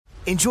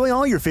Enjoy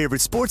all your favorite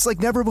sports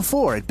like never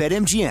before at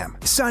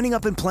BetMGM. Signing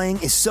up and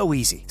playing is so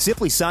easy.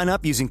 Simply sign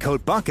up using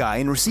code Buckeye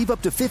and receive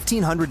up to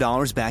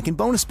 $1,500 back in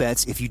bonus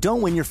bets if you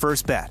don't win your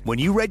first bet. When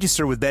you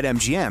register with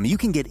BetMGM, you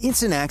can get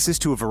instant access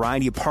to a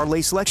variety of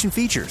parlay selection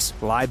features,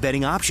 live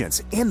betting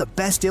options, and the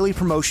best daily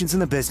promotions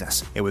in the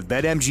business. And with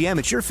BetMGM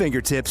at your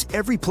fingertips,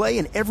 every play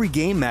and every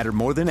game matter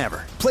more than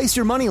ever. Place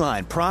your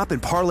moneyline, prop,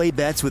 and parlay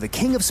bets with the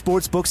king of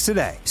sportsbooks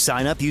today.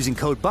 Sign up using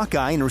code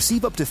Buckeye and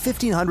receive up to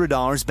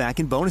 $1,500 back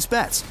in bonus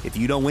bets if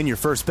you don't win your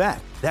first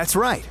bet. That's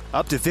right,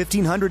 up to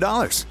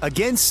 $1,500.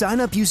 Again, sign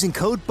up using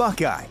code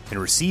Buckeye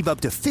and receive up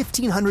to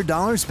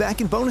 $1,500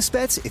 back in bonus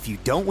bets if you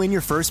don't win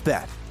your first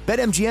bet.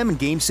 BetMGM and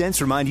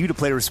GameSense remind you to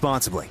play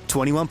responsibly.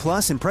 21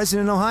 plus and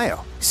present in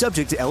Ohio.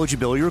 Subject to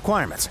eligibility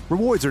requirements.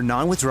 Rewards are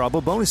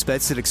non-withdrawable bonus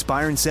bets that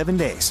expire in 7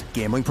 days.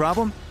 Gambling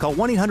problem? Call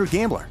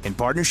 1-800-GAMBLER in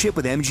partnership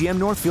with MGM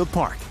Northfield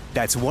Park.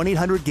 That's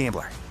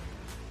 1-800-GAMBLER.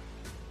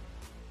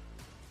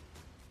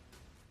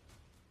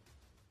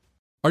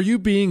 Are you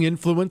being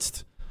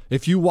influenced?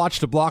 If you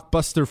watched a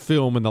blockbuster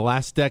film in the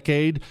last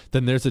decade,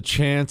 then there's a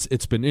chance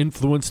it's been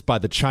influenced by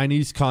the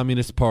Chinese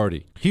Communist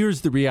Party.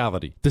 Here's the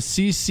reality. The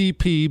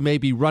CCP may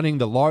be running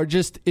the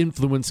largest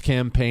influence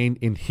campaign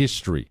in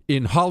history.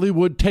 In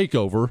Hollywood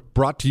Takeover,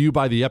 brought to you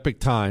by the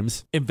Epic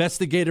Times,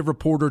 investigative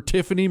reporter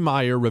Tiffany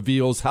Meyer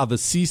reveals how the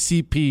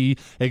CCP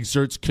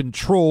exerts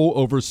control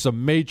over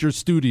some major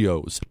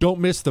studios.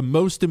 Don't miss the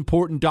most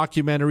important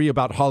documentary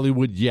about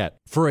Hollywood yet.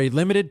 For a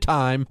limited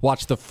time,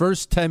 watch the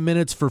first 10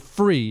 minutes for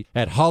free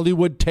at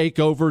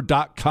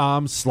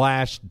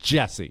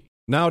HollywoodTakeover.com/Jesse.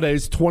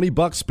 Nowadays,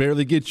 $20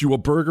 barely gets you a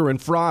burger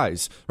and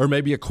fries, or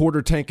maybe a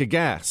quarter tank of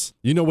gas.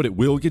 You know what it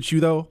will get you,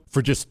 though?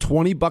 For just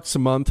 $20 a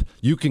month,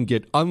 you can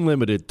get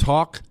unlimited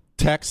talk,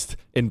 text,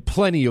 and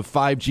plenty of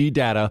 5G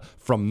data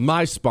from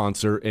my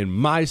sponsor and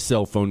my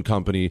cell phone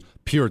company,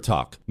 Pure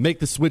Talk. Make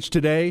the switch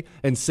today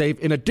and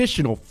save an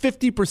additional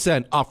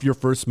 50% off your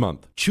first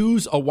month.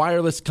 Choose a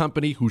wireless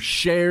company who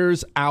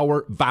shares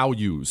our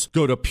values.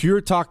 Go to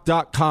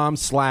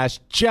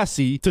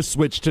puretalk.com/Jesse to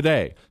switch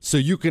today so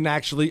you can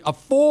actually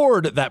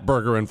afford that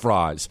burger and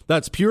fries.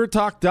 That's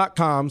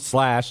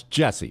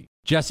puretalk.com/Jesse.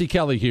 Jesse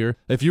Kelly here.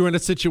 If you're in a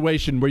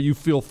situation where you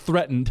feel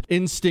threatened,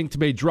 instinct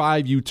may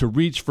drive you to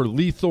reach for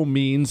lethal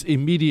means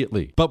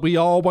immediately. But we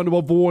all want to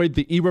avoid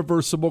the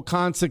irreversible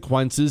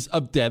consequences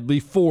of deadly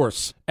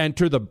force.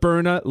 Enter the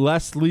Byrna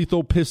less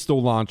lethal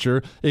pistol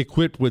launcher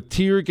equipped with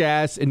tear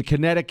gas and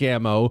kinetic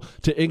ammo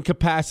to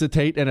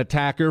incapacitate an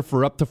attacker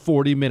for up to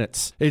 40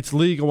 minutes. It's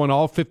legal in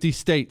all 50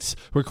 states,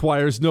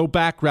 requires no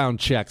background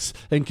checks,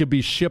 and can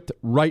be shipped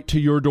right to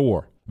your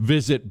door.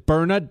 Visit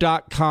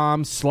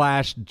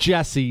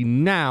Byrna.com/Jesse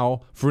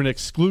now for an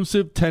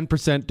exclusive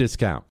 10%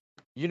 discount.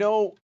 You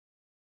know,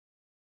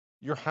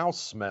 your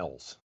house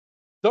smells.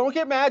 Don't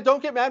get mad.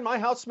 Don't get mad. My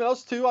house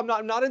smells too. I'm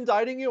not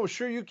indicting you. I'm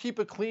sure you keep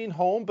a clean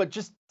home, but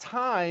just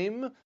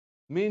time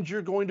means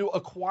you're going to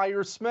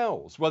acquire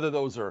smells, whether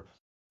those are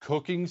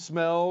cooking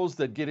smells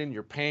that get in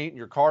your paint,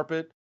 your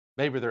carpet,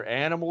 maybe they're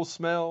animal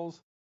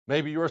smells,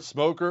 maybe you're a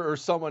smoker or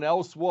someone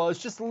else was.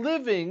 Just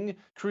living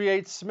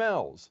creates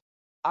smells.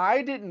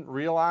 I didn't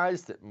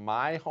realize that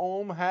my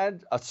home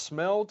had a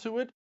smell to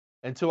it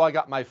until I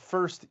got my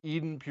first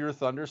Eden Pure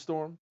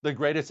Thunderstorm, the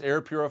greatest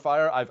air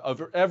purifier I've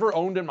ever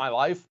owned in my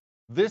life.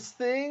 This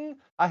thing,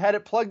 I had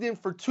it plugged in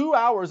for 2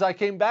 hours. I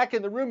came back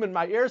in the room and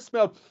my air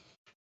smelled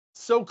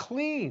so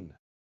clean.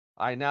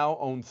 I now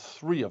own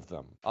 3 of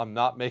them. I'm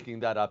not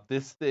making that up.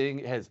 This thing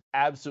has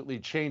absolutely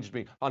changed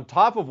me on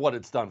top of what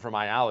it's done for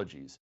my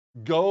allergies.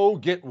 Go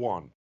get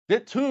one.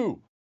 Get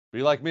 2.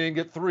 Be like me and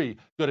get 3.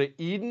 Go to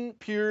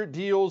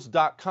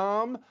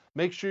EdenPureDeals.com.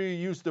 Make sure you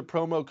use the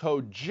promo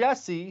code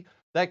Jesse.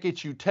 That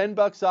gets you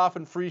 $10 off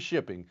and free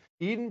shipping.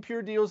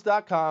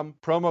 EdenPureDeals.com,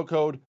 promo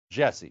code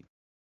Jesse.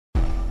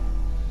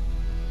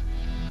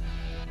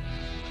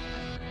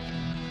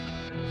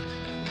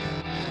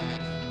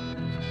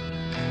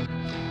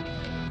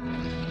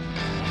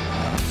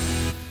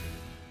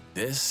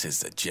 This is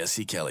the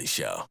Jesse Kelly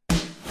Show.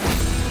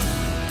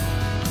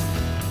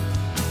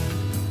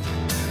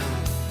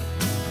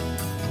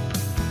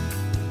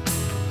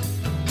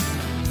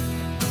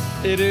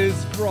 It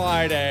is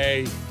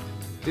Friday.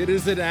 It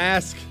is an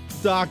Ask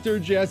Dr.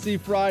 Jesse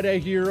Friday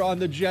here on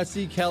the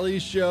Jesse Kelly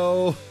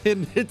Show,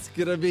 and it's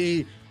going to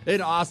be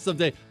an awesome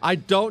day. I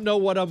don't know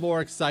what I'm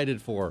more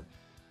excited for.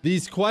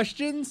 These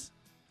questions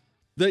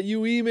that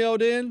you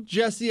emailed in,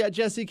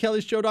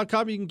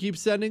 jesse@jessekellyshow.com, you can keep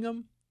sending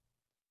them,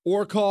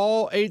 or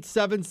call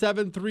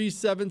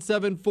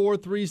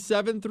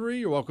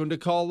 877-377-4373. You're welcome to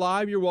call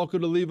live. You're welcome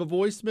to leave a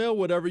voicemail,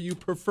 whatever you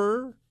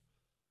prefer.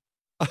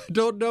 I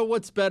don't know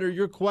what's better,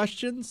 your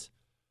questions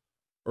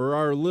or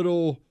our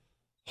little,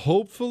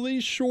 hopefully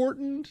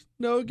shortened,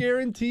 no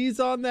guarantees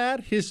on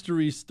that,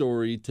 history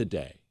story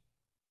today.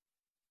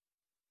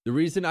 The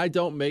reason I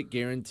don't make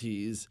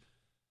guarantees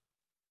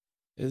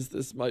is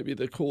this might be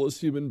the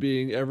coolest human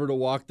being ever to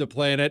walk the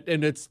planet,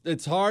 and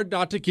it's hard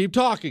not to keep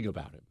talking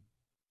about him.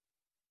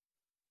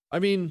 I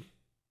mean,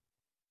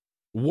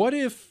 what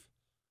if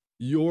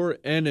your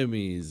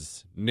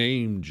enemies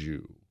named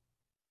you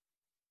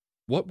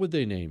what would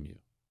they name you?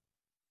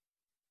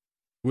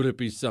 Would it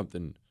be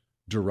something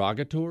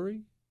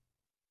derogatory?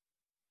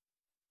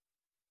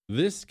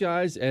 This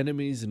guy's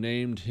enemies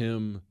named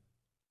him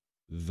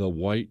the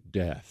White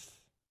Death.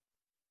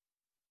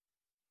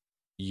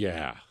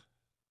 Yeah,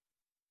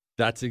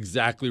 that's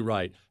exactly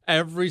right.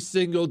 Every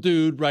single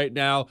dude right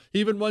now,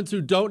 even ones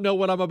who don't know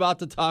what I'm about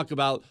to talk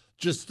about,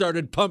 just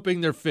started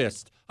pumping their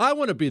fist. I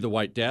want to be the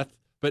White Death,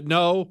 but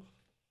no,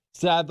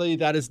 sadly,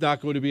 that is not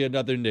going to be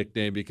another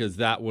nickname because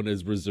that one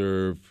is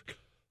reserved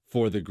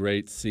for the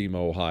great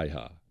Simo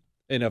Häyhä.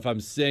 And if I'm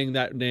saying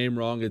that name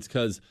wrong, it's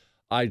because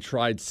I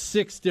tried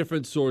 6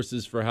 different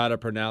sources for how to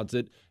pronounce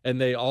it, and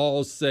they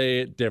all say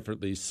it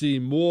differently.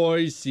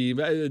 Simo.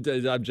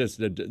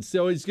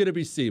 So he's going to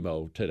be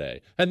Simo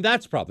today. And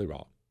that's probably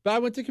wrong. But I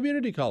went to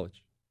community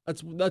college.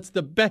 That's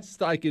the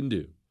best I can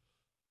do.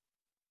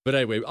 But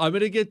anyway, I'm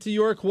going to get to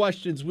your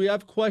questions. We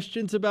have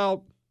questions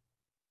about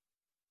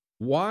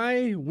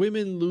why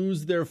women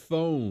lose their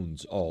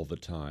phones all the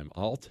time.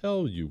 I'll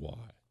tell you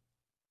why.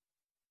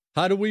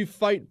 How do we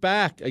fight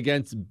back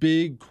against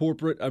big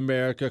corporate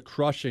America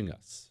crushing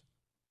us?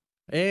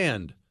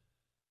 And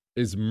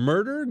is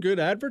murder good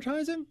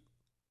advertising?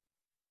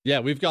 Yeah,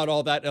 we've got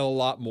all that and a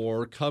lot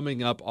more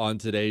coming up on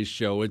today's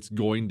show. It's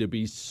going to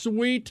be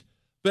sweet.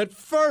 But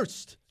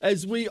first,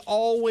 as we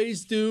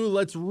always do,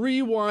 let's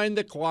rewind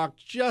the clock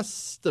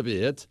just a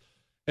bit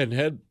and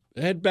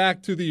head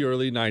back to the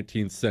early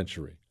 19th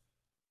century.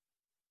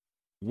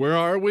 Where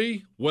are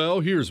we?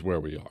 Well, here's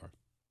where we are.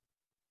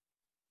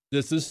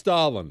 This is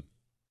Stalin.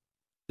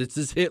 This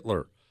is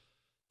Hitler.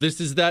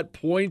 This is that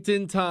point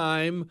in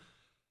time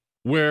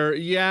where,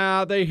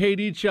 yeah, they hate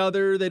each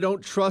other, they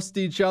don't trust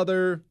each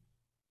other,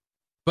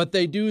 but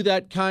they do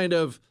that kind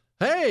of,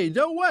 hey,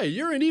 no way,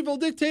 you're an evil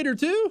dictator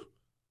too?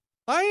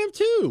 I am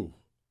too.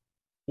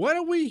 Why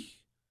don't we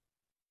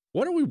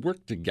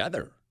work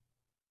together?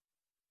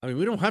 I mean,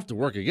 we don't have to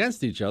work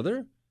against each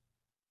other.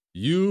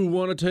 You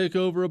want to take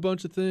over a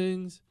bunch of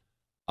things.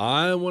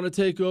 I want to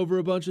take over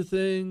a bunch of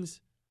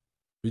things.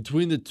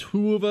 Between the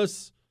two of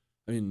us,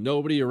 I mean,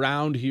 nobody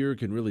around here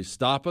can really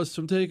stop us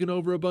from taking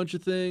over a bunch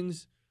of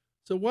things.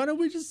 So why don't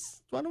we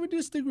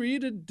just agree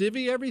to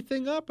divvy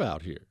everything up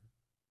out here?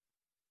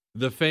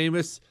 The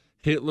famous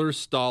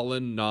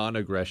Hitler-Stalin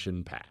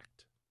non-aggression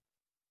pact.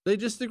 They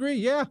just agree,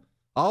 yeah,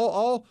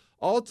 I'll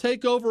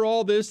take over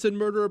all this and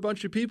murder a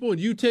bunch of people,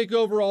 and you take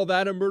over all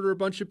that and murder a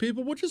bunch of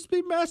people. We'll just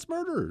be mass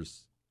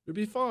murderers. It'd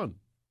be fun.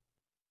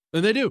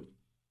 And they do.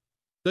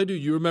 They do.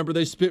 You remember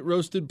they spit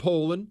roasted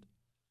Poland?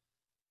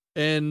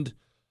 And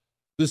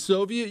the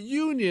Soviet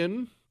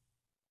Union,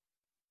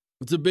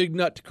 it's a big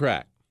nut to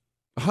crack.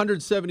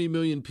 170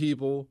 million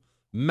people,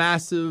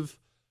 massive,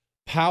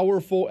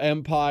 powerful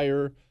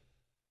empire.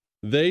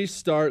 They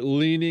start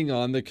leaning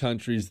on the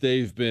countries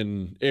they've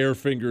been, air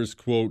fingers,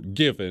 quote,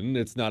 given.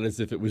 It's not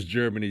as if it was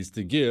Germany's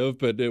to give,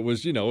 but it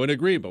was, an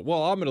agreement.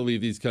 Well, I'm going to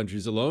leave these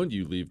countries alone.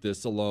 You leave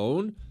this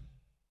alone.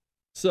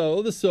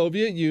 So the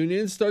Soviet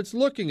Union starts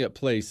looking at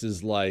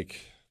places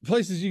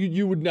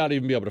you would not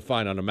even be able to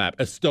find on a map.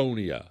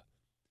 Estonia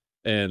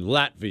and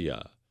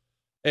Latvia.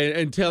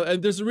 And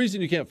there's a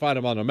reason you can't find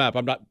them on a map.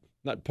 I'm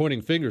not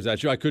pointing fingers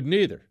at you. I couldn't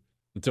either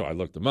until I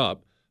looked them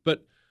up.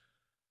 But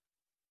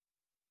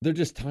they're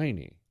just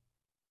tiny.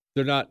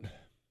 They're not,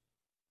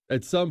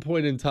 at some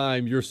point in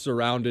time, you're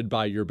surrounded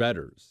by your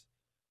betters.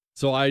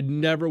 So I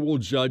never will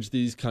judge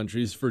these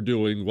countries for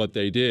doing what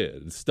they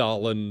did.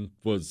 Stalin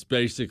was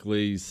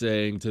basically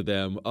saying to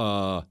them,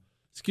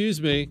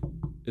 excuse me,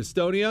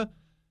 Estonia,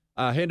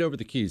 hand over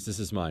the keys. This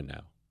is mine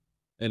now.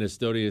 And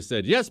Estonia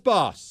said, yes,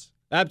 boss.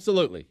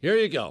 Absolutely. Here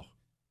you go.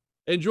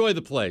 Enjoy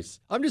the place.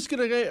 I'm just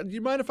going to, do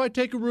you mind if I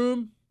take a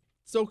room?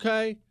 It's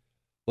okay.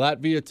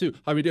 Latvia too.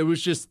 I mean, it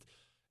was just,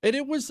 and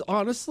it was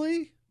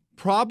honestly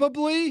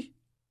probably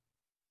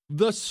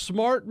the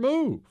smart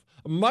move.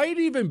 Might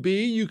even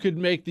be, you could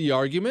make the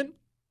argument,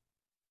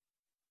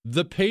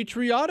 the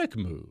patriotic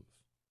move.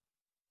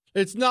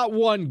 It's not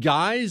one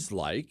guys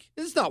like.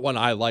 It's not one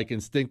I like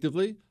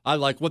instinctively. I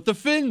like what the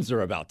Finns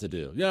are about to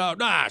do.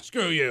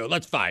 Screw you.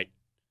 Let's fight.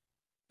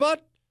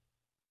 But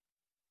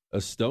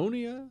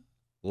Estonia,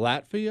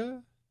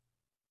 Latvia,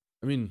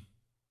 I mean,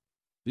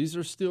 these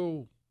are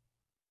still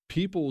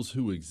peoples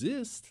who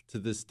exist to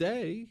this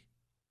day.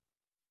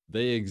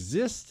 They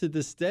exist to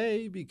this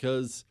day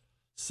because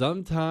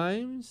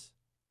sometimes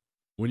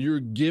when you're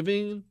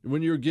given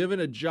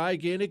a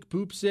gigantic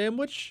poop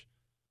sandwich,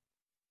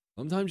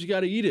 sometimes you got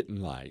to eat it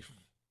in life.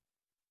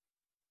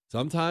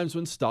 Sometimes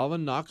when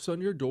Stalin knocks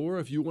on your door,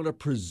 if you want to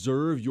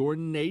preserve your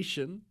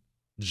nation,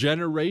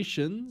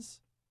 generations,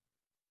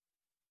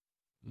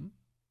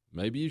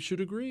 maybe you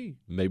should agree.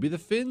 Maybe the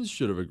Finns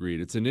should have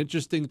agreed. It's an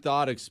interesting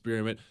thought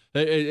experiment.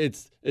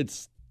 It's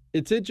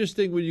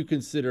interesting when you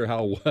consider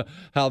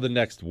how the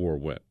next war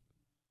went.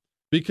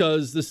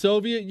 Because the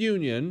Soviet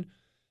Union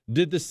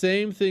did the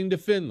same thing to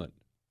Finland.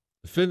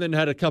 Finland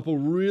had a couple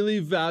really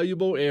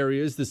valuable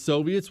areas the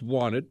Soviets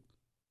wanted.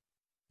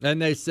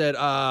 And they said,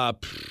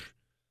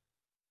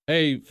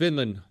 hey,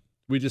 Finland,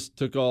 we just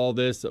took all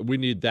this. We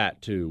need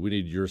that too. We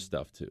need your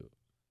stuff too.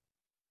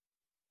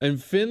 And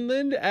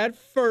Finland, at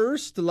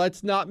first,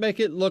 let's not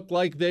make it look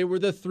like they were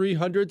the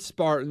 300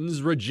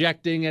 Spartans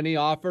rejecting any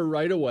offer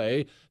right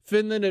away.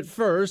 Finland, at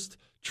first,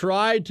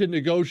 tried to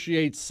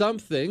negotiate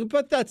something,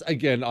 but that's,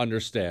 again,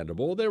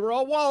 understandable. They were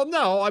all, well,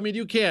 no, I mean,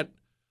 you can't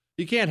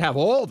have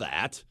all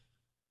that.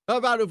 How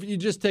about if you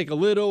just take a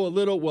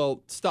little?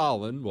 Well,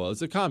 Stalin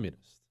was a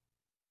communist.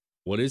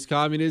 What is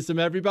communism,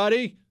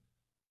 everybody?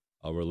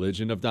 A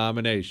religion of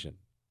domination.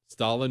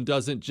 Stalin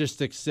doesn't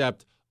just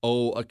accept,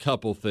 a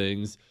couple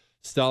things.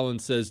 Stalin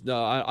says,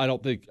 no, I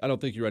don't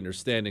think you're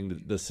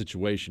understanding the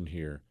situation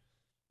here.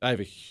 I have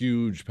a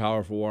huge,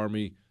 powerful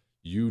army.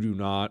 You do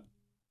not.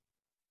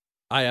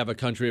 I have a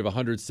country of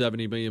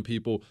 170 million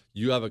people.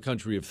 You have a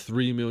country of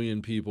 3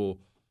 million people.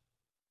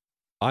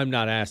 I'm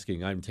not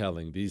asking, I'm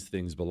telling. These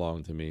things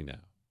belong to me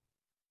now.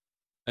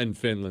 And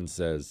Finland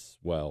says,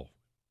 well,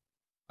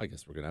 I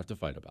guess we're going to have to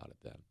fight about it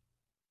then.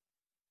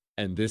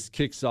 And this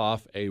kicks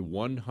off a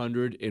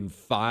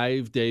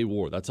 105-day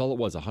war. That's all it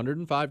was,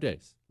 105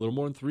 days, a little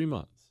more than 3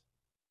 months,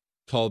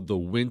 called the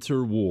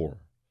Winter War.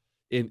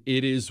 And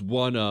it is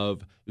one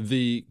of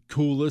the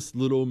coolest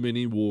little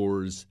mini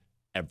wars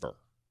ever.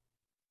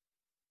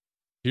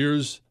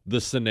 Here's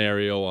the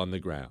scenario on the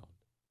ground.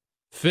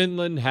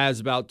 Finland has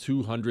about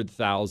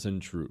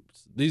 200,000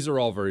 troops. These are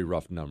all very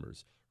rough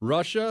numbers.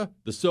 Russia,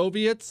 the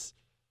Soviets,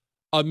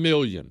 1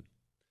 million.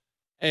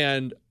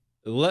 And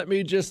let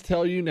me just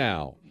tell you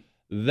now,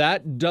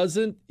 that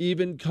doesn't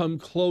even come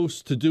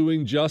close to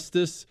doing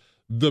justice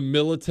the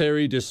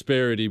military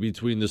disparity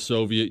between the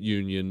Soviet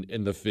Union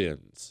and the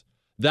Finns.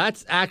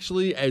 That's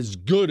actually as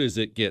good as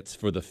it gets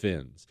for the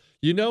Finns.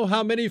 You know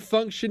how many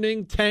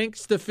functioning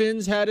tanks the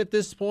Finns had at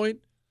this point?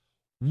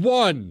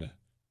 1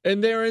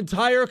 in their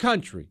entire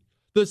country.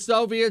 The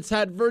Soviets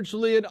had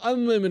virtually an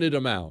unlimited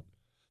amount.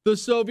 The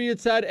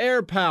Soviets had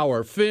air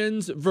power,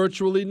 Finns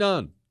virtually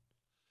none.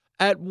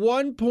 At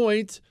one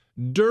point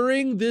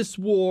during this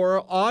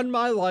war, on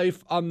my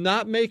life, I'm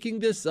not making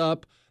this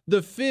up,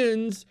 the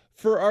Finns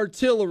for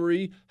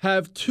artillery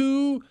have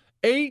 2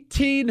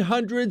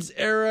 1800s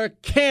era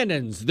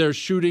cannons they're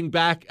shooting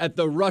back at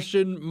the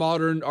Russian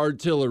modern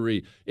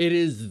artillery. It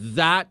is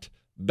that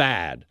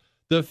bad.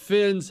 The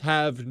Finns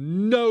have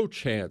no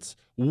chance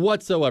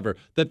whatsoever.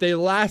 That they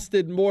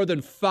lasted more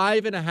than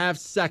 5.5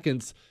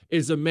 seconds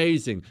is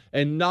amazing.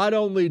 And not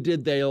only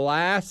did they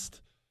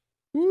last,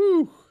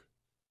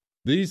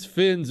 these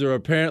Finns are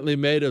apparently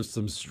made of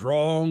some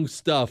strong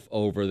stuff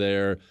over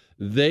there.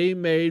 They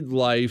made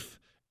life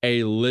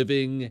a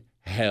living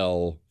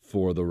hell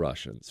for the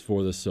Russians,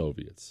 for the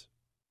Soviets.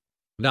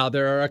 Now,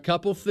 there are a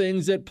couple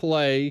things at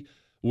play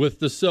with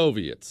the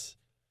Soviets.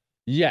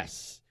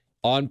 Yes,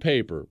 on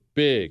paper,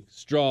 big,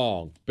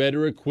 strong,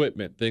 better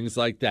equipment, things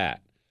like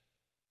that.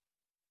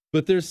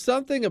 But there's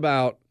something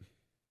about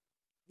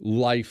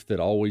life that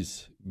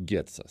always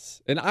gets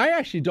us. And I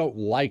actually don't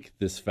like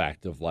this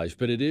fact of life,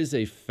 but it is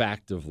a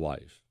fact of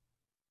life.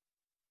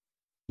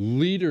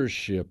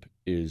 Leadership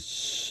is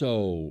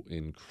so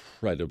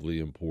incredibly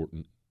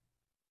important.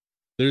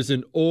 There's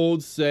an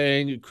old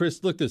saying,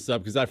 Chris, look this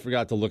up because I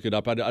forgot to look it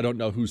up. I don't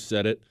know who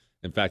said it.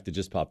 In fact, it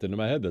just popped into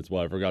my head. That's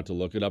why I forgot to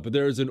look it up. But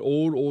there is an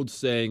old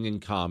saying in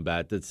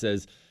combat that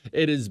says,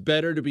 it is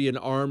better to be an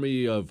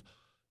army of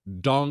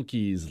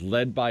donkeys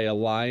led by a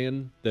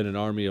lion than an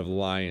army of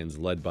lions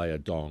led by a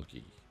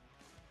donkey.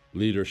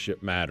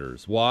 Leadership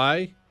matters.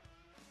 Why?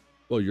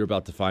 Well, you're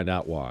about to find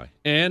out why.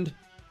 And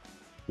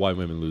why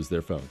women lose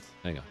their phones.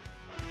 Hang on.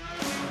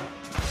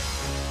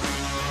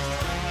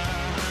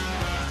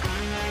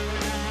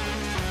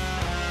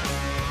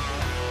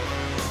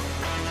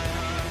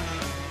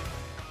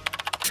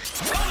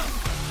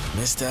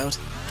 Missed out?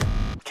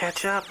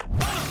 Catch up.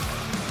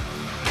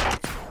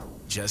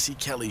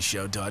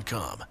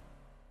 JesseKellyShow.com.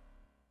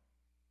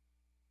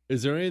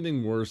 Is there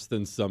anything worse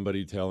than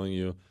somebody telling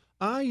you,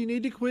 you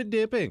need to quit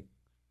dipping.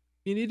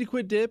 You need to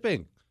quit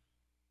dipping.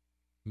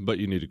 But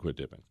you need to quit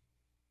dipping.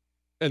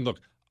 And look,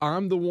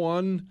 I'm the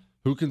one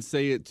who can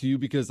say it to you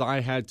because I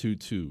had to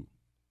too.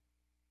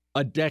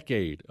 A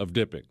decade of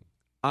dipping.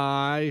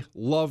 I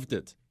loved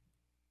it.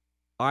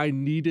 I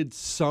needed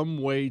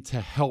some way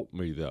to help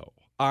me, though.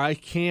 I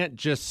can't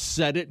just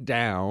set it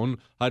down.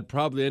 I'd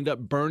probably end up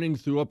burning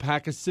through a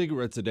pack of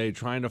cigarettes a day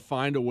trying to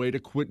find a way to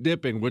quit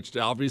dipping, which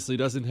obviously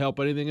doesn't help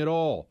anything at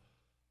all.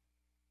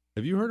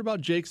 Have you heard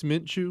about Jake's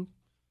Mint Chew?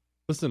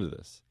 Listen to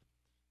this.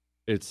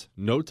 It's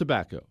no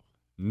tobacco,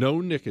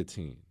 no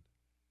nicotine.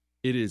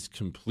 It is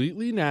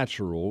completely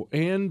natural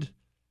and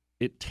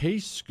it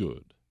tastes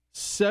good.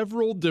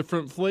 Several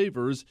different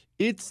flavors.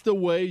 It's the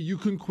way you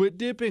can quit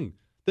dipping.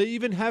 They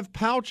even have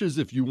pouches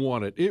if you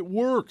want it. It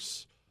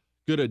works.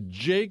 Go to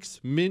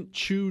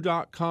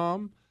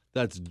jakesmintchew.com.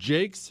 That's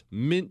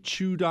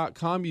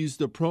jakesmintchew.com. Use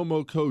the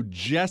promo code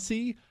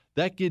Jesse.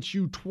 That gets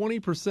you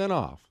 20%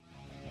 off.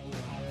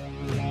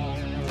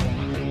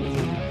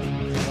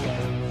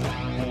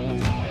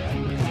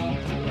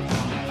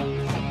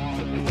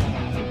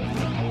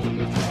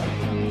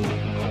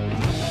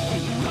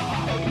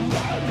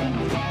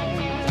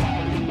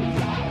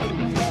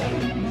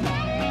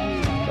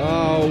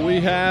 Oh,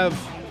 we have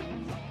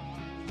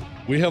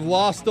We have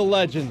lost a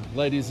legend,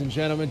 ladies and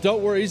gentlemen.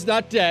 Don't worry, he's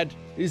not dead.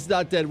 He's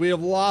not dead. We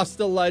have lost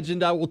a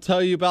legend. I will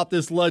tell you about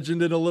this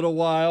legend in a little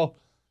while.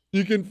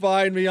 You can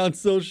find me on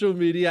social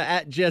media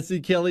at Jesse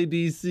Kelly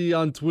DC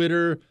on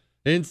Twitter,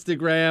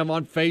 Instagram,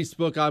 on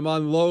Facebook. I'm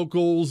on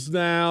Locals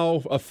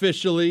now,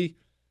 officially.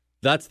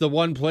 That's the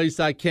one place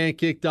I can't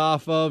get kicked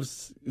off of.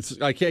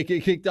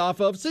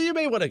 So you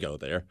may want to go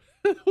there.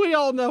 We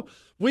all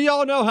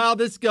know how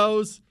this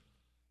goes.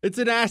 It's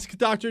an Ask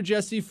Dr.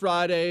 Jesse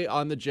Friday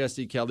on the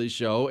Jesse Kelly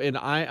Show, and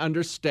I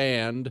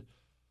understand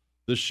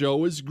the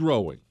show is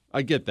growing.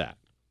 I get that.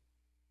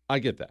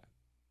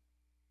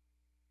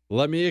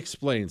 Let me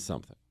explain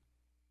something.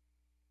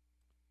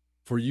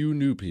 For you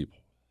new people,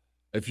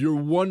 if you're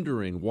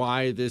wondering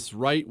why this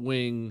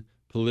right-wing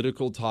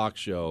political talk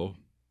show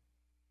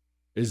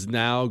is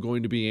now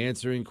going to be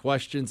answering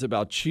questions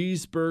about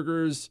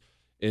cheeseburgers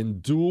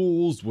and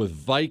duels with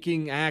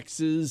Viking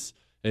axes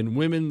and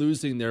women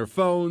losing their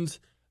phones,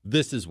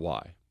 this is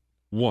why.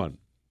 1,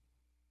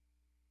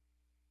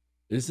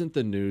 isn't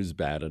the news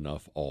bad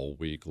enough all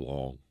week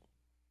long?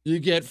 You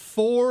get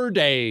 4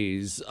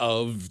 days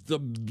of the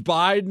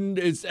Biden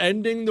is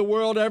ending the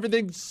world,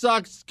 everything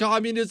sucks,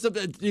 communism.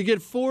 You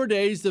get 4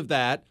 days of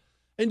that,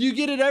 and you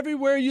get it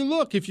everywhere you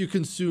look if you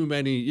consume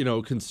any,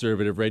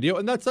 conservative radio,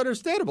 and that's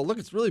understandable. Look,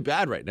 it's really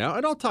bad right now,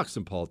 and I'll talk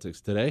some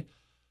politics today.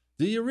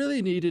 Do you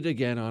really need it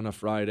again on a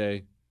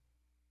Friday?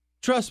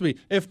 Trust me,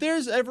 if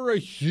there's ever a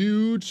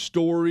huge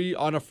story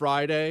on a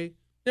Friday,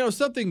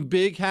 something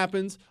big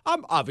happens,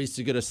 I'm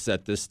obviously going to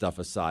set this stuff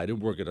aside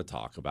and we're going to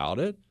talk about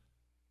it.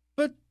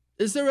 But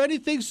is there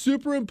anything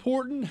super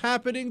important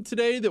happening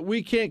today that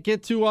we can't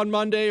get to on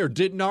Monday or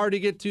didn't already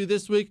get to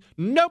this week?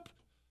 Nope.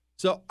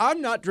 So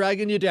I'm not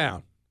dragging you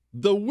down.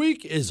 The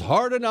week is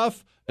hard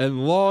enough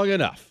and long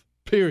enough,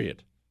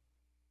 period.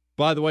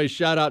 By the way,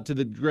 shout out to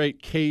the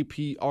great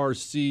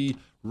KPRC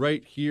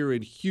right here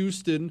in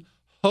Houston,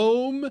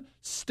 home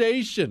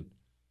station.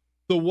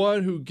 The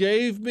one who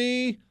gave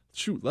me,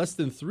 less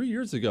than 3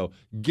 years ago,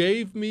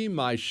 gave me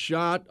my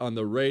shot on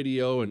the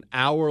radio, an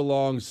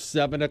hour-long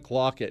 7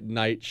 o'clock at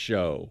night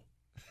show.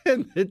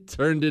 And it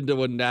turned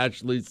into a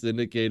nationally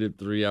syndicated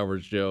 3-hour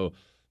show.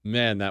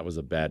 Man, that was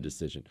a bad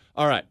decision.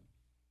 All right.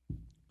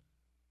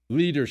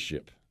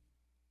 Leadership.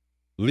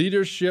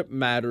 Leadership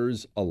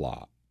matters a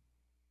lot.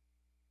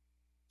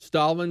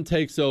 Stalin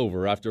takes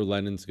over after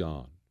Lenin's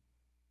gone.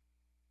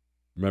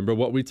 Remember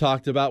what we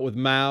talked about with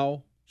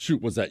Mao?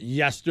 Was that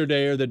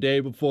yesterday or the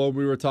day before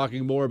we were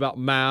talking more about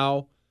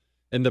Mao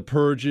and the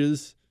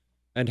purges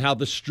and how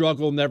the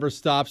struggle never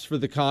stops for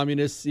the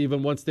communists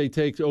even once they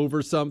take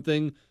over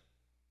something?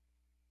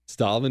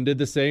 Stalin did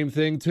the same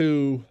thing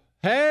too.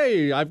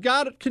 Hey, I've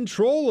got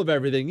control of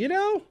everything.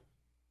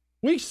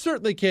 We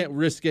certainly can't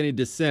risk any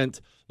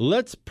dissent.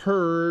 Let's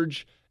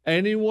purge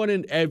anyone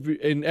and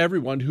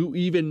everyone who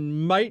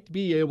even might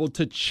be able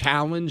to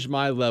challenge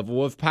my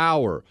level of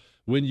power.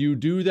 When you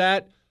do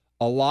that,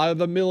 a lot of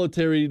the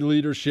military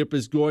leadership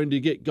is going to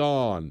get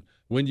gone.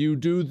 When you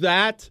do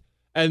that,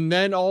 and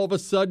then all of a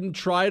sudden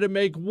try to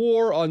make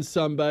war on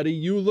somebody,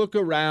 you look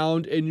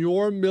around and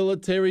your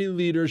military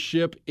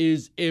leadership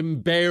is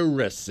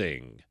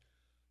embarrassing.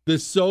 The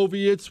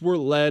Soviets were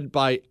led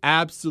by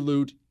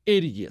absolute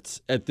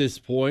idiots at this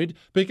point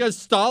because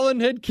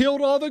Stalin had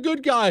killed all the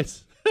good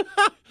guys.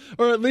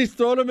 Or at least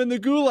thrown them in the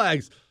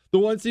gulags, the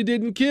ones he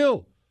didn't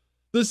kill.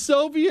 The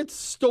Soviets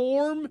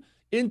storm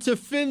into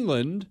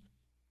Finland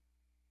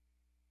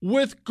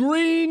with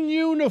green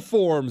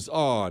uniforms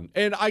on.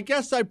 And I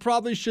guess I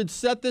probably should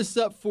set this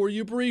up for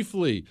you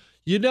briefly.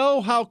 You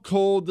know how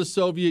cold the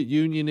Soviet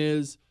Union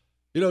is?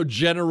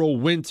 General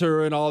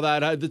Winter and all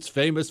that. That's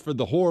famous for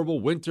the horrible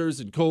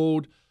winters and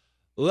cold.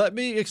 Let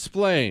me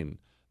explain.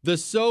 The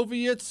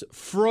Soviets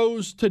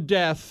froze to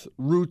death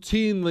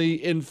routinely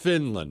in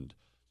Finland.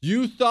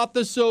 You thought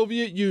the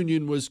Soviet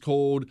Union was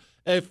cold.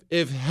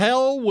 If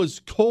hell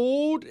was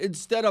cold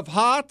instead of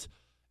hot,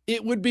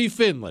 it would be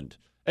Finland.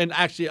 And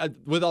actually,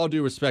 with all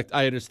due respect,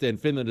 I understand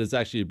Finland is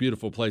actually a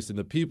beautiful place and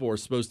the people are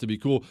supposed to be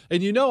cool.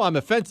 And I'm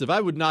offensive.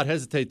 I would not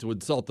hesitate to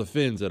insult the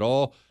Finns at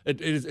all.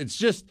 It's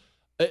just,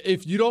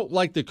 if you don't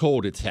like the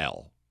cold, it's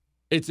hell.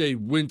 It's a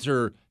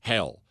winter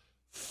hell.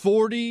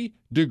 40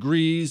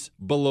 degrees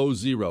below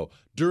zero.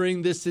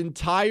 During this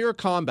entire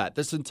combat,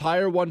 this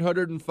entire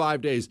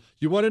 105 days,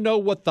 you want to know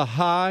what the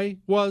high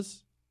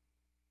was?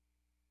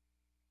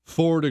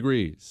 4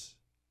 degrees.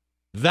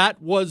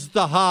 That was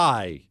the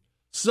high.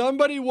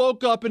 Somebody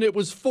woke up and it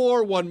was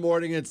 4 one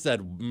morning and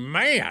said,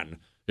 man,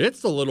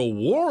 it's a little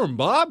warm,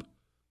 Bob.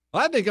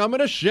 I think I'm going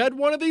to shed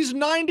one of these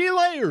 90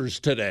 layers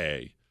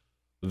today.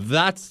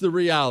 That's the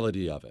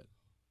reality of it.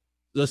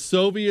 The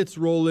Soviets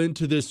roll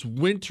into this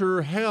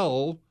winter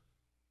hell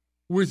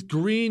with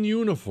green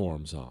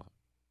uniforms on.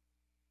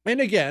 And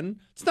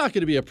again, it's not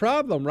going to be a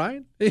problem,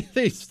 right?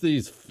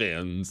 These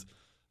Finns,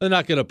 they're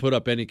not going to put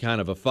up any kind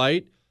of a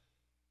fight.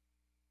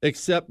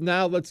 Except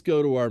now let's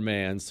go to our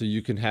man so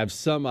you can have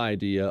some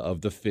idea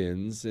of the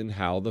Finns and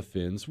how the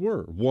Finns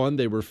were. 1,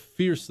 they were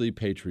fiercely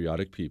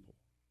patriotic people.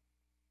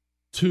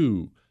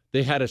 2,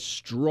 They had a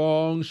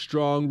strong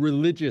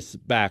religious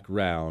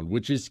background,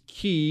 which is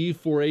key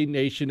for a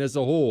nation as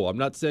a whole. I'm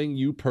not saying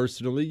you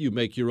personally, you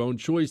make your own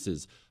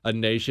choices. A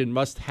nation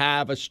must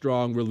have a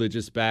strong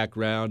religious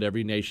background.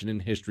 Every nation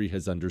in history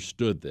has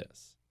understood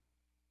this.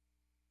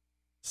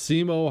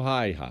 Simo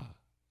Häyhä,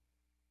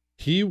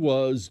 he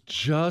was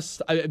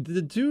just,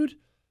 the dude,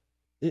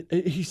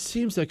 he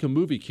seems like a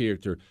movie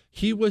character.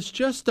 He was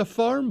just a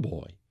farm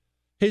boy.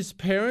 His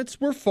parents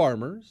were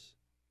farmers.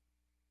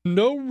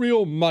 No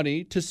real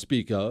money to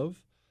speak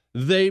of.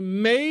 They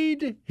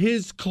made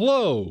his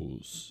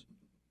clothes.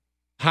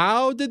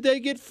 How did they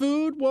get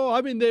food? Well,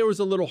 I mean, there was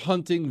a little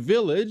hunting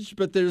village,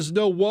 but there's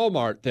no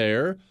Walmart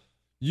there.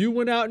 You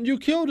went out and you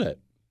killed it.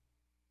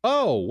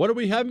 Oh, what are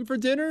we having for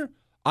dinner?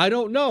 I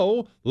don't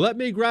know. Let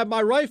me grab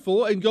my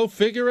rifle and go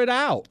figure it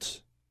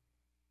out.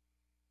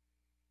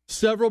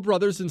 Several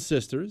brothers and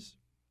sisters.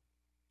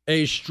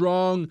 A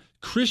strong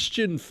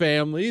Christian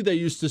family. They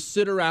used to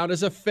sit around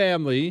as a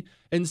family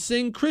and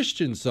sing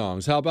Christian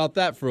songs. How about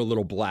that for a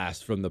little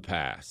blast from the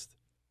past?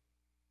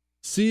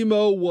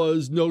 Simo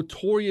was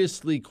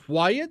notoriously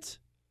quiet,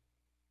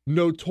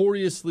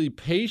 notoriously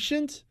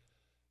patient,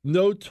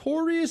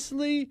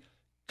 notoriously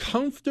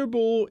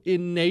comfortable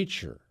in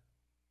nature.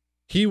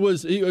 He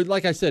was,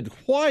 like I said,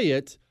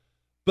 quiet,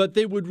 but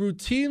they would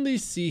routinely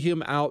see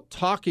him out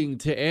talking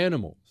to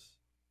animals,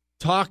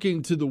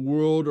 talking to the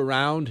world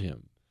around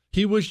him.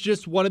 He was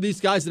just one of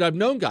these guys that I've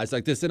known guys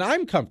like this, and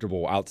I'm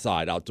comfortable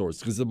outside, outdoors,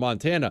 because of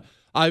Montana.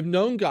 I've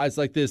known guys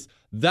like this.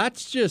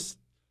 That's just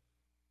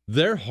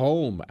their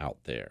home out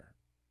there.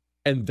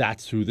 And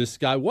that's who this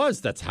guy was.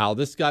 That's how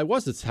this guy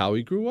was. That's how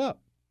he grew up.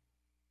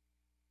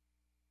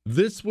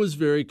 This was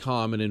very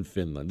common in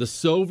Finland. The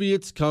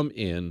Soviets come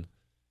in,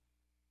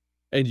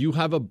 and you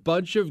have a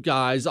bunch of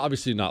guys,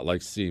 obviously not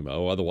like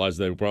Simo, otherwise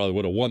they probably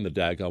would have won the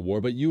daggone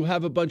war, but you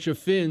have a bunch of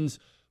Finns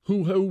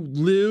who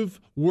live,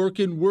 work,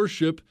 and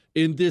worship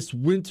in this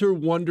winter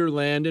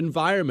wonderland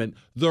environment.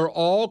 They're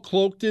all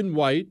cloaked in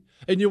white.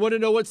 And you want to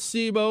know what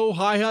Simo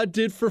Häyhä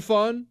did for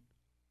fun?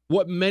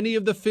 What many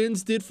of the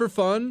Finns did for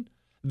fun?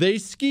 They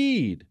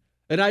skied.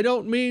 And I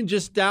don't mean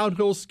just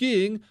downhill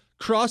skiing,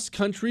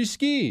 cross-country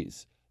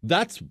skis.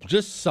 That's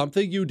just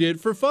something you did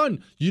for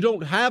fun. You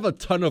don't have a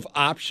ton of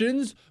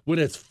options when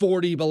it's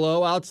 40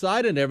 below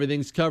outside and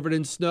everything's covered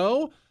in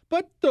snow.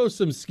 But throw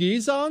some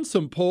skis on,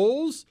 some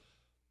poles.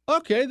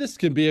 Okay, this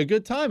can be a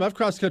good time. I've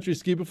cross-country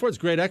skied before. It's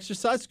great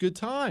exercise, good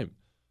time.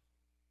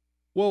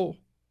 Well,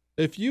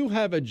 if you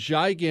have a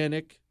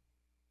gigantic,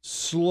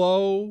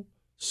 slow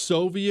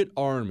Soviet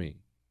army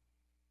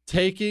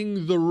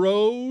taking the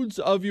roads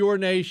of your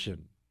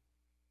nation,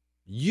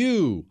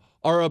 you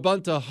are a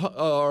bunch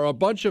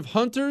of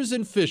hunters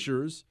and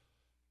fishers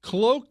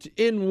cloaked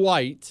in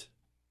white,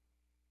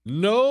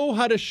 know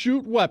how to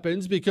shoot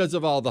weapons because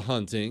of all the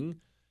hunting,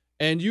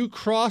 and you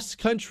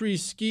cross-country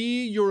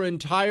ski your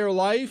entire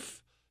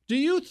life, do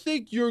you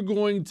think you're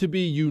going to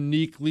be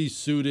uniquely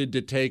suited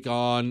to take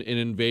on an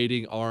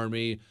invading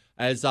army?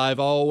 As I've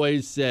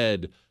always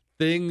said,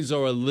 things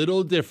are a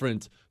little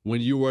different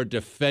when you are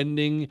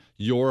defending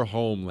your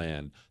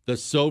homeland. The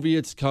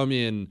Soviets come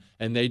in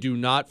and they do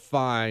not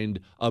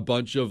find a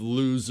bunch of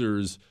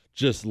losers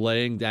just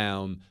laying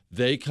down.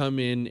 They come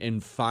in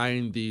and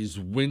find these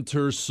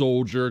winter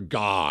soldier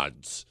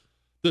gods.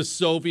 The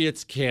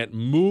Soviets can't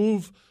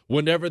move.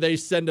 Whenever they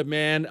send a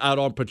man out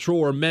on patrol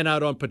or men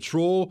out on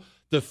patrol,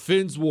 the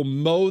Finns will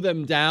mow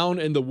them down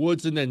in the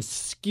woods and then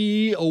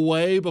ski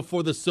away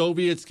before the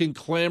Soviets can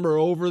clamber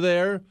over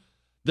there.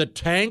 The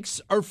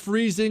tanks are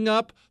freezing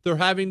up. They're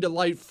having to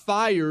light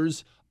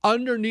fires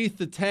underneath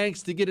the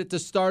tanks to get it to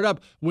start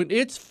up. When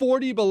it's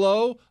 40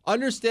 below,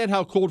 understand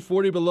how cold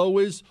 40 below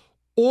is.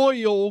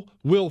 Oil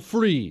will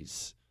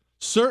freeze.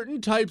 Certain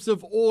types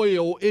of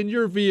oil in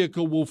your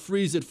vehicle will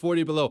freeze at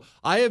 40 below.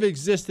 I have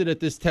existed at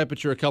this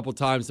temperature a couple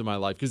times in my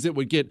life because it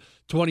would get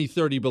 20,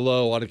 30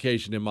 below on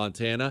occasion in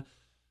Montana.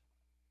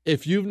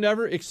 If you've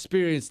never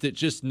experienced it,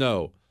 just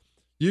know.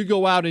 You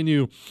go out and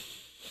you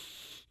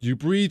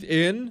breathe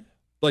in,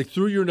 like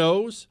through your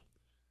nose.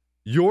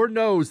 Your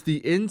nose,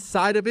 the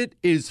inside of it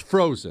is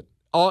frozen.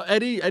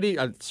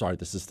 Sorry,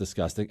 this is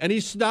disgusting. Any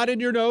snot in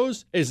your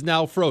nose is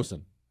now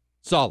frozen.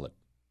 Solid.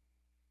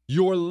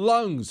 Your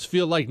lungs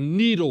feel like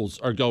needles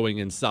are going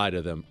inside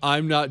of them.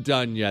 I'm not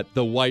done yet.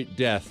 The White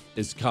Death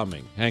is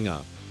coming. Hang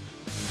on.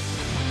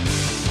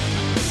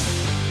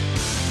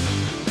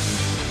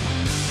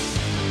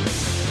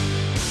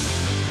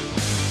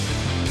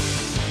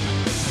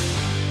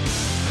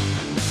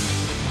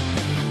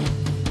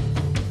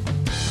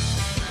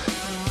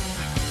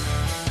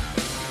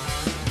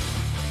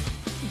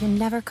 You're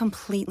never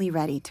completely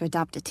ready to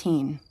adopt a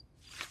teen.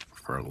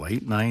 For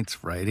late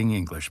nights writing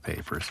English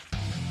papers.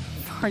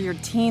 For your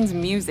teen's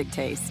music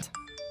taste.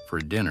 For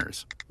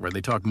dinners, where they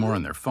talk more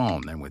on their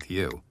phone than with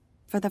you.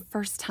 For the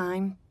first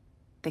time,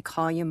 they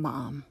call you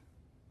Mom.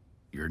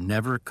 You're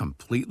never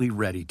completely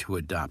ready to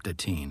adopt a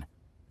teen,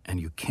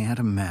 and you can't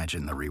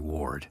imagine the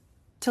reward.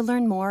 To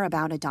learn more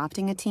about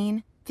adopting a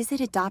teen,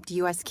 Visit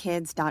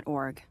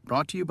adoptuskids.org.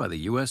 Brought to you by the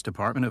U.S.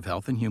 Department of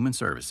Health and Human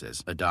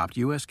Services, Adopt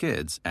U.S.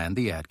 Kids, and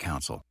the Ad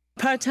Council.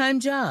 Part-time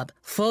job,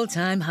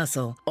 full-time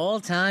hustle,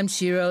 all-time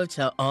Shiro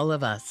to all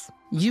of us.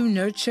 You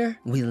nurture,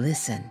 we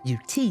listen. You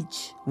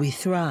teach, we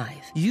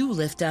thrive. You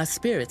lift our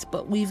spirits,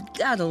 but we've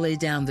got to lay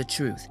down the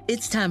truth.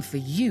 It's time for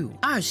you,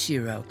 our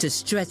Shiro, to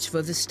stretch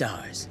for the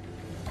stars.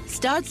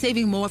 Start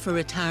saving more for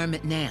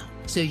retirement now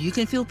so you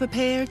can feel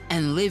prepared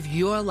and live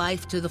your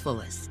life to the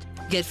fullest.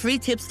 Get free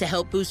tips to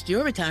help boost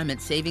your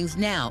retirement savings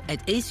now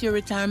at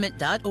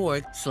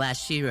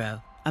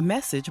aceyourretirement.org/Shiro. A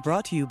message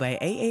brought to you by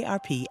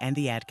AARP and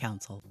the Ad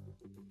Council.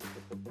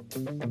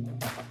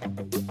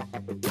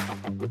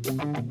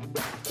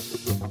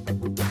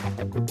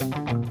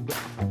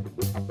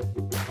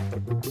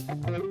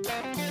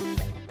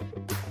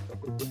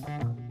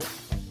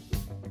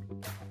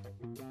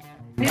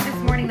 News this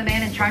morning, the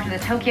man in charge of the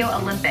Tokyo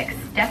Olympics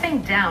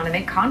stepping down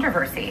amid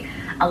controversy.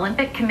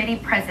 Olympic Committee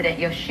President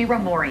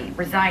Yoshiro Mori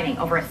resigning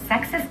over a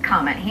sexist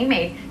comment he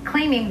made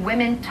claiming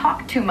women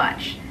talk too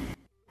much.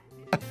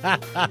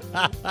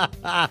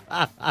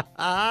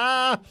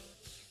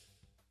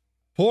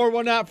 Pour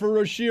one out for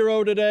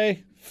Yoshiro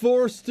today.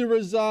 Forced to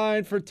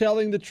resign for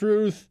telling the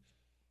truth.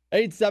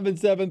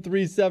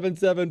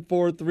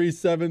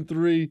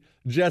 877-377-4373.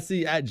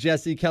 Jesse at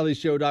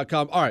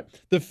jessekellyshow.com. All right.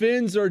 The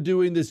Finns are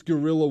doing this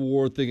guerrilla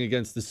war thing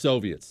against the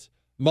Soviets.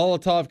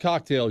 Molotov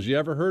cocktails. You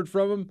ever heard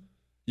from them?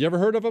 You ever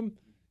heard of them?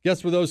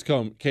 Guess where those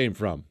came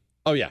from?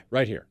 Oh, yeah,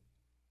 right here.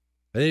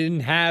 They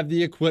didn't have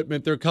the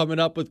equipment. They're coming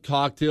up with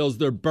cocktails.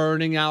 They're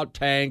burning out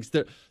tanks.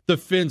 The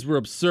Finns were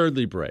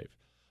absurdly brave.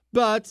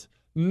 But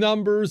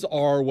numbers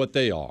are what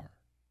they are.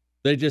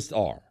 They just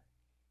are.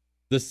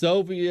 The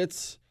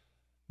Soviets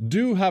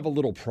do have a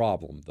little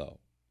problem, though.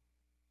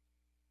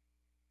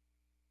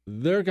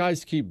 Their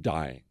guys keep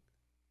dying.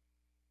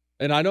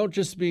 And I don't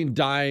just mean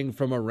dying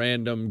from a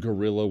random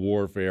guerrilla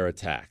warfare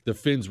attack. The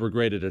Finns were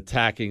great at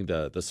attacking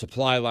the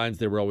supply lines.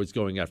 They were always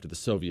going after the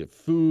Soviet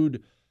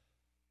food.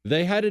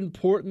 They had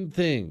important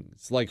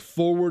things like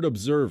forward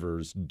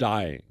observers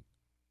dying.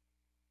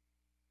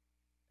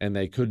 And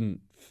they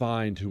couldn't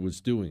find who was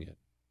doing it.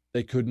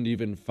 They couldn't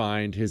even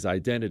find his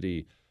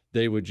identity.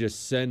 They would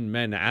just send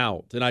men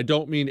out. And I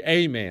don't mean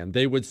a man.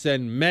 They would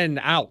send men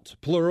out,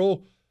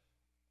 plural,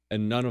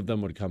 and none of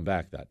them would come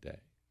back that day.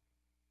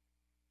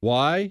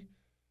 Why?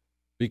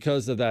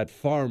 Because of that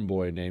farm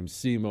boy named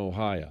Simo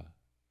Haya.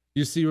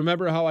 You see,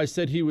 remember how I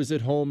said he was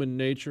at home in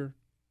nature?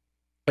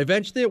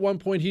 Eventually, at one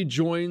point, he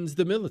joins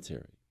the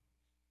military.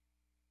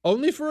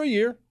 Only for a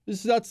year. This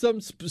is not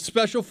some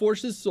special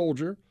forces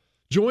soldier.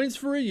 Joins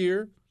for a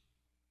year.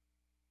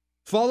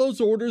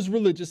 Follows orders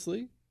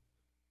religiously.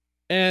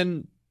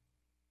 And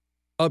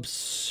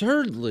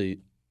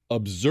absurdly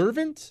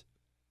observant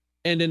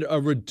and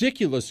a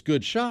ridiculous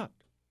good shot.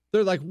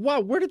 They're like, wow,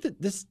 where did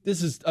this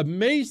is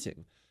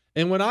amazing.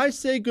 And when I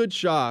say good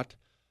shot,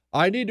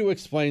 I need to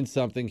explain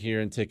something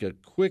here and take a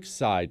quick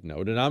side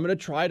note. And I'm going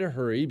to try to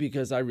hurry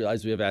because I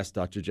realize we have Ask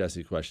Dr.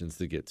 Jesse questions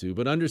to get to.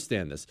 But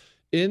understand this.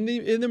 In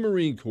the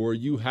Marine Corps,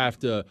 you have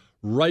to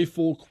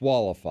rifle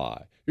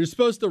qualify. You're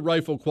supposed to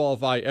rifle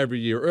qualify every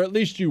year, or at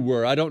least you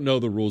were. I don't know,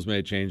 the rules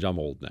may change. I'm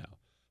old now.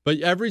 But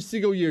every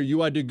single year,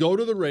 you had to go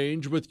to the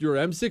range with your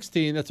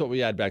M16. That's what we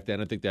had back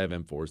then. I think they have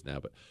M4s now.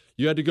 But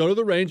you had to go to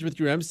the range with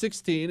your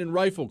M16 and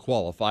rifle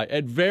qualify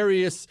at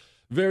various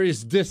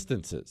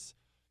distances.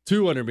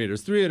 200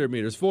 meters, 300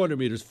 meters, 400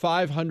 meters,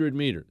 500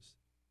 meters.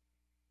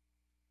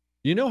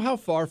 You know how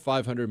far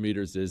 500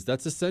 meters is?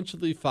 That's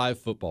essentially 5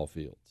 football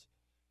fields.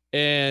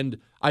 And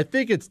I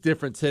think it's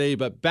different today,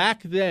 but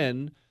back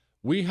then,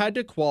 we had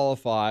to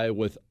qualify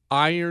with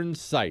iron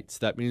sights.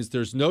 That means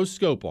there's no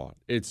scope on.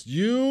 It's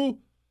you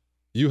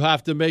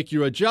have to make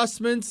your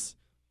adjustments,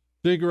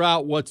 figure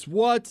out what's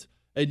what,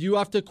 and you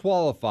have to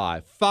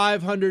qualify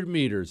 500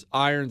 meters,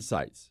 iron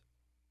sights.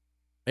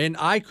 And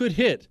I could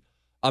hit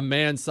a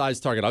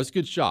man-sized target. I was a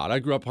good shot. I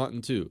grew up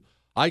hunting too.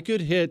 I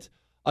could hit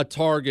a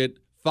target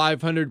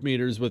 500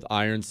 meters with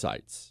iron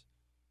sights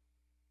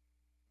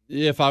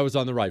if I was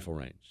on the rifle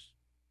range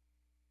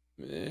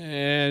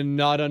and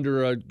not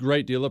under a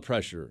great deal of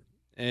pressure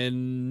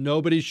and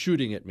nobody's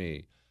shooting at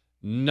me,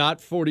 not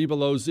 40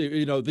 below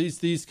zero,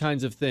 these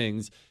kinds of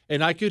things.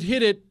 And I could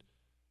hit it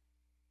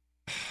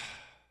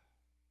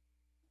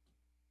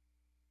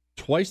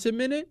twice a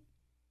minute,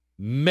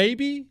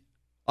 maybe.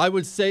 I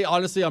would say,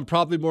 honestly, I'm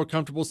probably more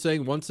comfortable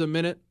saying once a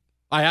minute.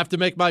 I have to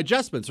make my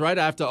adjustments, right?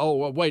 I have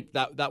to, wait,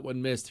 that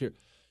one missed here.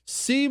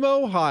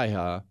 Simo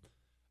Haya,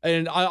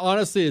 and I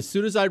honestly, as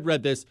soon as I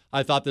read this,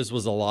 I thought this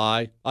was a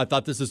lie. I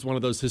thought this is one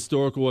of those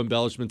historical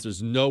embellishments.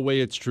 There's no way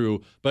it's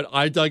true, but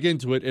I dug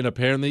into it, and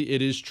apparently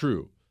it is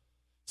true.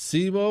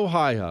 Simo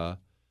Haya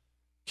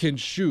can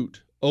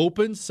shoot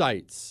open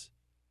sights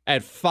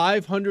at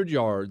 500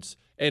 yards,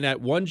 and at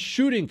one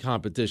shooting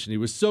competition, he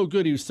was so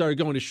good, he started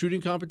going to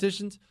shooting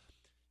competitions.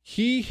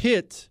 He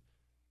hit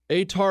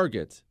a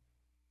target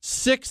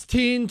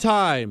 16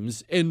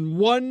 times in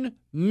 1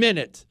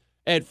 minute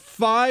at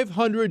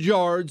 500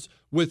 yards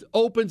with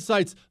open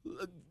sights.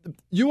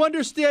 you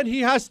understand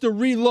he has to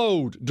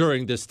reload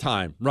during this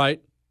time,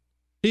 right?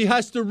 He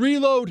has to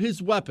reload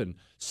his weapon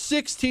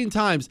 16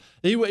 times.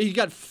 He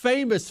got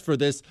famous for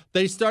this.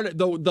 They started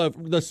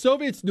the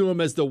Soviets knew him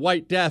as the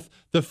White Death.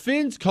 The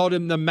Finns called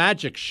him the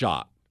Magic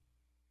Shot.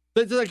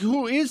 They're like,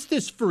 who is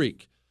this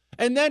freak?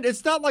 And then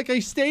it's not like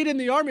he stayed in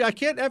the army. I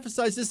can't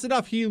emphasize this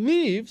enough. He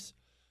leaves,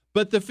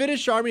 but the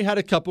Finnish army had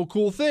a couple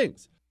cool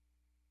things.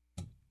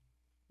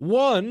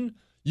 One,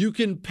 you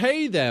can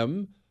pay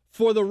them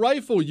for the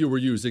rifle you were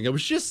using. It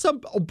was just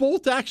some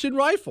bolt-action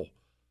rifle.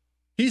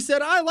 He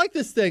said, I like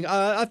this thing.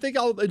 I think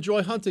I'll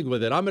enjoy hunting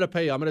with it. I'm going to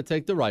pay you. I'm going to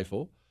take the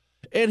rifle.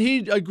 And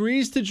he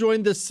agrees to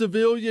join the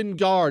civilian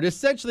guard.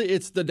 Essentially,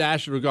 it's the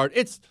National Guard.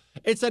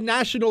 It's a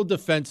national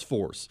defense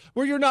force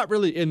where you're not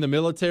really in the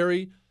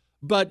military,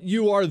 but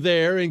you are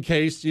there in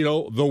case,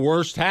 the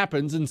worst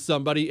happens and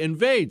somebody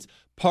invades.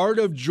 Part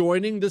of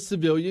joining the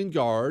civilian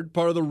guard,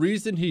 part of the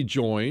reason he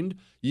joined,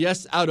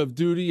 yes, out of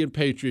duty and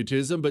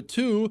patriotism, but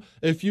two,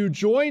 if you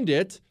joined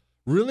it,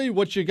 really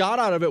what you got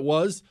out of it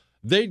was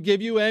they'd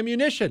give you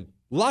ammunition,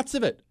 lots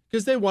of it,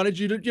 because they wanted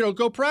you to,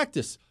 go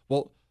practice.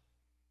 Well,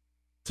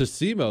 to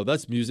Simo,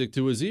 that's music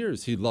to his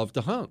ears. He loved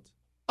to hunt.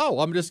 Oh,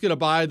 I'm just going to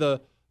buy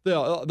the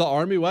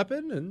army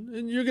weapon,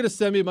 and you're going to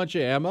send me a bunch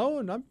of ammo,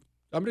 and I'm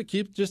going to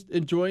keep just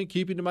enjoying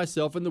keeping to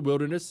myself in the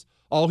wilderness.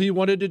 All he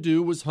wanted to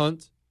do was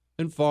hunt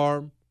and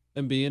farm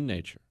and be in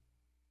nature.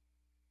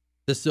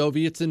 The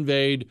Soviets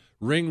invade.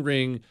 Ring,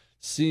 ring.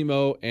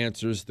 Simo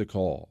answers the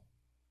call.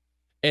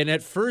 And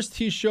at first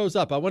he shows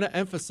up. I want to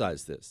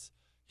emphasize this.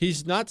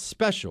 He's not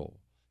special.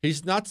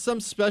 He's not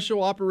some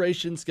special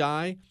operations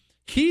guy.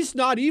 He's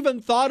not even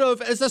thought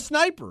of as a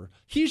sniper.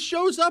 He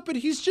shows up and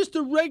he's just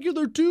a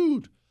regular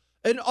dude.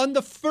 And on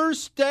the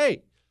first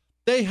day,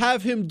 they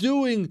have him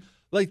doing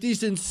like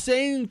these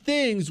insane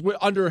things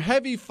under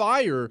heavy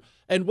fire.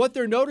 And what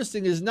they're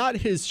noticing is not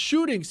his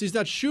shooting, because he's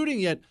not shooting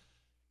yet.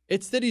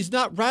 It's that he's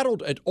not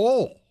rattled at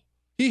all.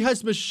 He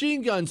has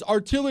machine guns,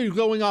 artillery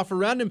going off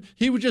around him.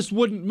 He just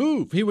wouldn't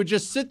move. He would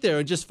just sit there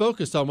and just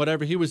focus on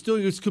whatever he was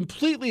doing. He was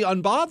completely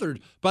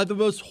unbothered by the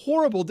most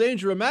horrible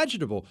danger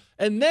imaginable.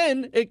 And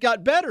then it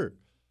got better.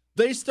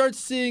 They start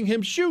seeing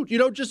him shoot,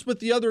 just with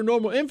the other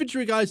normal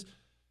infantry guys.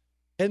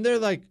 And they're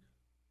like,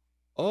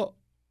 oh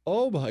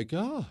my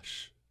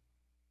gosh.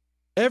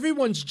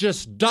 Everyone's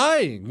just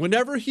dying.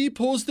 Whenever he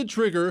pulls the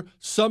trigger,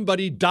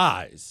 somebody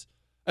dies.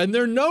 And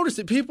they're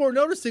noticing, people are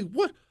noticing,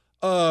 what?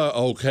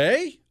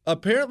 Okay.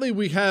 Apparently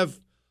we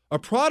have a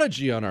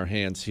prodigy on our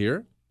hands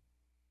here.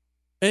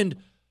 And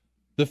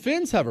the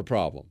Finns have a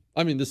problem.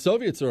 I mean, the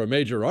Soviets are a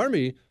major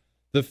army.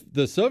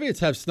 The Soviets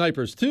have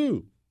snipers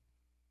too.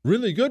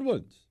 Really good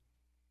ones.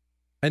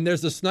 And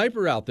there's a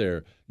sniper out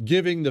there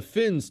giving the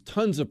Finns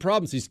tons of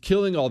problems. He's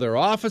killing all their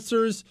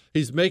officers.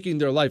 He's making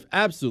their life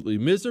absolutely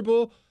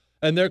miserable.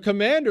 And their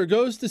commander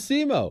goes to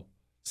Simo,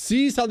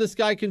 sees how this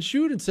guy can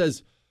shoot and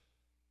says,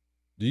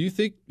 do you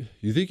think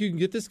you can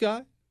get this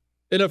guy?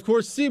 And of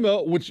course,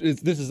 Simo,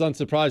 this is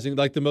unsurprising,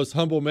 like the most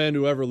humble man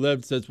who ever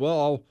lived, says,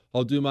 well,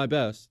 I'll do my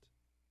best.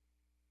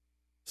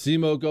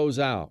 Simo goes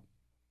out,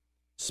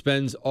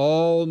 spends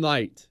all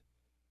night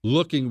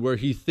looking where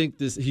he thinks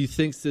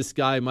this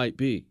guy might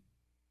be.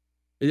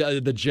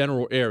 The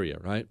general area,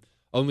 right?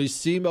 Only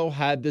Simo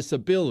had this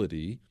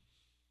ability.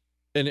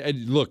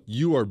 And look,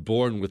 you are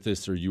born with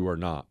this or you are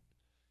not.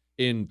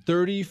 In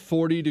 30,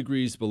 40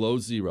 degrees below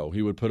zero,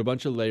 he would put a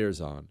bunch of layers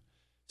on.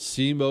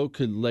 Simo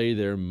could lay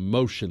there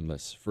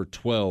motionless for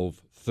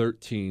 12,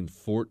 13,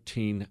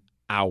 14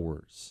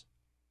 hours,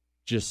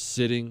 just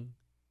sitting,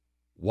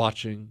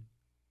 watching,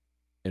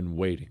 and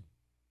waiting.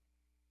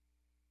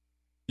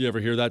 You ever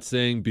hear that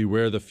saying,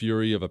 beware the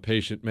fury of a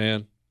patient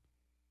man?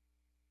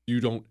 You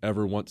don't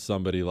ever want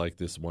somebody like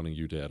this wanting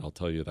you dead, I'll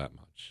tell you that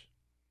much.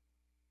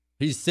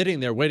 He's sitting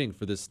there waiting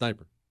for this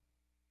sniper.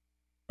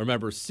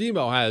 Remember,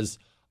 Simo has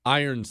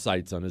iron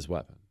sights on his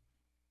weapon.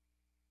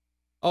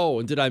 Oh,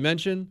 and did I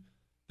mention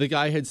the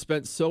guy had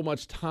spent so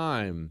much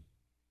time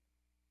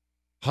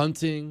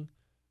hunting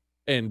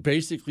and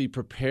basically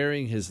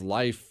preparing his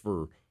life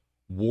for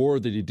war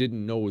that he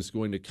didn't know was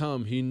going to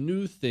come? He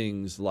knew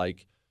things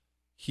like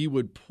he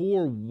would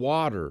pour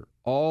water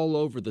all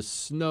over the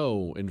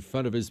snow in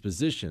front of his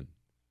position.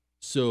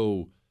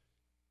 So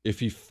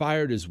if he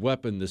fired his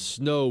weapon, the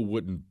snow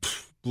wouldn't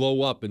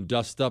blow up and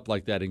dust up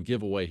like that and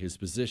give away his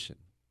position.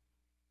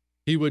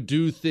 He would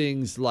do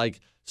things like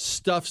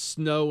stuff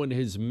snow in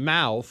his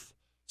mouth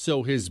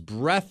so his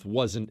breath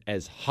wasn't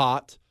as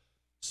hot,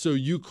 so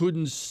you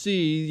couldn't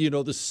see,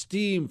 the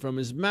steam from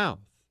his mouth.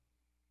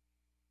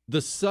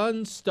 The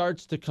sun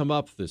starts to come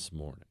up this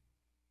morning,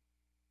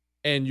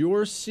 and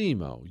you're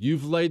Simo.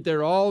 You've laid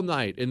there all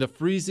night in the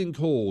freezing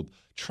cold,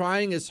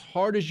 trying as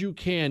hard as you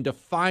can to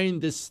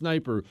find this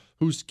sniper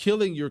who's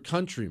killing your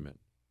countrymen.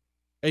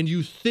 And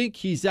you think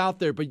he's out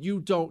there, but you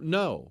don't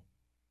know.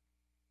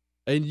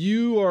 And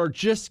you are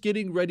just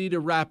getting ready to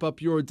wrap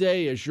up your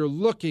day as you're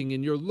looking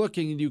and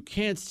you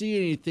can't see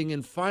anything.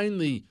 And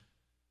finally,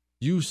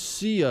 you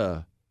see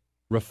a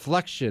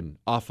reflection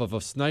off of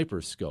a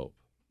sniper scope.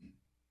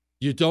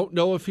 You don't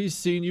know if he's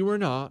seen you or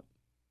not.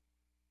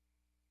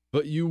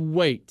 But you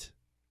wait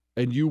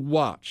and you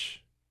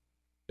watch.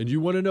 And you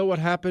want to know what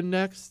happened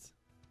next?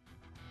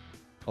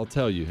 I'll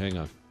tell you. Hang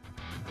on.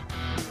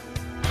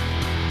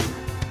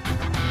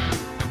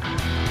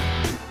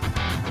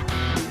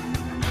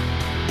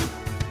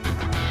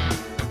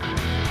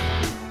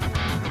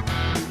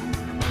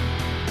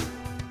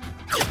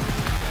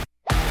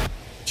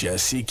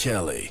 Jesse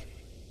Kelly.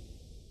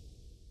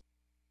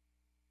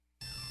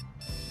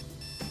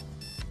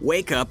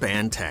 Wake up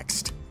and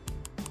text.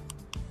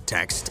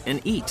 Text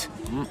and eat.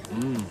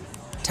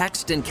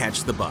 Text and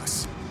catch the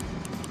bus.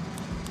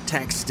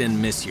 Text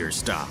and miss your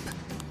stop.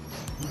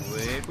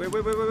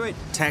 Wait.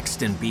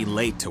 Text and be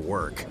late to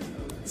work.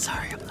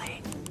 Sorry, I'm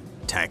late.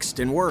 Text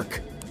and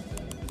work.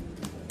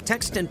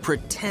 Text and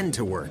pretend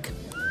to work.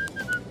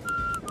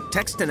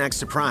 Text and act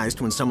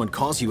surprised when someone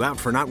calls you out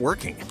for not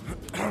working.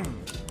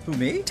 Who,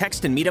 me?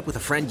 Text and meet up with a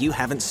friend you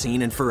haven't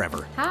seen in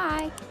forever.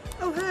 Hi.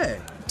 Oh, hey.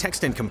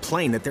 Text and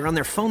complain that they're on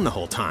their phone the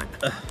whole time.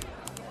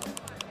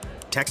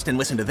 Text and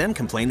listen to them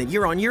complain that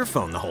you're on your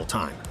phone the whole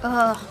time.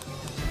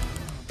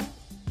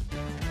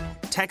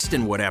 Text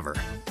and whatever.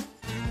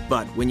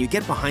 But when you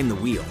get behind the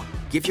wheel,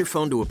 give your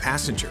phone to a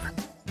passenger.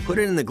 Put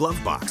it in the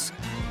glove box.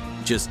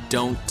 Just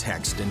don't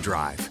text and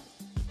drive.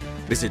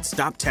 Visit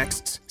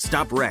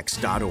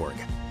StopTextsStopWrecks.org.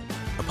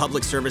 A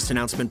public service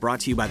announcement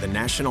brought to you by the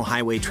National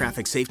Highway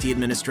Traffic Safety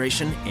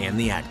Administration and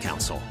the Ad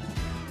Council.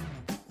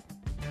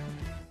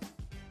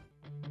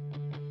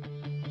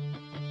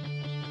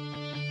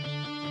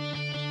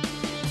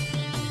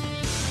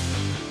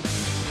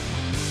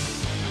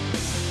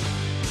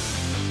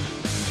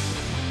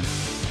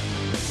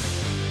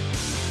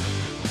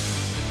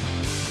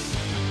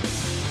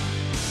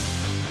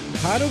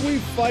 How do we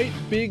fight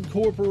big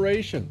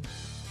corporations?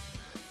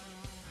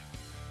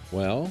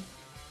 Well,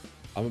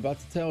 I'm about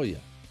to tell you.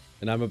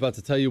 And I'm about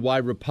to tell you why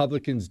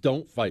Republicans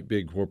don't fight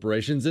big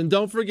corporations. And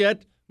don't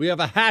forget, we have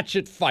a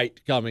hatchet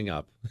fight coming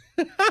up.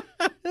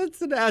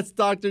 It's an Ask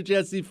Dr.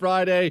 Jesse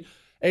Friday,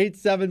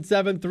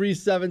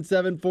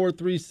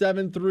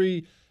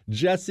 877-377-4373.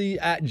 Jesse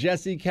at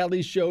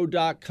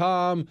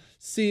jessekellyshow.com.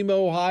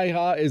 Simo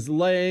Haija is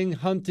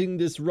hunting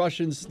this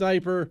Russian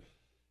sniper.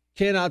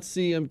 Cannot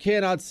see him.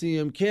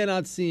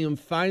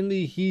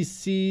 Finally, he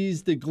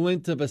sees the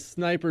glint of a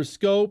sniper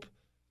scope.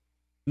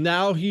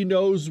 Now he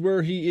knows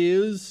where he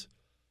is.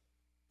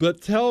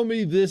 But tell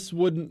me this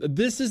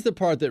is the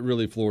part that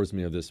really floors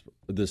me of this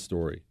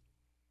story.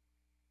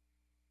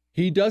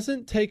 He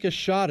doesn't take a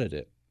shot at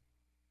it.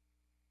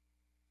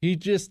 He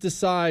just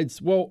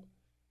decides, well,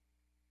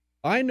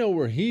 I know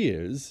where he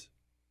is.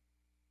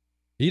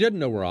 He doesn't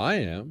know where I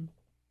am.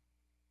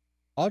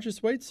 I'll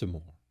just wait some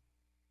more.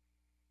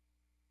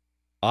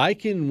 I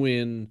can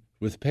win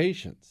with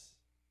patience.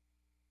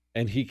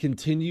 And he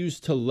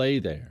continues to lay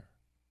there.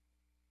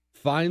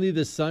 Finally,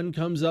 the sun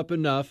comes up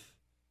enough.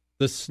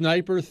 The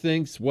sniper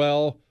thinks,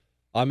 well,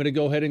 I'm going to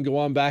go ahead and go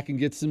on back and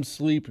get some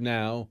sleep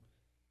now.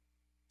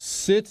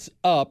 Sits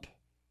up,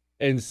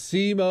 and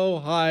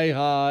Simo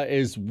Haija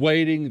is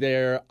waiting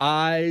there,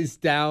 eyes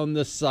down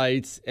the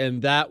sights,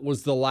 and that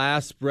was the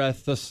last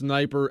breath the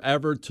sniper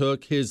ever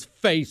took. His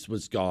face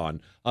was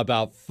gone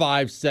about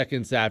 5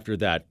 seconds after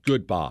that.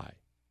 Goodbye.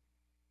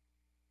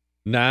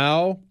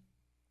 Now,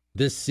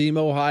 this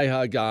Simo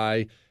Haija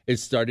guy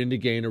is starting to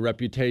gain a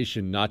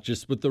reputation, not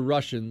just with the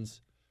Russians,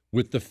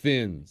 with the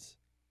Finns.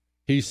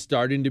 He's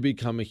starting to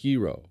become a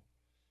hero.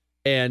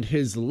 And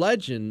his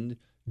legend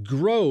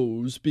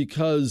grows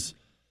because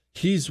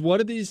he's one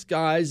of these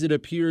guys, it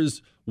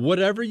appears,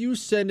 whatever you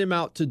send him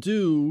out to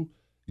do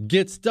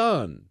gets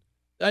done.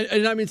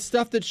 And I mean,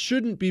 stuff that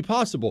shouldn't be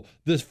possible.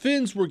 The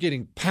Finns were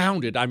getting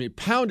pounded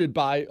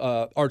by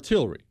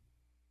artillery.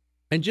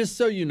 And just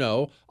so you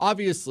know,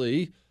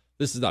 obviously,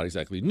 this is not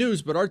exactly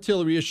news, but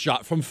artillery is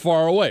shot from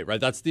far away, right?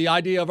 That's the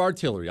idea of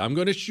artillery. I'm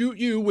going to shoot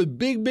you with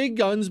big, big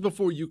guns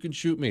before you can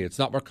shoot me. It's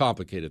not more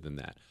complicated than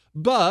that.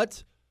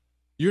 But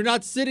you're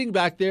not sitting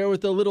back there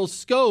with a little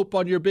scope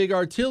on your big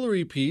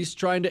artillery piece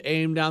trying to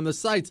aim down the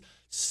sights.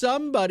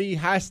 Somebody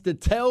has to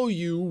tell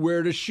you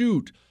where to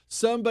shoot.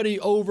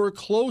 Somebody over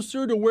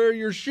closer to where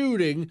you're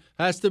shooting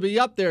has to be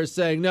up there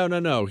saying,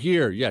 no,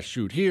 here, yes,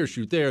 shoot here,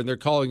 shoot there. And they're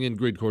calling in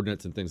grid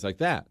coordinates and things like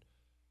that.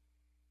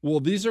 Well,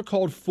 these are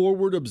called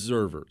forward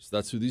observers.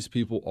 That's who these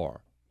people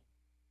are.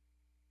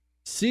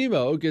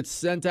 Simo gets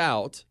sent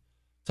out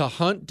to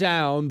hunt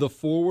down the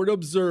forward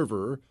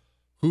observer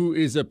who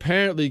is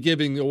apparently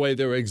giving away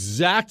their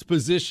exact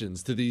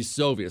positions to these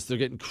Soviets. They're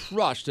getting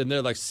crushed, and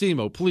they're like,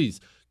 Simo, please,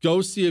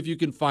 go see if you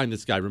can find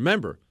this guy.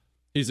 Remember,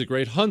 he's a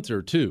great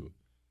hunter, too.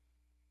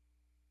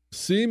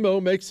 Simo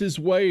makes his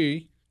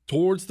way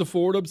towards the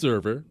forward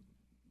observer.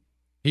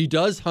 He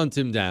does hunt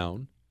him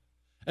down.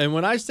 And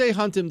when I say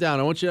hunt him down,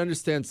 I want you to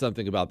understand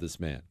something about this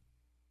man.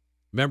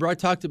 Remember I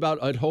talked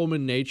about at home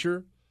in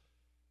nature?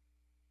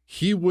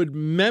 He would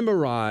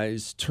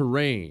memorize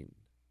terrain.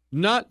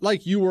 Not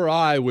like you or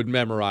I would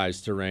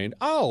memorize terrain.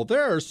 Oh,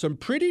 there are some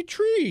pretty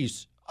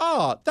trees.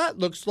 Ah, that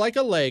looks like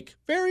a lake.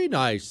 Very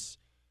nice.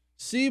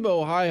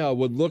 Simo Haija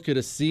would look at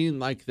a scene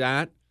like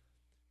that,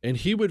 and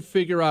he would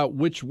figure out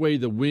which way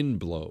the wind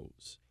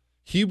blows.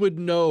 He would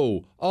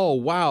know, oh,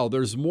 wow,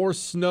 there's more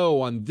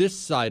snow on this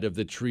side of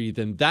the tree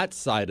than that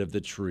side of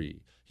the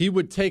tree. He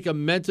would take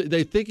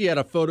they think he had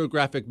a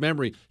photographic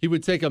memory. He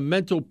would take a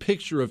mental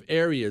picture of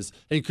areas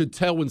and could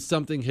tell when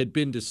something had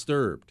been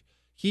disturbed.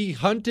 He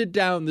hunted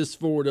down this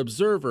forward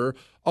observer,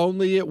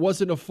 only it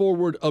wasn't a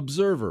forward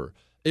observer.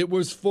 It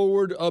was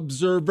forward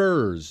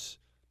observers,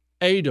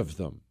 8 of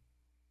them.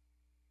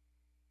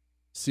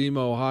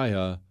 Simo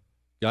Häyhä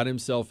got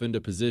himself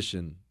into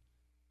position,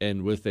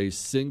 and with a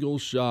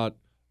single-shot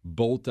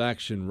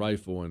bolt-action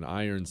rifle and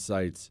iron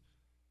sights,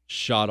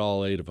 shot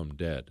all 8 of them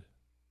dead.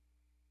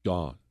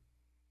 Gone.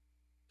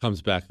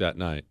 Comes back that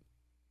night.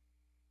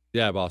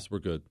 Yeah, boss, we're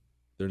good.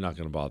 They're not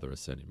going to bother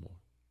us anymore.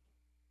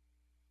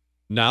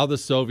 Now the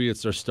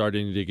Soviets are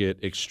starting to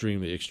get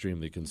extremely,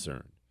 extremely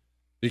concerned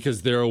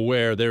because they're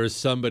aware there is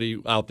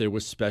somebody out there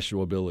with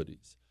special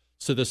abilities.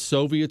 So the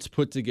Soviets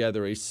put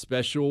together a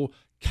special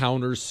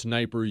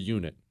counter-sniper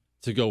unit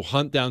to go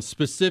hunt down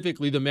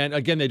specifically the man.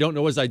 Again, they don't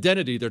know his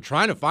identity. They're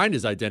trying to find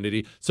his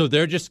identity, so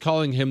they're just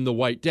calling him the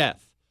White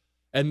Death.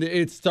 And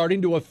it's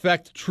starting to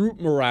affect troop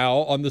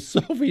morale on the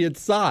Soviet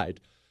side.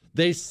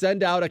 They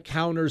send out a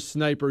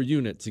counter-sniper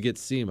unit to get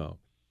Simo.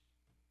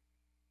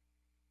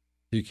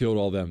 He killed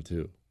all them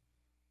too.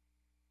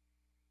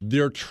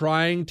 They're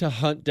trying to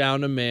hunt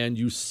down a man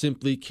you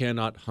simply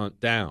cannot hunt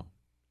down.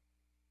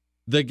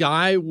 The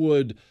guy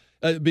would...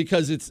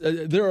 because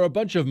there are a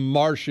bunch of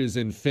marshes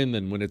in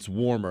Finland when it's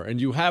warmer, and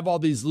you have all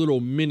these little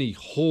mini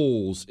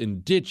holes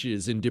and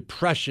ditches and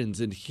depressions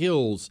and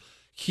hills.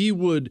 He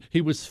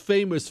was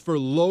famous for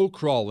low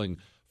crawling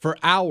for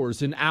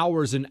hours and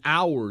hours and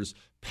hours,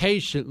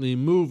 patiently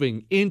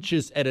moving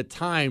inches at a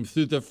time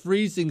through the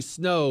freezing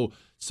snow,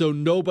 so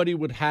no one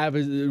would have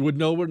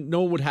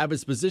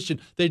his position.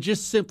 They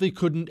just simply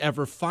couldn't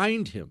ever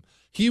find him.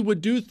 He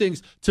would do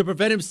things to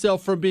prevent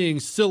himself from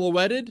being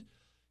silhouetted.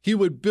 He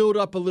would build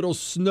up a little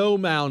snow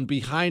mound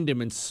behind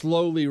him and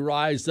slowly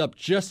rise up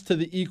just to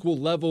the equal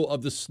level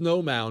of the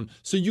snow mound.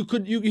 So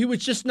he was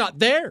just not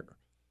there.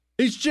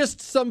 He's just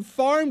some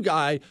farm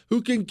guy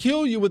who can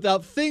kill you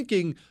without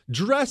thinking,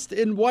 dressed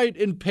in white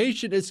and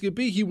patient as could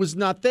be. He was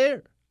not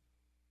there.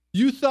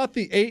 You thought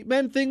the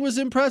 8-men thing was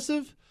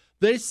impressive?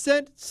 They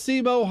sent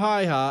Simo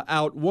Häyhä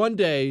out one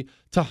day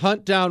to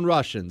hunt down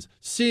Russians.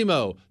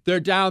 Simo, they're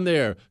down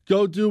there.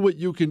 Go do what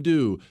you can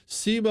do.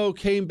 Simo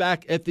came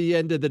back at the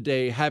end of the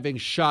day having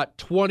shot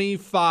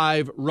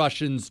 25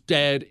 Russians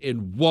dead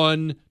in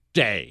one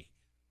day.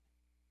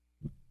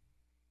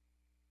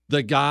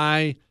 The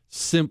guy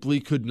simply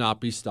could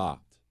not be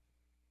stopped.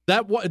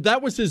 That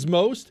was his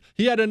most.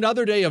 He had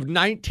another day of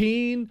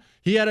 19.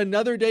 He had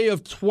another day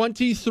of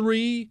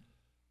 23.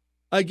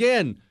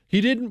 Again, he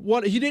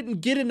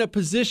didn't get in a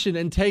position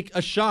and take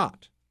a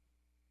shot.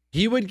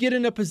 He would get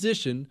in a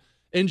position,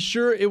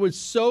 ensure it was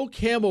so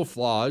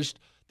camouflaged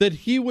that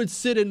he would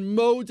sit and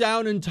mow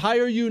down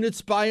entire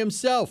units by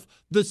himself.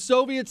 The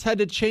Soviets had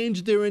to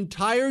change their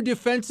entire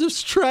defensive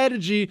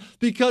strategy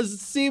because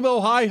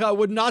Simo Häyhä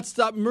would not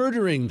stop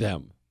murdering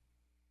them.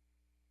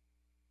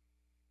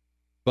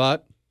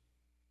 But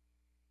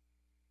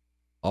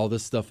all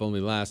this stuff only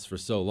lasts for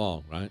so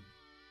long, right?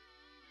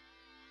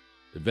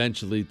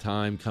 Eventually,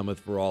 time cometh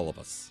for all of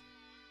us.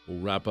 We'll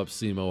wrap up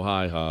Simo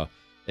Häyhä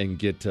and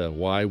get to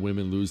why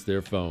women lose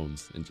their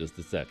phones in just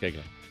a sec.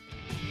 Okay.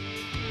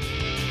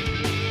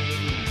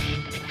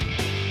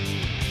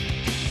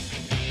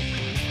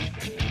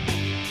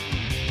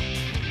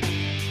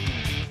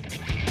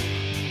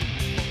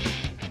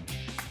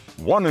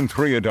 One in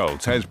 3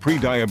 adults has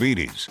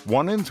prediabetes.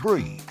 1 in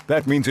 3.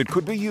 That means it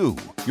could be you,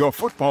 your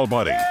football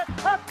buddy,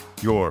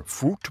 your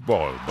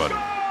football buddy,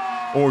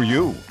 or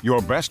you,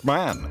 your best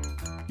man,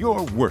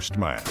 your worst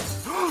man,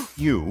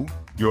 you,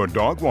 your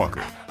dog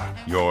walker,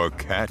 your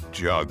cat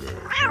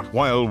jogger.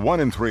 While 1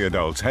 in 3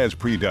 adults has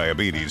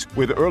prediabetes,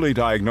 with early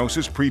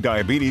diagnosis,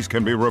 prediabetes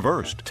can be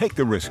reversed. Take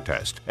the risk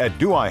test at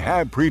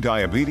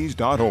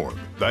doihaveprediabetes.org.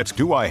 That's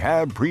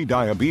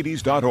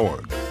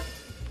doihaveprediabetes.org.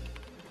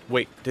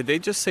 Wait, did they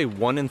just say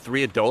 1 in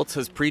 3 adults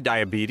has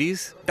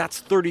prediabetes?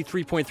 That's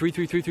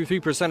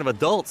 33.33333% of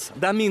adults.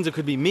 That means it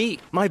could be me,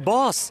 my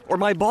boss, or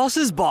my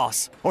boss's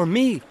boss, or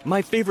me,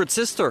 my favorite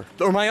sister,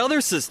 or my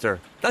other sister.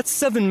 That's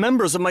 7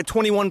 members of my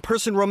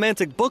 21-person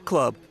romantic book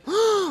club.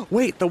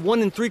 Wait, the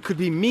 1 in 3 could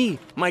be me,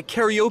 my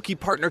karaoke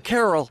partner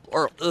Carol,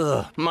 or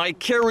my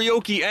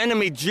karaoke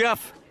enemy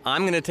Jeff.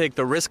 I'm gonna take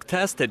the risk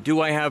test at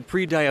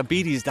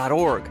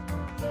doihaveprediabetes.org.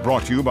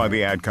 Brought to you by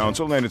the Ad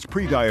Council and its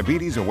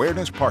Prediabetes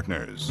Awareness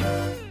Partners.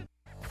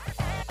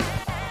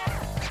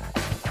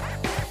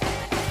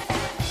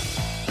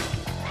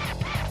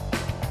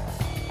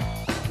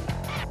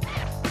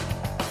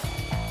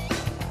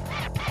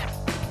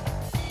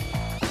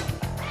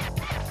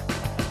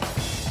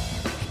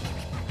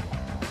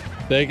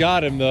 They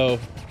got him, though.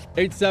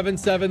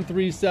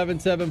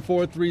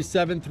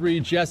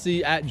 877-377-4373.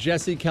 Jesse at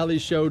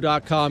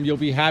jessekellyshow.com. You'll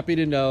be happy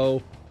to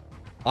know.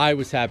 I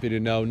was happy to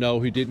know. No,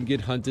 he didn't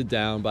get hunted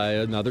down by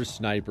another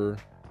sniper.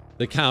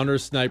 The counter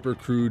sniper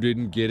crew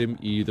didn't get him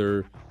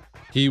either.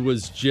 He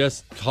was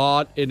just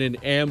caught in an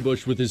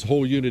ambush with his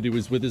whole unit. He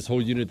was with his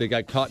whole unit. They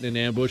got caught in an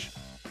ambush.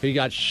 He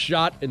got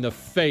shot in the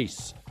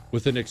face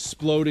with an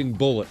exploding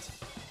bullet.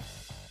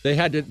 They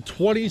had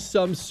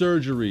 20-some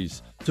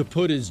surgeries to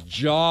put his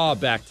jaw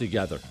back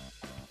together.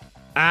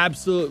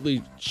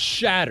 Absolutely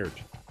shattered.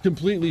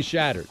 Completely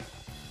shattered.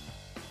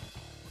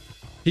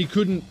 He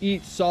couldn't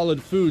eat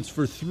solid foods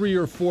for 3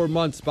 or 4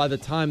 months by the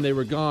time they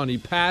were gone. He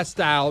passed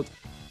out,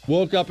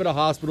 woke up in a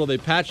hospital. They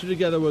patched it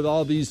together with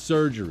all these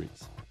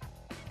surgeries.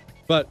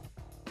 But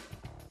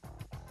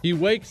he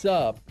wakes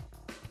up,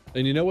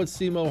 and you know what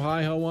Simo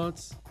Hi-Ho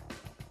wants?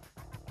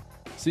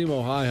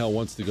 Simo Hi-Ho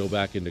wants to go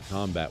back into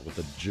combat with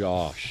a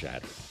jaw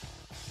shattered.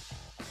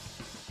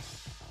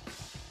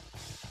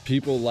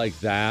 People like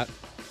that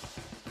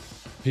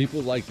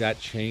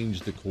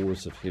change the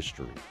course of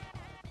history.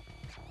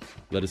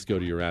 Let us go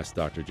to your Ask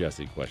Dr.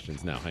 Jesse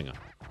questions now. Hang on.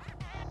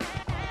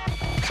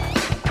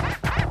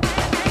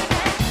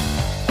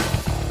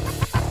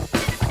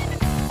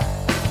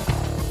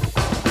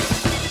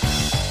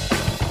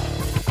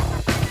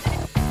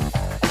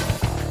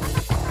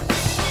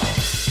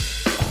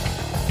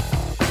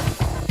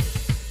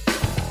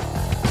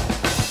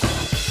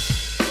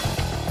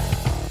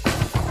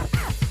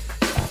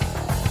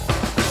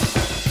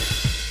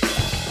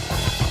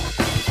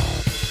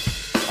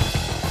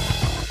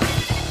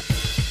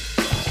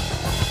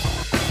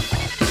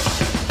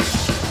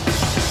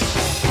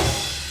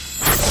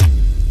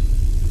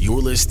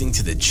 Listening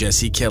to The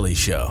Jesse Kelly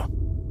Show.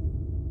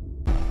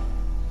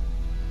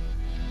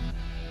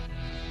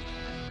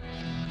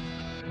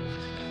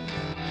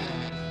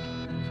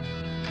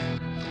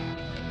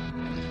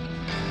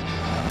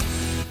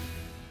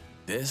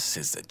 This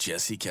is The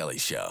Jesse Kelly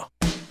Show.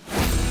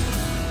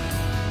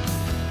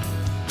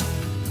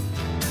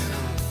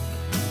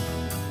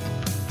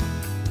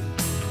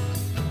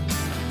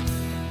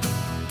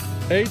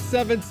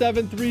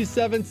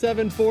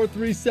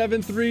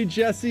 877-377-4373,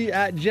 Jesse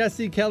at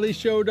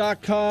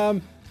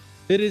jessekellyshow.com.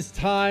 It is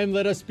time.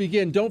 Let us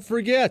begin. Don't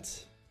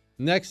forget,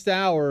 next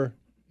hour,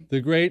 the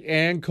great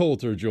Ann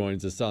Coulter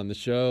joins us on the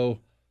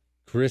show.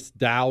 Chris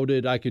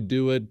doubted I could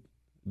do it.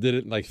 Did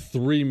it in like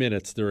 3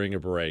 minutes during a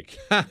break.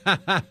 Chris,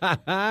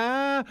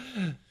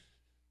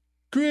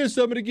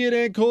 I'm going to get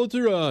Ann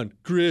Coulter on.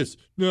 Chris,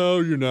 no,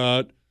 you're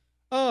not.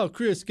 Oh,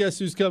 Chris, guess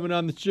who's coming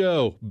on the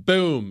show?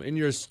 Boom, in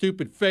your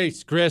stupid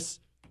face, Chris.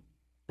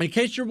 In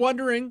case you're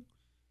wondering,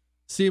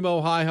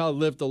 Simo Hi-Ho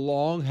lived a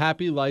long,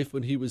 happy life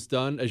when he was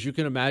done. As you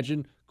can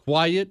imagine,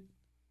 quiet,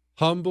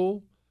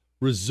 humble,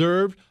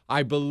 reserved.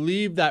 I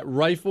believe that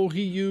rifle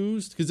he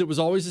used, because it was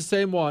always the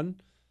same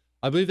one,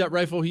 I believe that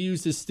rifle he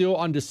used is still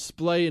on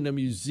display in a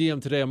museum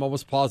today. I'm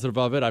almost positive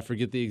of it. I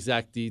forget the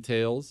exact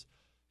details.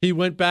 He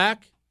went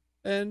back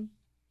and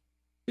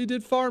he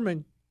did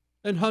farming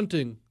and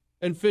hunting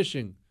and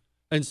fishing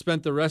and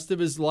spent the rest of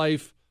his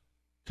life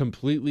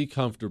completely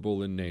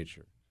comfortable in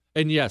nature.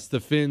 And yes, the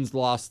Finns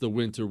lost the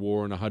Winter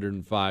War in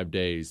 105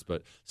 days,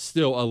 but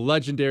still a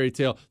legendary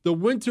tale. The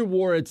Winter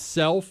War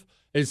itself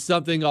is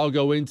something I'll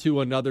go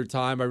into another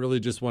time. I really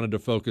just wanted to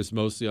focus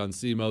mostly on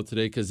Simo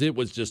today because it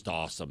was just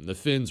awesome. The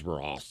Finns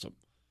were awesome.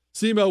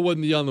 Simo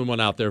wasn't the only one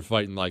out there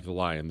fighting like a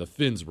lion. The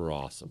Finns were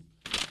awesome.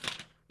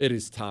 It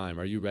is time.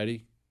 Are you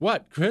ready?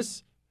 What,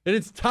 Chris? It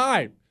is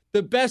time.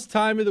 The best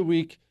time of the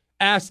week.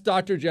 Ask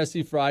Dr.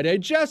 Jesse Friday.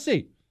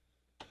 Jesse,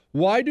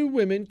 why do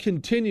women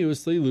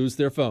continuously lose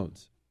their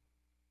phones?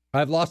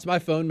 I've lost my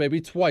phone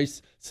maybe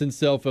twice since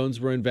cell phones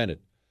were invented.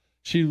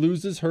 She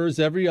loses hers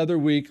every other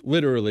week,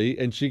 literally,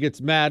 and she gets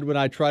mad when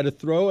I try to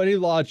throw any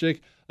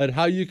logic at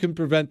how you can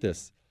prevent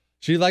this.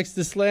 She likes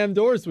to slam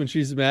doors when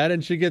she's mad,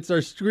 and she gets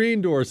our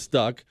screen door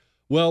stuck,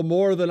 well,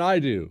 more than I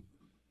do.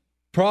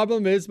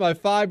 Problem is, my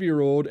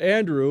 5-year-old,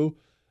 Andrew,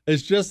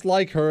 is just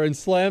like her and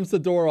slams the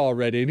door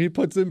already, and he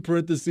puts in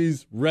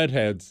parentheses,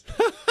 redheads.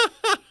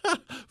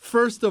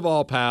 First of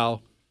all,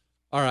 pal,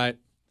 all right,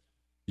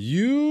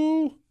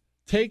 you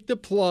take the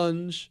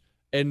plunge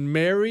and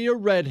marry a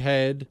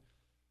redhead.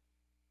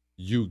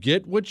 You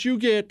get what you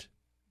get.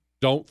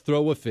 Don't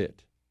throw a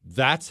fit.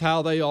 That's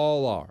how they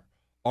all are.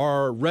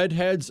 Are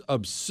redheads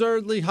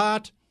absurdly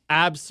hot?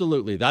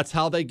 Absolutely. That's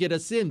how they get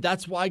us in.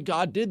 That's why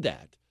God did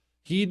that.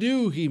 He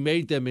knew he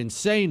made them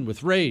insane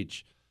with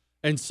rage.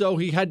 And so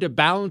he had to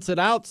balance it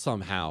out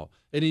somehow.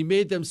 And he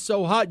made them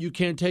so hot you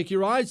can't take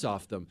your eyes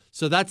off them.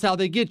 So that's how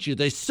they get you.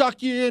 They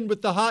suck you in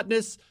with the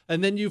hotness,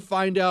 and then you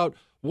find out,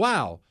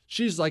 wow,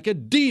 she's like a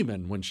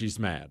demon when she's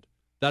mad.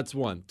 That's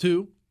one.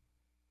 Two,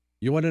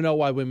 you want to know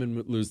why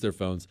women lose their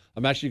phones?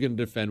 I'm actually going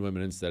to defend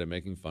women instead of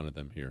making fun of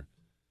them here.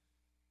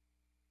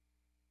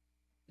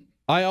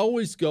 I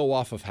always go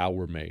off of how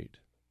we're made,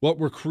 what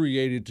we're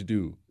created to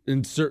do.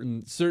 In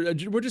certain,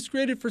 we're just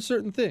created for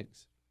certain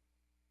things.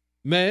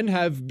 Men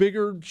have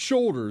bigger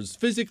shoulders,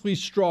 physically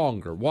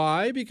stronger.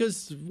 Why?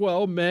 Because,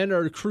 well, men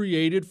are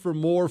created for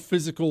more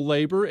physical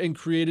labor and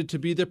created to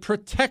be the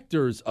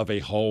protectors of a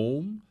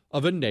home,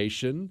 of a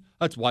nation.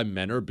 That's why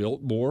men are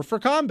built more for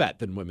combat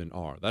than women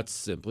are. That's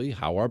simply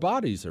how our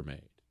bodies are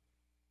made.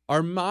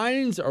 Our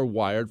minds are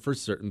wired for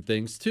certain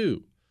things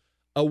too.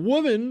 A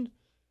woman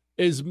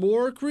is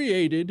more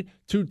created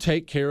to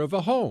take care of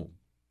a home,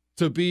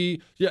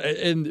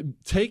 and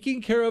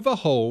taking care of a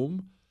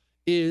home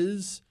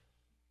is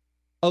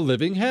a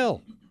living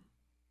hell.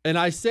 And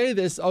I say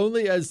this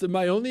only as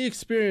my only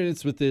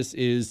experience with this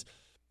is,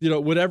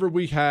 whenever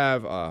we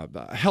have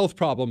health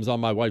problems on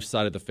my wife's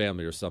side of the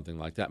family or something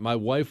like that, my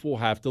wife will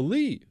have to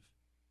leave.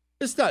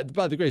 It's not,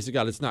 by the grace of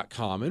God, it's not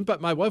common,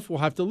 but my wife will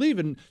have to leave.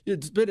 And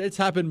it's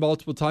happened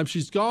multiple times.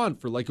 She's gone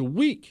for like a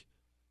week.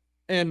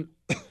 And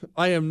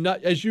I am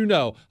not, as you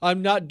know,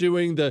 I'm not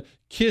doing the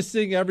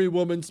kissing every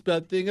woman's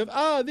bed thing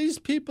of, these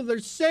people are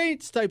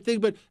saints type thing.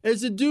 But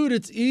as a dude,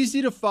 it's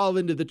easy to fall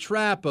into the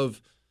trap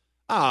of,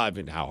 how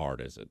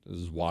hard is it?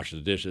 Just wash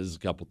the dishes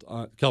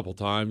a couple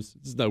times.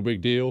 It's no big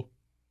deal.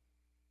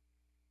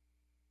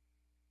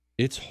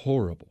 It's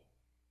horrible.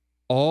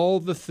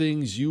 All the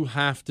things you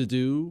have to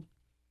do,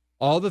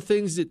 all the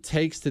things it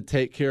takes to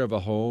take care of a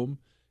home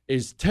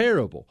is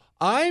terrible.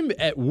 I'm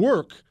at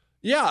work.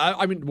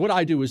 Yeah, what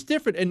I do is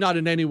different and not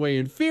in any way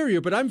inferior,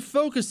 but I'm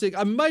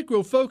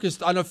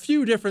micro-focused on a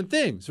few different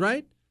things,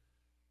 right?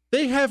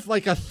 They have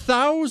like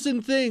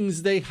 1,000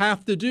 things they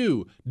have to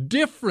do,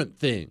 different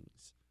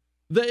things.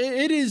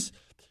 It is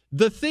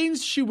the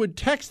things she would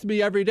text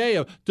me every day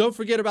of, don't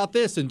forget about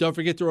this, and don't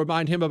forget to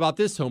remind him about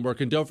this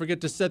homework, and don't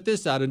forget to set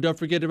this out, and don't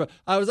forget about.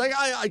 I was like,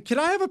 can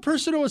I have a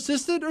personal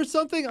assistant or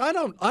something?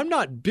 I'm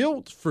not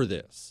built for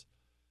this,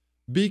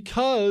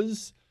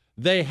 because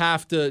they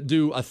have to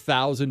do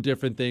 1,000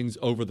 different things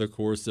over the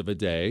course of a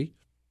day.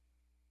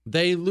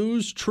 They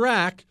lose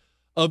track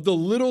of the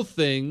little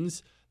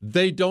things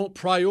they don't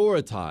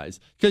prioritize,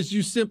 because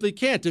you simply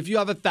can't. If you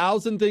have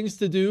 1,000 things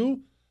to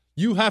do,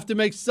 you have to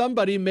make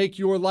somebody make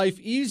your life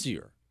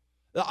easier.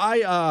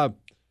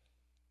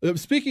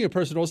 Speaking of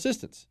personal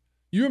assistants,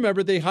 you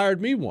remember they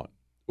hired me one.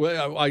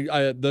 Well,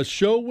 the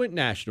show went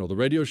national. The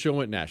radio show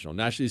went national,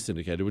 nationally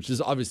syndicated, which is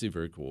obviously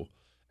very cool.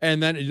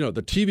 And then,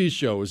 the TV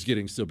show is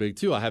getting so big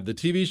too. I have the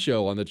TV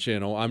show on the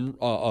channel. I'm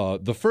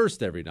the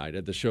first every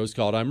night. The show's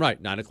called I'm Right,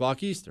 9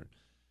 o'clock Eastern.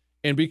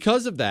 And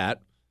because of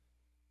that,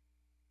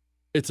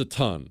 it's a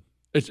ton.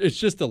 It's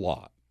just a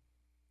lot.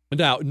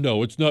 Now,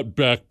 no, it's not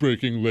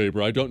backbreaking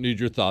labor. I don't need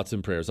your thoughts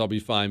and prayers. I'll be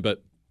fine.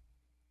 But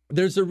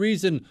there's a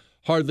reason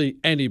hardly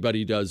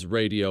anybody does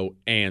radio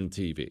and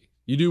TV.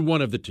 You do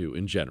one of the two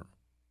in general.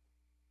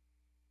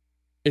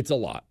 It's a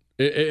lot.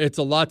 It's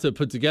a lot to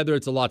put together.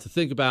 It's a lot to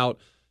think about.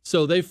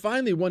 So they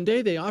finally, one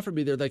day they offered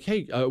me, they're like,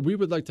 hey, we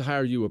would like to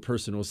hire you a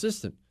personal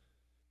assistant.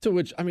 To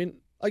which, again,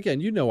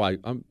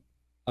 I'm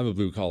a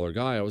blue collar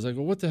guy. I was like,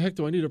 well, what the heck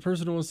do I need a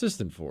personal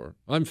assistant for?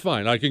 I'm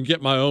fine. I can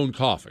get my own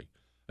coffee.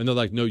 And they're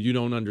like, no, you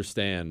don't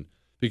understand,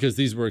 because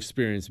these were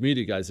experienced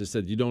media guys. They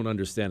said, you don't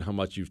understand how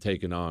much you've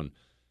taken on.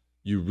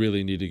 You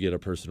really need to get a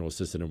personal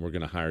assistant, and we're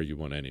going to hire you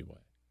one anyway.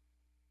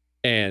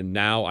 And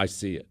now I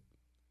see it.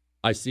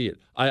 I have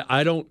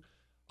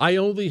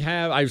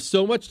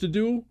so much to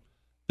do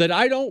that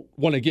I don't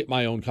want to get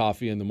my own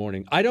coffee in the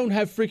morning. I don't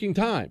have freaking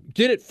time.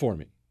 Get it for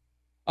me.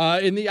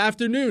 In the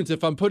afternoons,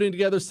 if I'm putting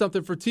together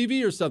something for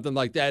TV or something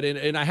like that,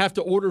 and I have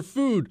to order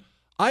food,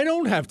 I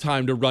don't have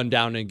time to run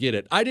down and get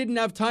it. I didn't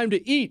have time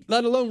to eat,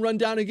 let alone run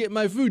down and get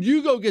my food.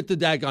 You go get the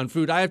daggone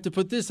food. I have to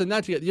put this and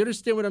that together. You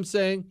understand what I'm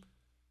saying?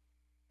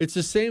 It's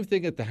the same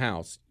thing at the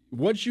house.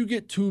 Once you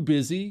get too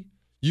busy,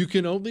 you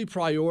can only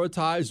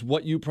prioritize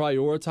what you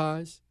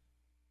prioritize.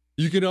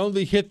 You can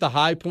only hit the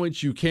high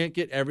points. You can't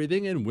get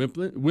everything, and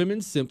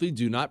women simply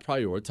do not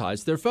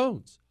prioritize their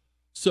phones.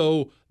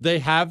 So they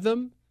have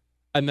them,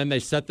 and then they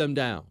set them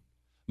down.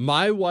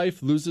 My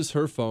wife loses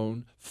her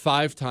phone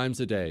 5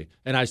 times a day,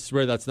 and I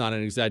swear that's not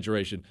an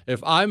exaggeration.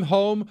 If I'm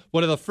home,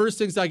 one of the first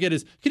things I get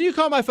is, can you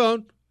call my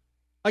phone?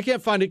 I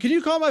can't find it. Can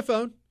you call my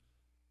phone?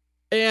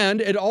 And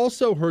it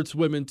also hurts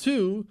women,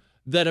 too,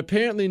 that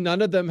apparently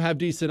none of them have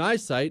decent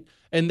eyesight,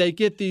 and they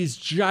get these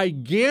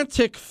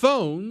gigantic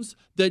phones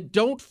that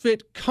don't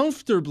fit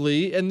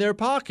comfortably in their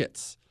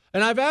pockets.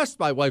 And I've asked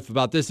my wife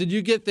about this, and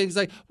you get things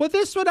like, well,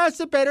 this one has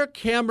a better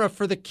camera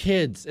for the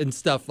kids and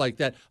stuff like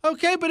that.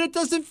 Okay, but it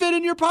doesn't fit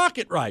in your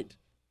pocket right.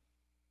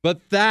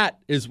 But that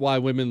is why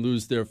women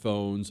lose their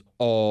phones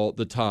all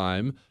the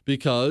time,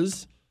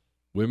 because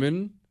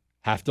women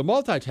have to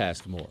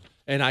multitask more.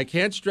 And I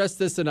can't stress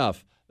this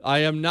enough.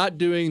 I am not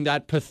doing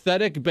that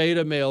pathetic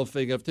beta male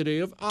thing of today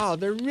of,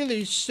 they're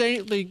really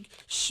saintly,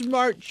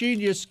 smart,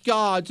 genius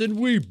gods, and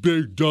we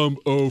big, dumb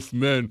oaf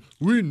men,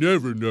 we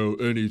never know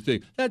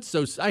anything.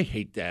 I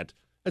hate that.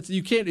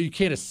 You can't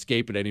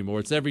escape it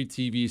anymore. It's every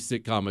TV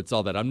sitcom. It's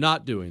all that. I'm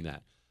not doing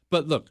that.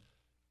 But look,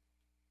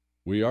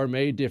 we are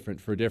made different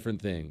for different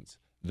things.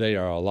 They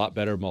are a lot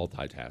better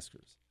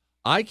multitaskers.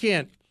 I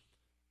can't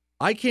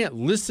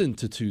listen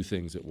to 2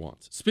 things at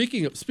once.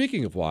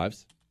 Speaking of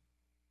wives,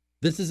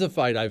 this is a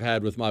fight I've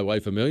had with my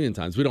wife a million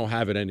times. We don't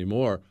have it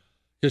anymore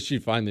because she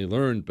finally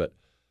learned. But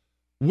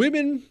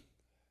women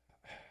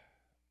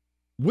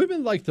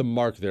like to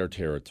mark their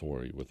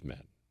territory with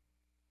men.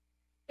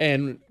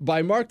 And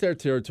by mark their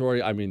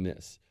territory, I mean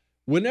this.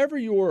 Whenever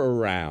you're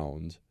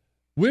around,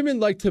 Women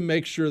like to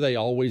make sure they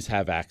always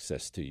have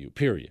access to you,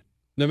 period.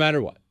 No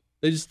matter what.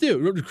 They just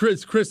do.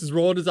 Chris is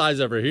rolling his eyes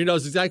over here. He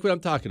knows exactly what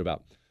I'm talking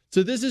about.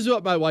 So this is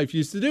what my wife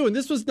used to do, and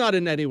this was not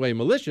in any way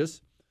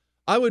malicious.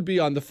 I would be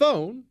on the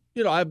phone.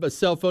 You know, I have a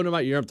cell phone in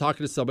my ear. I'm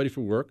talking to somebody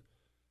for work.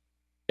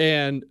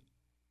 And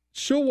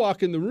she'll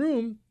walk in the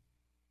room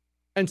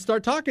and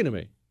start talking to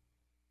me.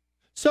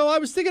 So I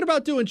was thinking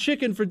about doing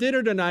chicken for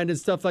dinner tonight and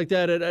stuff like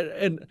that.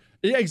 And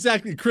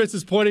exactly, Chris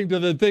is pointing to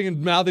the thing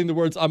and mouthing the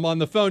words, I'm on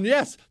the phone.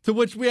 Yes, to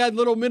which we had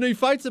little mini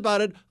fights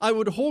about it. I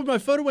would hold my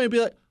phone away and be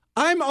like,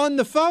 I'm on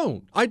the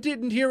phone. I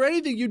didn't hear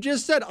anything you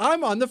just said.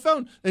 I'm on the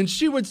phone. And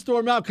she would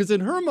storm out because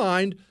in her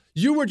mind,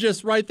 you were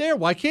just right there.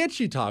 Why can't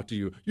she talk to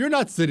you? You're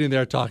not sitting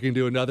there talking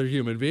to another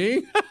human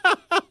being.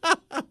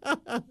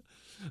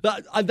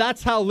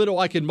 That's how little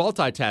I can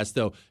multitask,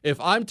 though.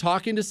 If I'm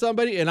talking to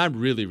somebody, and I'm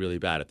really, really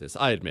bad at this,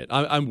 I admit.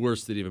 I'm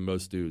worse than even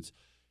most dudes.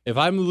 If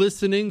I'm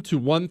listening to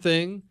one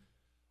thing,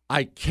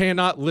 I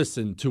cannot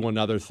listen to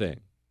another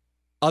thing.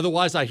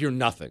 Otherwise, I hear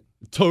nothing.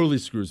 It totally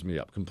screws me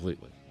up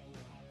completely.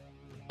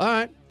 All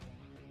right.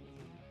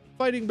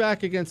 Fighting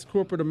back against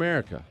corporate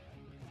America.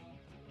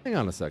 Hang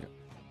on a second.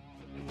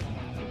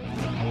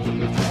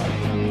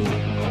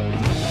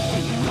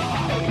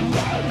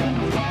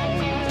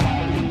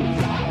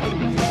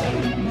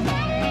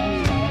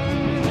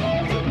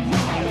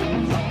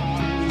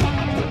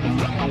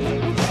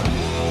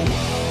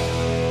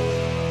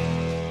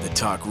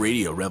 Talk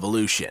radio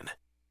revolution.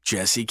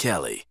 Jesse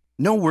Kelly.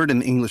 No word in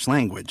the English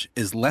language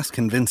is less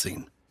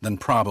convincing than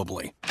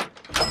probably.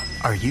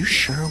 Are you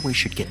sure we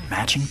should get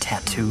matching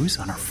tattoos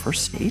on our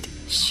first date?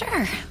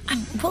 Sure.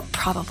 We'll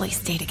probably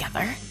stay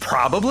together.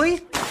 Probably?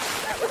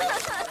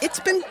 It's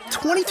been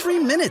 23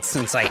 minutes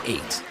since I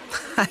ate.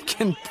 I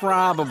can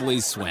probably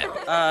swim.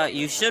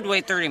 You should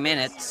wait 30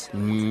 minutes.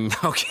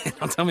 Okay,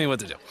 now tell me what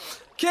to do.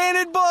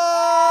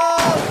 Cannonball!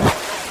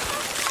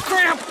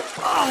 Cramp!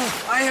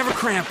 Oh, I have a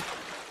cramp.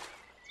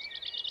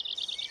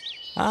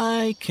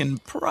 I can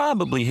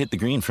probably hit the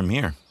green from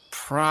here.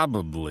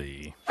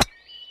 Probably.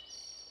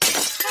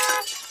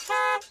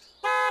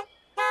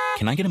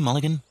 Can I get a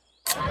mulligan?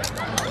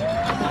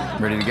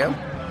 Ready to go?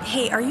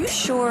 Hey, are you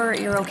sure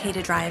you're okay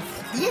to drive?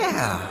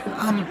 Yeah,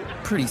 I'm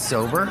pretty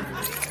sober.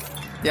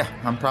 Yeah,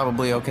 I'm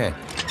probably okay.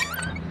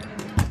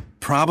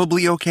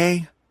 Probably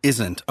okay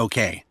isn't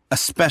okay,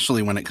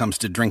 especially when it comes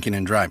to drinking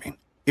and driving.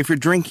 If you're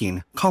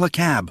drinking, call a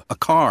cab, a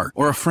car,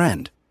 or a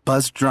friend.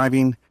 Buzzed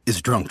driving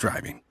is drunk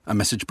driving. A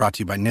message brought to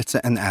you by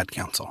NHTSA and the Ad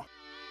Council.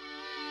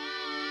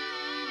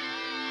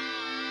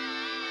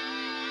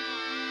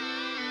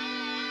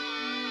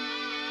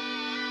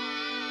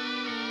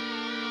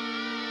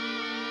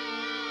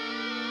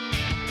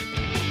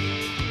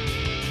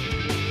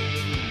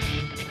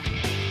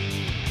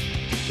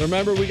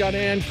 Remember, we got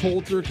Ann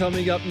Coulter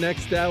coming up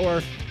next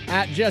hour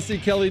at Jesse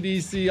Kelly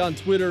DC on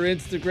Twitter,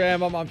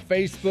 Instagram. I'm on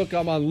Facebook.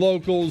 I'm on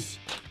Locals.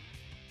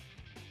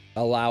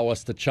 Allow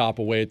us to chop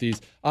away at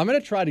these. I'm going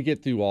to try to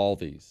get through all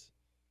these.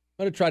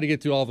 I'm going to try to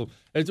get through all of them.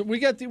 And so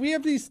we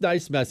have these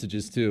nice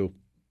messages, too.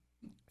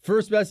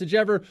 First message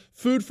ever,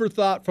 food for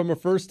thought from a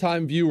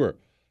first-time viewer.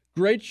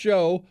 Great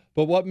show,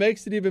 but what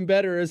makes it even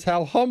better is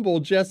how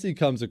humble Jesse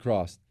comes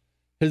across.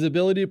 His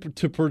ability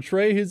to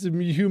portray his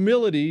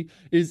humility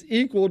is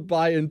equaled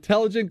by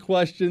intelligent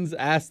questions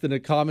asked in a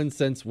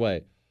common-sense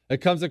way. It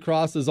comes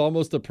across as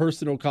almost a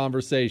personal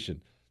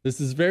conversation.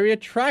 This is very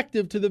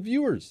attractive to the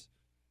viewers.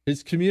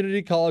 His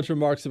community college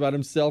remarks about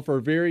himself are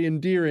very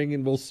endearing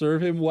and will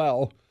serve him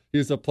well. He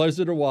is a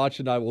pleasure to watch,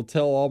 and I will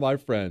tell all my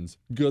friends.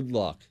 Good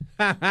luck.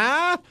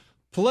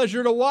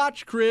 Pleasure to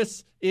watch,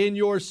 Chris, in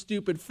your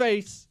stupid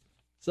face.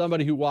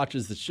 Somebody who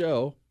watches the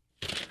show.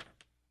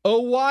 A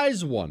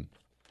wise one.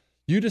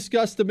 You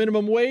discussed the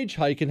minimum wage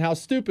hike and how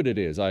stupid it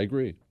is. I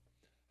agree.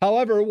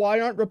 However, why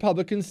aren't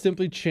Republicans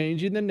simply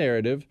changing the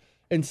narrative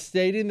and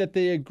stating that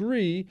they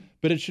agree,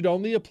 but it should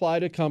only apply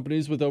to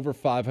companies with over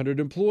 500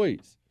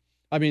 employees?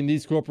 I mean,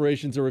 these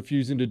corporations are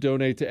refusing to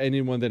donate to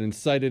anyone that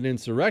incited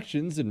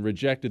insurrections and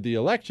rejected the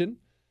election.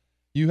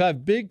 You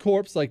have big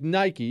corps like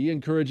Nike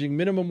encouraging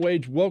minimum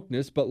wage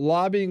wokeness, but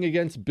lobbying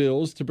against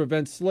bills to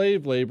prevent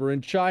slave labor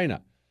in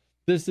China.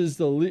 This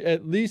is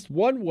at least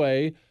one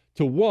way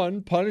to,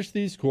 one, punish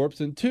these corps,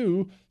 and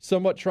two,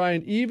 somewhat try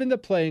and even the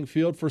playing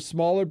field for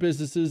smaller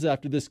businesses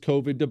after this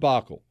COVID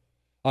debacle.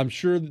 I'm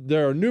sure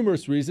there are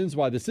numerous reasons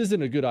why this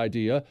isn't a good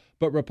idea,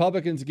 but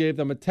Republicans gave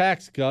them a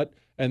tax cut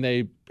and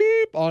they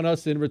beep on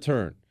us in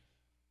return.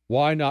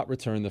 Why not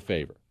return the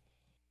favor?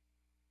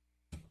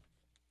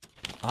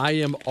 I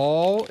am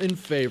all in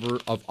favor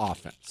of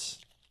offense.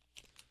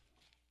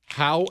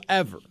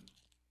 However,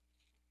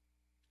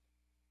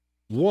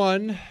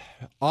 one,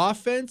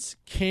 offense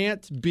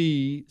can't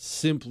be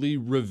simply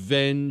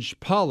revenge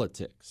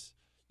politics.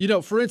 You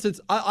know, for instance,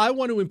 I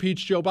want to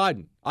impeach Joe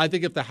Biden. I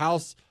think if the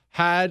House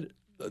had,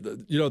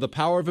 the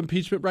power of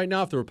impeachment right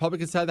now, if the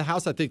Republicans had the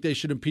House, I think they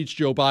should impeach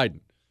Joe Biden.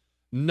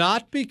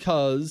 Not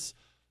because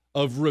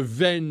of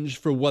revenge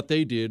for what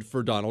they did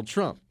for Donald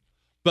Trump,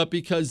 but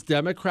because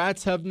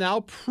Democrats have now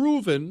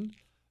proven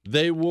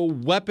They will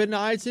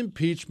weaponize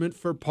impeachment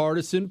for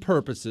partisan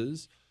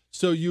purposes.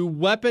 So you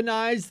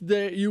weaponize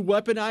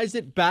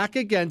it back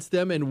against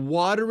them and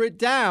water it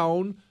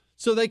down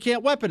so they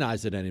can't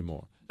weaponize it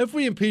anymore. If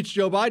we impeach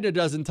Joe Biden a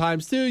dozen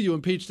times too, you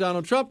impeach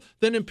Donald Trump,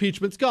 then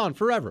impeachment's gone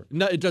forever.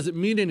 No, it doesn't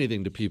mean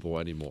anything to people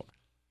anymore.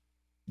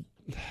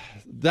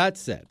 That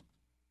said,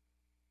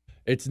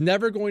 it's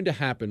never going to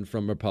happen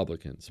from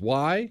Republicans.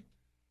 Why?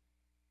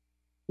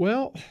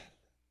 Well,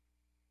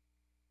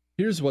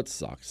 here's what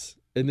sucks.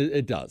 And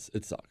it does.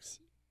 It sucks.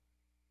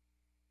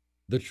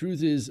 The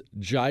truth is,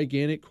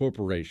 gigantic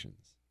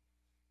corporations,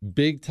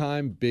 big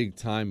time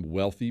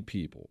wealthy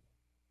people,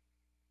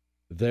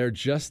 they're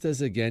just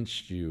as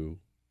against you,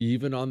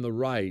 even on the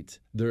right,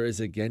 they're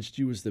as against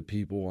you as the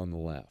people on the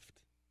left.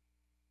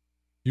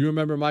 You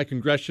remember my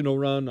congressional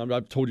run?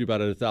 I've told you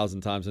about it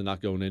 1,000 times. I'm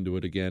not going into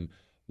it again.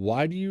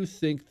 Why do you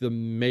think the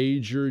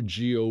major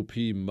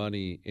GOP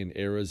money in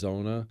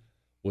Arizona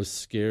was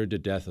scared to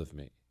death of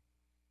me?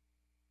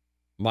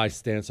 My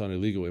stance on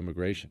illegal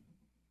immigration.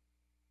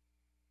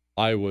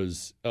 I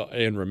was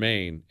and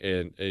remain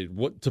a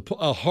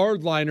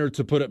hardliner,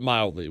 to put it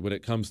mildly, when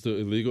it comes to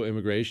illegal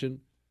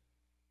immigration.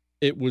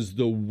 It was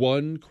the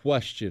one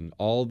question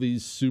all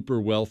these super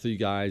wealthy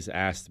guys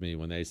asked me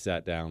when they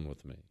sat down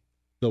with me.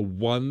 The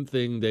one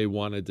thing they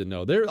wanted to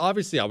know.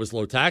 Obviously, I was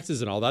low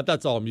taxes and all that.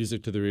 That's all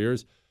music to their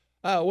ears.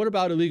 What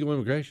about illegal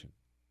immigration?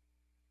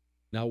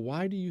 Now,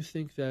 why do you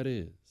think that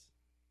is?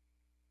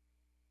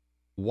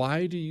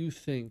 Why do you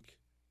think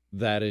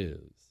that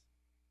is?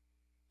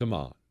 Come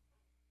on.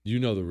 You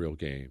know the real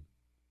game.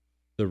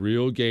 The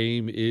real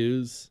game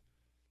is,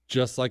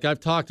 just like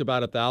I've talked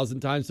about 1,000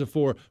 times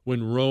before,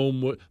 when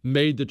Rome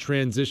made the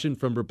transition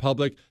from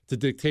republic to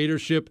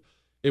dictatorship,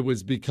 it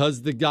was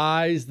because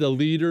the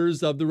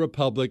leaders of the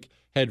republic,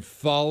 had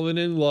fallen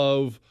in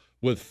love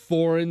with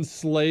foreign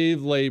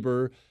slave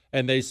labor,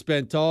 and they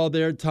spent all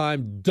their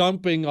time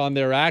dumping on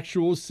their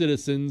actual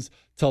citizens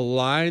to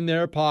line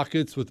their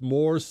pockets with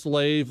more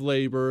slave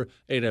labor,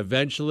 and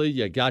eventually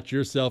you got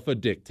yourself a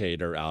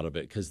dictator out of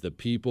it because the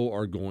people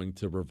are going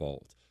to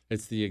revolt.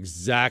 It's the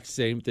exact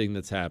same thing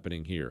that's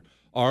happening here.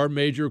 Our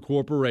major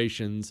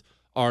corporations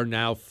are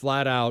now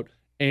flat out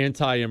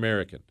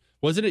anti-American.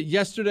 Wasn't it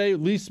yesterday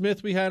Lee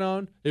Smith we had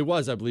on? It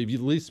was, I believe.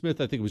 Lee Smith,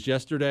 I think it was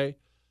yesterday,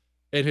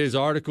 in his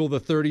article, The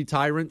 30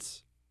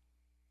 Tyrants,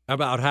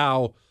 about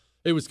how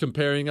it was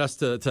comparing us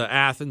to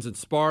Athens and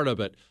Sparta,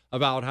 but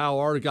about how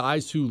our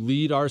guys who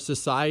lead our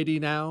society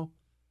now,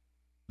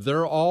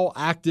 they're all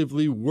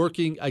actively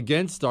working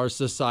against our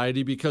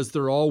society because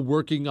they're all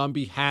working on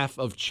behalf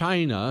of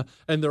China,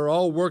 and they're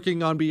all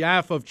working on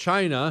behalf of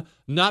China,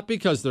 not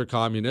because they're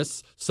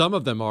communists. Some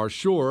of them are,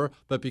 sure,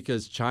 but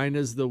because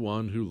China's the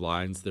one who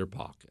lines their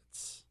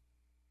pockets.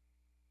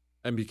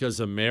 And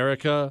because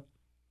America,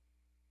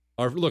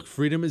 look,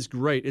 freedom is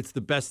great. It's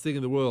the best thing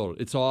in the world.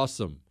 It's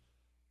awesome.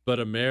 But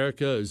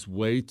America is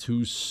way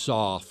too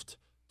soft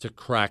to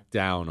crack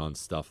down on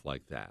stuff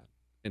like that.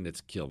 And it's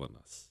killing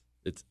us.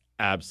 It's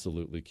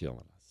absolutely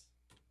killing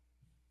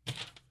us.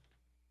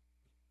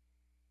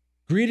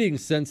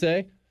 Greetings,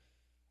 Sensei.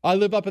 I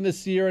live up in the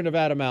Sierra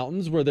Nevada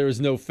mountains where there is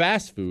no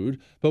fast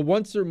food, but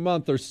once a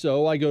month or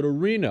so I go to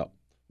Reno,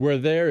 where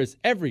there is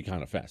every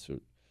kind of fast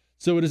food.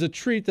 So it is a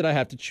treat that I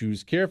have to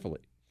choose carefully.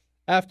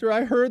 After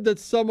I heard that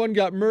someone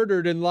got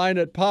murdered in line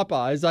at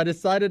Popeyes, I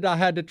decided I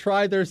had to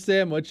try their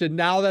sandwich, and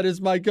now that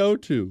is my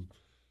go-to.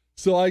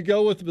 So I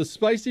go with the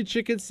spicy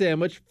chicken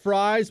sandwich,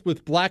 fries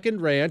with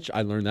blackened ranch.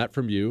 I learned that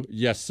from you.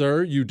 Yes,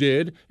 sir, you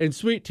did. And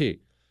sweet tea.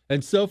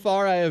 And so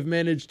far, I have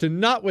managed to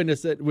not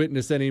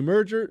witness any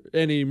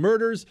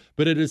murders,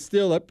 but it is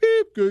still a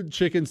good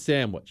chicken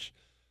sandwich.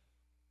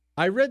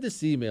 I read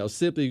this email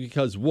simply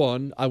because,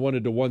 one, I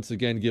wanted to once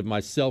again give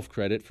myself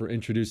credit for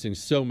introducing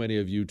so many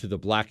of you to the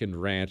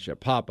blackened ranch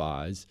at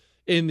Popeyes.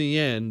 In the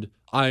end,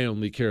 I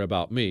only care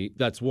about me.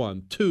 That's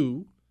one.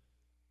 Two,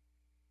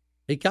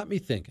 it got me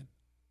thinking.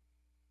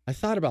 I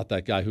thought about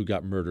that guy who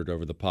got murdered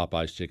over the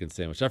Popeyes chicken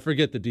sandwich. I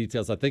forget the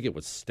details. I think it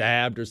was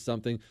stabbed or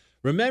something.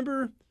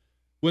 Remember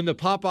when the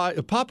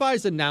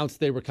Popeyes announced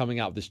they were coming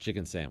out with this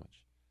chicken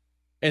sandwich?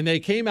 And they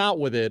came out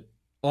with it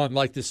on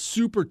like this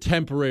super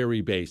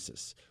temporary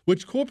basis,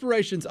 which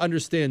corporations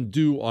understand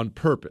do on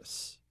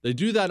purpose. They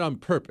do that on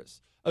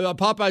purpose.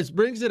 Popeyes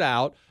brings it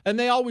out, and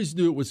they always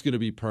knew it was going to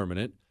be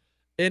permanent.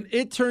 And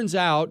it turns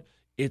out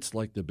it's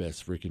like the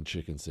best freaking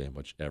chicken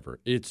sandwich ever.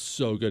 It's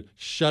so good.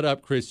 Shut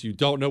up, Chris. You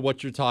don't know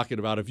what you're talking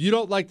about. If you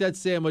don't like that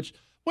sandwich,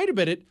 wait a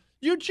minute.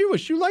 You're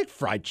Jewish. You like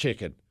fried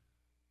chicken.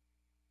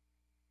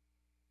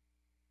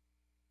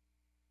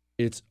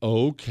 It's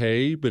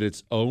okay, but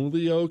it's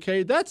only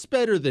okay. That's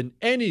better than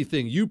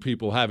anything you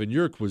people have in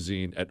your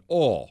cuisine at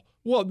all.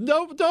 Well,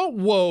 no, don't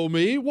whoa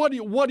me. What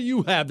do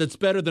you have that's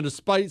better than a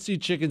spicy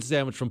chicken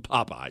sandwich from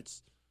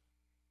Popeyes?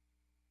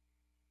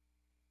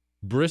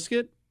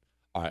 Brisket?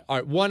 All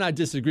right. One, I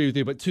disagree with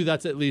you, but two,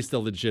 that's at least a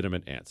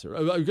legitimate answer.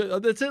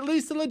 That's at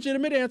least a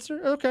legitimate answer.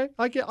 Okay,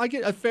 I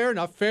get. Fair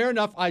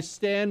enough. I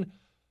stand.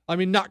 I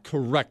mean, not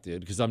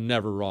corrected because I'm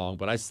never wrong,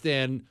 but I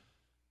stand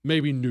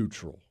maybe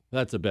neutral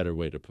That's a better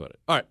way to put it.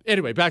 All right.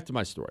 Anyway, back to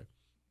my story.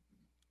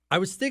 I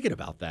was thinking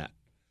about that.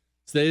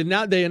 So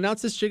they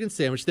announced this chicken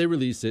sandwich. They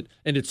release it,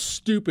 and it's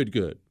stupid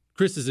good.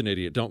 Chris is an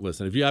idiot. Don't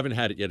listen. If you haven't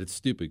had it yet, it's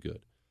stupid good.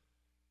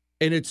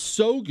 And it's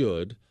so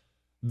good,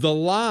 the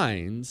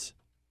lines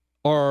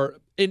are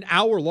an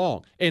hour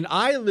long. And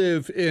I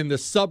live in the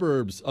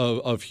suburbs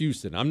of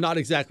Houston. I'm not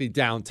exactly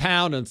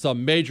downtown on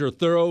some major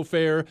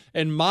thoroughfare.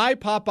 And my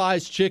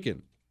Popeye's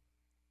chicken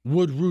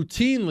would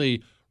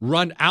routinely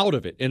run out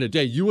of it in a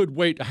day. You would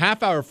wait a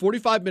half hour,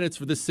 45 minutes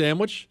for this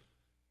sandwich.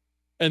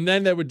 And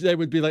then they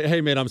would be like,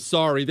 hey, man, I'm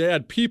sorry. They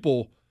had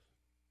people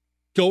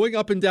going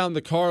up and down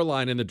the car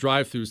line in the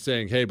drive-thru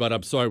saying, hey, bud,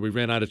 I'm sorry, we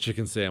ran out of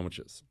chicken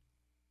sandwiches,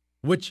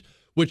 which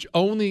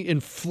only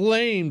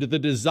inflamed the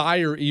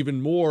desire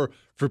even more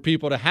for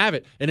people to have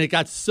it. And it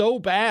got so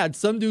bad,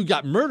 some dude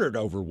got murdered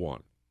over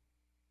one.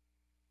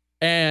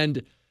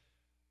 And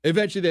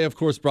eventually they, of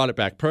course, brought it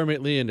back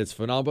permanently, and it's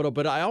phenomenal.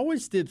 But I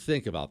always did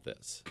think about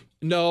this.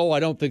 No, I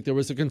don't think there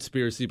was a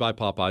conspiracy by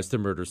Popeyes to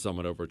murder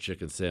someone over a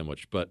chicken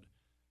sandwich, but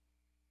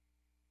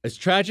as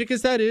tragic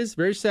as that is,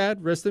 very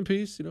sad, rest in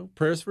peace,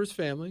 prayers for his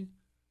family.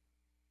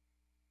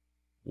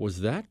 Was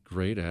that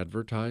great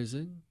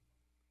advertising?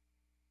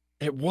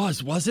 It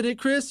was, wasn't it,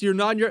 Chris? You're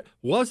nodding your...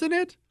 Wasn't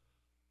it?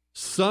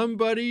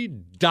 Somebody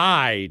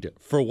died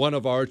for one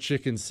of our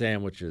chicken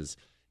sandwiches.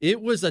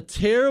 It was a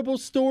terrible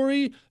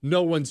story.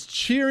 No one's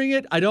cheering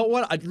it.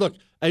 Look,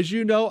 as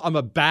you know, I'm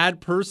a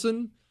bad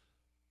person,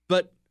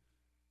 but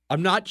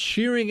I'm not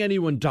cheering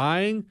anyone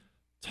dying.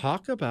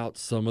 Talk about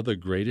some of the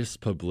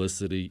greatest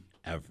publicity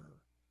ever.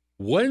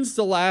 When's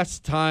the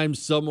last time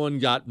someone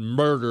got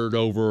murdered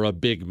over a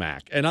Big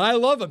Mac? And I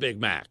love a Big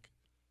Mac.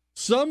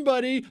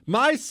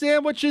 My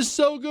sandwich is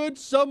so good,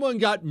 someone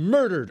got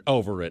murdered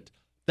over it.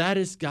 That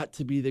has got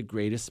to be the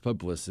greatest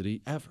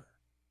publicity ever.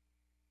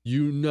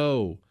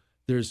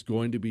 There's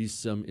going to be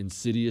some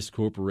insidious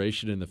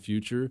corporation in the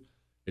future.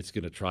 It's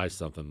going to try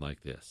something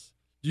like this.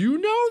 You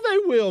know they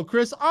will,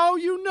 Chris. Oh,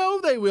 you know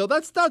they will.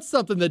 That's not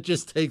something that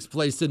just takes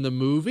place in the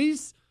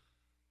movies.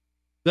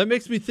 That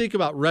makes me think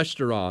about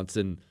restaurants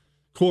and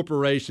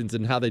corporations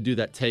and how they do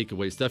that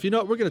takeaway stuff. You know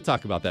what? We're going to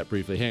talk about that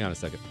briefly. Hang on a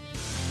second.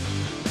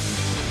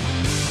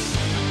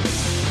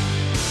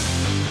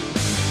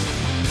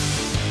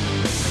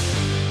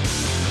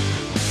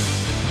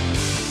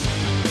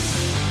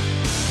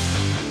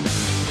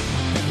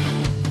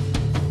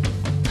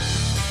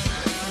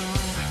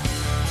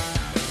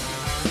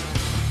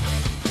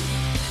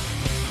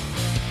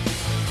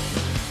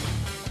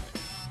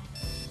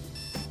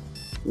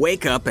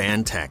 Wake up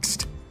and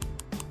text.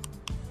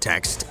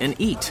 Text and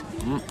eat.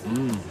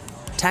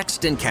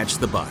 Text and catch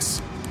the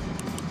bus.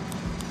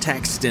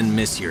 Text and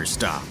miss your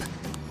stop.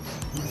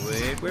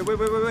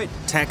 Wait.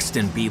 Text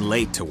and be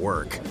late to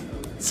work.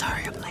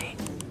 Sorry, I'm late.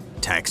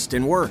 Text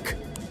and work.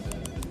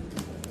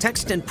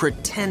 Text and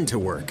pretend to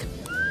work.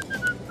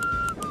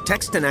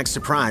 Text and act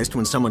surprised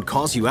when someone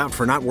calls you out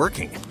for not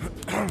working.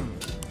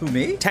 Who,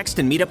 me? Text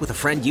and meet up with a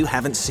friend you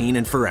haven't seen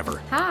in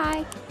forever.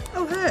 Hi.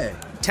 Oh, hey.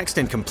 Text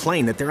and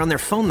complain that they're on their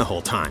phone the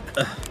whole time.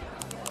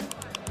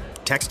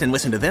 Text and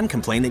listen to them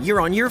complain that you're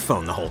on your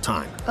phone the whole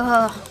time.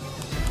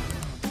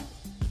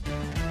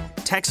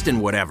 Text and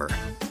whatever.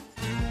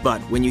 But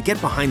when you get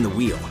behind the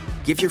wheel,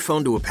 give your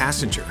phone to a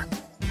passenger.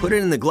 Put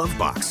it in the glove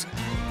box.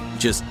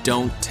 Just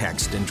don't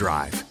text and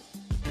drive.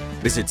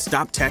 Visit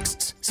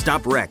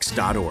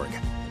StopTextsStopWrecks.org.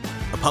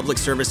 A public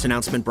service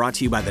announcement brought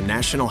to you by the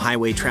National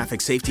Highway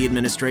Traffic Safety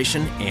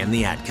Administration and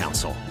the Ad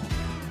Council.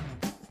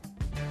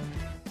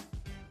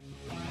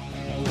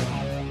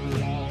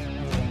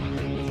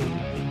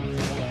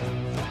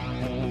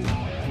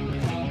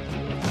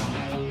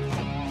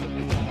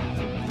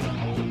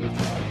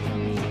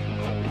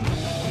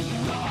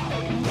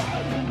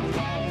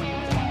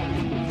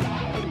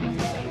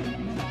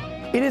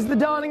 It is the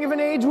dawning of an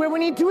age where we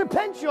need to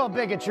repent your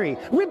bigotry,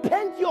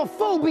 repent your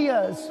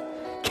phobias,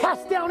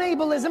 cast down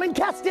ableism, and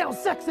cast down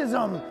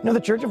sexism. The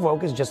Church of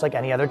Woke is just like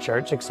any other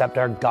church, except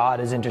our God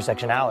is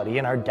intersectionality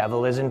and our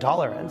devil is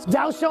intolerance.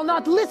 Thou shalt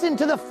not listen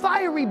to the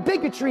fiery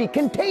bigotry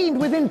contained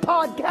within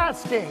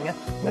podcasting.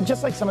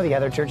 Just like some of the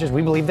other churches,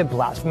 we believe that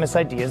blasphemous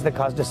ideas that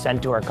cause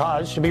dissent to our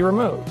cause should be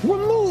removed.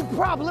 Remove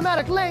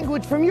problematic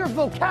language from your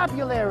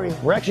vocabulary.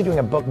 We're actually doing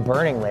a book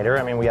burning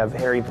later. We have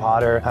Harry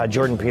Potter,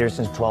 Jordan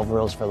Peterson's 12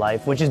 Rules for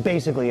Life, which is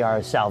basically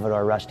our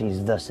Salvador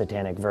Rushdie's The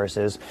Satanic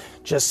Verses.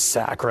 Just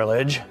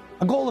sacrilege.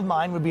 A goal of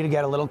mine would be to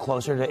get a little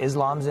closer to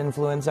Islam's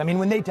influence.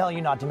 When they tell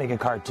you not to make a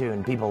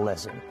cartoon, people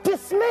listen.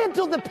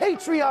 Dismantle the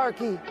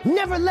patriarchy.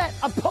 Never let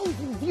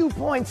opposing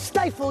viewpoints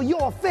stifle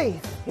your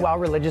faith. While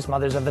religious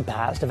mothers of the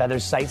past have had their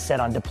sights set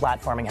on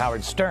deplatforming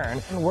Howard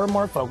Stern, we're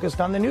more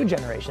focused on the new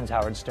generation's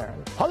Howard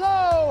Stern.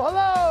 Hello!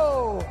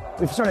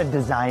 We've sort of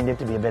designed it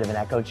to be a bit of an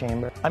echo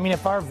chamber.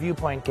 If our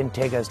viewpoint can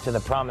take us to the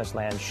promised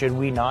land, should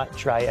we not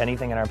try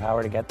anything in our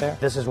power to get there?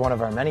 This is one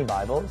of our many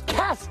Bibles.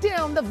 Cast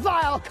down the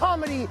vile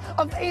comedy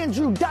of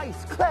Andrew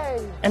Dice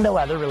Clay. And though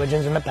other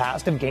religions in the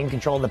past have gained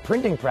control of the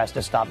printing press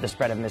to stop the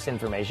spread of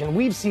misinformation,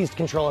 we've seized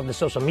control of the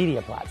social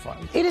media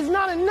platform. It is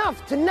not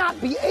enough to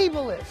not be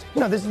ableist.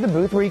 This is the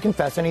booth where you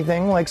confess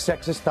anything like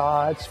sexist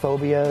thoughts,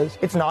 phobias.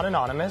 It's not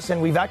anonymous, and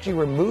we've actually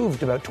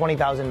removed about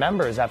 20,000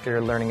 members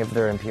after learning of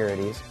their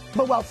impurities.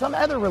 But while some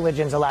other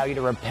religions allow you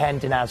to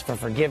repent and ask for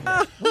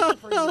forgiveness, we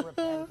prefer you to repent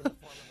in the form of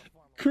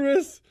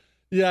Chris,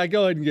 yeah,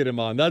 go ahead and get him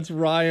on. That's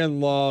Ryan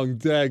Long.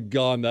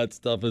 Daggone, that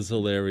stuff is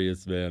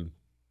hilarious, man.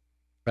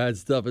 That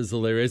stuff is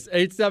hilarious.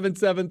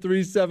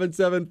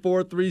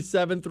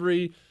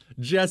 877-377-4373.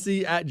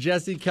 Jesse at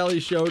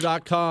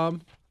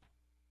jessekellyshow.com.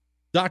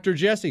 Dr.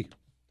 Jesse,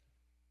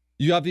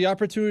 you have the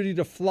opportunity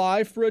to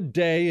fly for a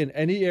day in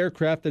any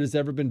aircraft that has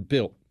ever been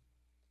built.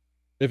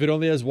 If it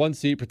only has one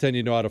seat, pretend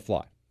you know how to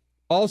fly.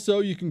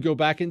 Also, you can go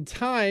back in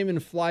time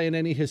and fly in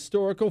any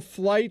historical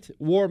flight,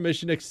 war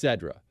mission,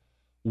 etc.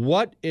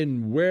 What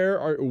and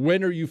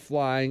when are you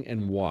flying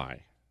and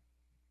why?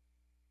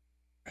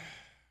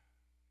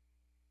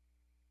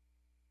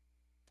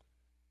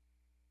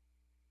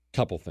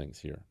 Couple things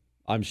here.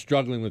 I'm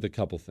struggling with a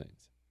couple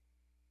things.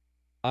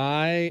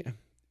 I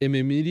am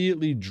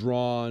immediately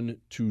drawn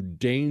to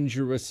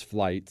dangerous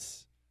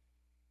flights,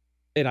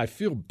 and I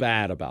feel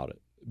bad about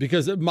it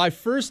because my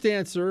first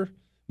answer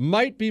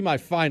might be my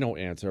final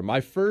answer.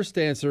 My first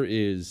answer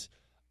is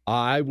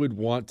I would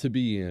want to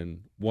be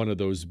in one of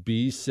those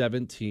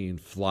B-17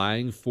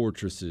 flying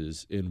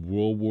fortresses in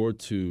World War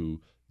II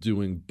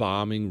doing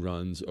bombing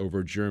runs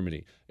over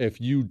Germany. If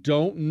you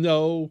don't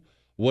know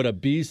what a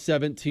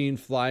B-17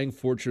 flying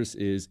fortress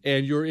is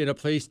and you're in a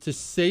place to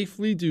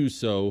safely do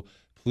so,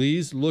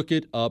 please look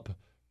it up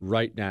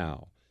right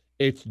now.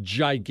 It's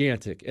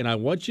gigantic, and I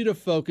want you to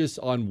focus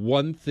on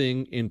one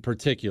thing in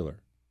particular.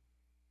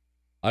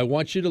 I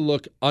want you to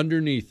look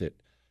underneath it.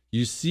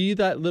 You see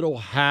that little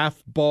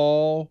half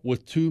ball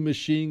with two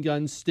machine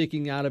guns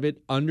sticking out of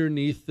it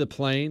underneath the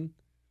plane?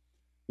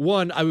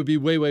 One, I would be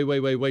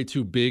way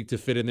too big to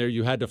fit in there.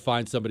 You had to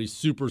find somebody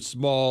super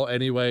small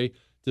anyway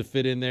to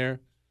fit in there.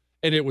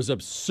 And it was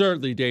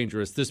absurdly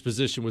dangerous. This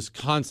position was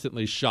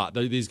constantly shot.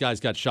 These guys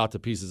got shot to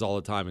pieces all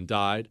the time and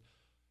died.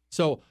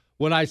 So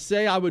when I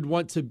say I would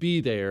want to be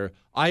there,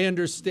 I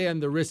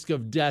understand the risk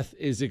of death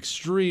is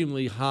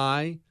extremely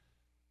high.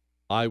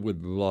 I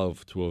would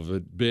love to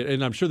have been,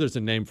 and I'm sure there's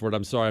a name for it.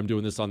 I'm sorry, I'm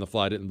doing this on the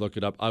fly. I didn't look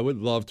it up. I would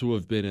love to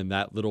have been in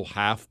that little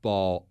half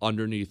ball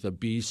underneath a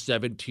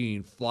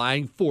B-17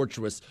 flying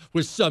fortress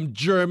with some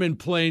German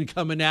plane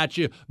coming at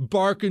you,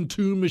 barking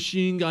two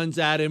machine guns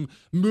at him,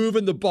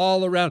 moving the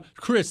ball around.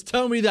 Chris,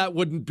 tell me that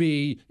wouldn't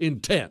be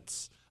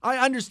intense. I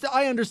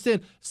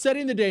understand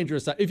setting the danger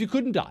aside. If you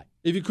couldn't die,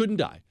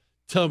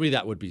 tell me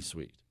that would be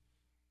sweet.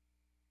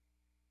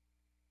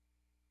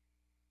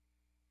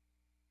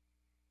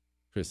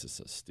 Chris is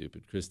so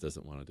stupid. Chris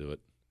doesn't want to do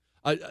it.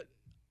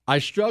 I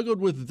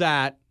struggled with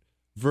that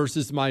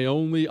versus my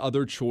only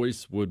other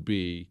choice would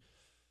be,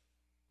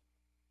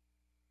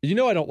 I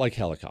don't like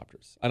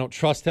helicopters. I don't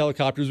trust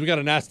helicopters. We got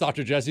an Ask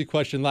Dr. Jesse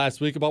question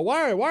last week about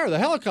why are the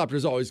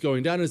helicopters always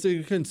going down? Is it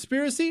a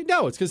conspiracy?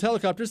 No, it's because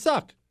helicopters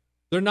suck.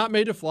 They're not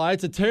made to fly.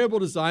 It's a terrible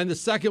design. The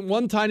second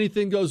one tiny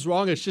thing goes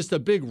wrong, it's just a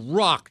big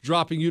rock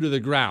dropping you to the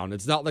ground.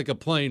 It's not like a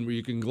plane where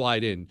you can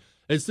glide in.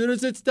 As soon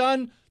as it's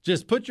done,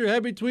 just put your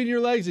head between your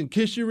legs and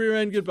kiss your rear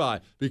end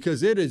goodbye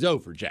because it is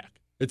over, Jack.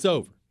 It's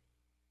over.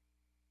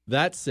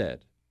 That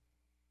said,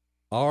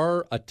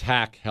 our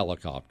attack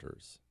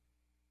helicopters.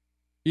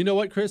 You know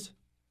what, Chris?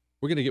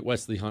 We're going to get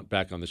Wesley Hunt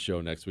back on the show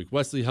next week.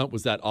 Wesley Hunt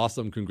was that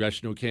awesome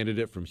congressional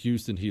candidate from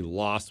Houston. He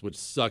lost, which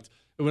sucked.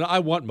 I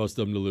want most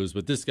of them to lose,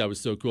 but this guy was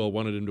so cool. I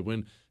wanted him to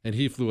win, and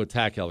he flew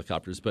attack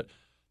helicopters. But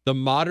the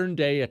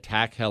modern-day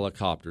attack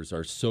helicopters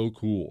are so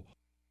cool.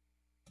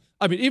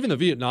 I mean, even the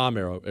Vietnam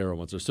era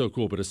ones are so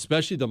cool, but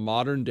especially the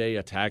modern-day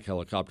attack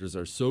helicopters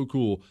are so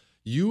cool.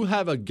 You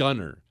have a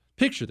gunner.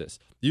 Picture this.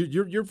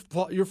 You're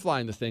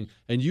flying the thing,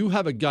 and you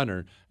have a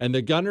gunner, and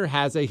the gunner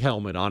has a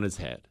helmet on his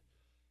head.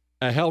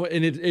 A helmet,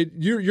 and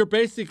you're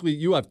basically,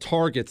 you have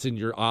targets in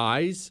your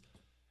eyes,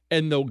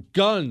 and the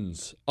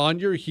guns on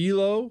your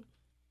helo,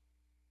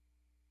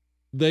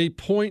 they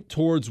point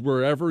towards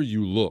wherever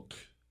you look.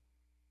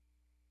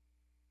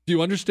 Do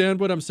you understand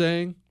what I'm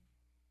saying?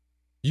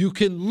 You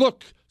can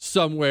look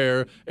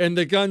somewhere, and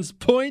the guns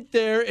point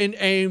there and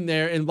aim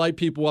there and light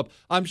people up.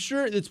 I'm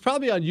sure it's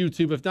probably on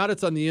YouTube. If not,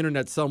 it's on the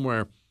internet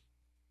somewhere.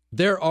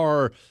 There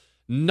are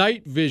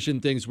night vision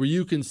things where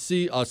you can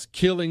see us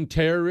killing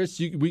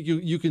terrorists.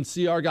 You can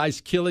see our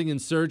guys killing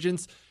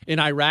insurgents in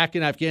Iraq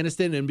and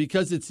Afghanistan. And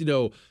because it's,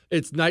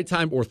 it's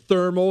nighttime or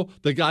thermal,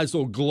 the guys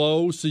will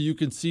glow so you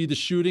can see the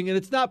shooting. And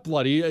it's not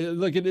bloody.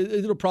 Like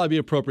it'll probably be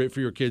appropriate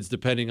for your kids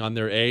depending on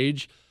their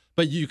age.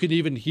 But you can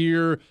even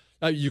hear...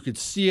 you can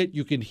see it.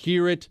 You can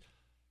hear it.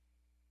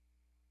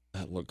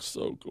 That looks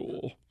so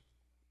cool.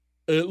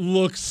 It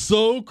looks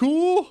so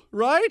cool,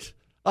 right?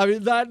 I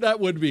mean, that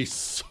would be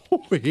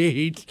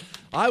sweet.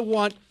 I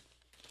want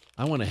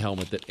a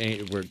helmet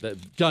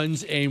that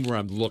guns aim where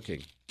I'm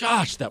looking.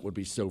 Gosh, that would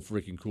be so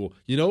freaking cool.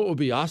 You know what would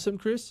be awesome,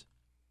 Chris?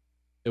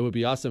 It would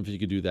be awesome if you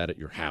could do that at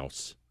your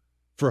house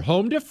for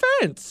home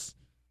defense.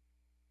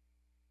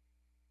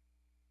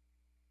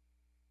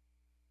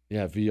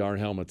 Yeah, VR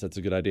helmets. That's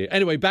a good idea.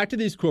 Anyway, back to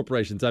these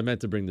corporations. I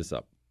meant to bring this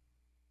up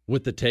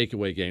with the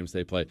takeaway games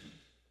they play.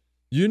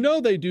 You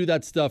know they do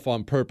that stuff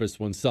on purpose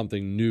when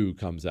something new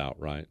comes out,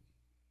 right?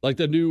 Like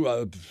the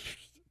new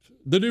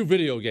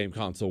video game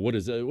console. What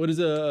is a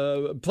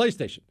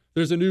PlayStation?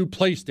 There's a new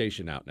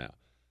PlayStation out now.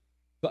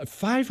 But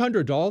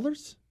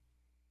 $500?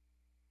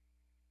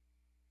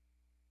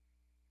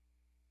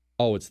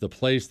 Oh, it's the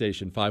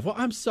PlayStation 5. Well,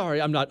 I'm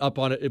sorry, I'm not up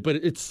on it, but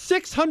it's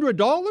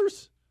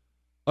 $600?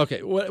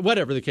 Okay,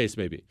 whatever the case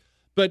may be.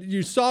 But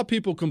you saw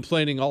people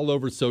complaining all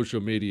over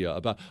social media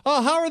about,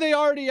 oh, how are they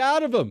already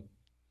out of them?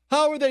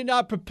 How are they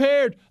not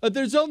prepared?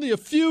 There's only a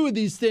few of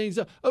these things.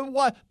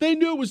 Why? They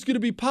knew it was going to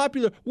be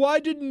popular. Why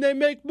didn't they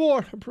make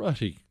more?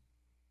 Buddy,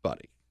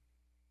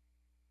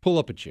 pull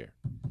up a chair.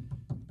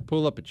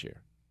 Pull up a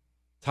chair.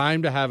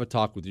 Time to have a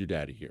talk with your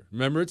daddy here.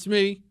 Remember, it's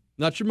me,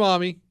 not your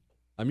mommy.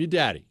 I'm your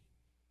daddy.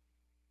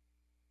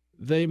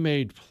 They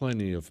made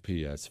plenty of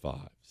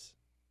PS5s.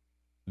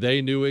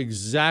 They knew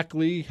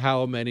exactly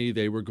how many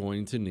they were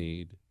going to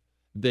need.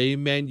 They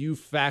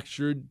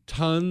manufactured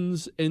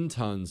tons and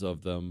tons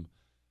of them.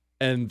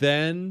 And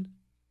then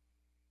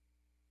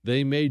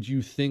they made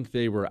you think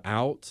they were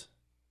out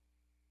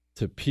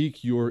to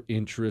pique your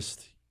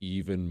interest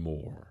even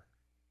more.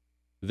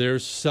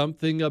 There's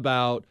something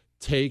about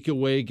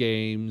takeaway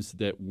games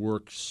that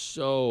work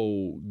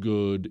so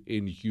good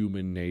in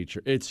human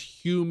nature. It's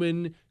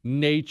human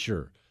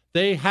nature.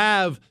 They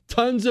have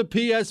tons of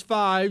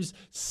PS5s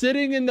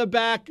sitting in the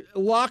back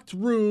locked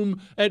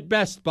room at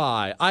Best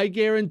Buy. I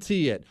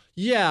guarantee it.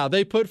 Yeah,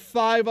 they put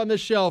 5 on the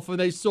shelf and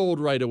they sold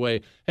right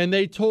away. And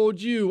they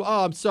told you,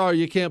 oh, I'm sorry,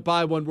 you can't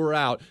buy one, we're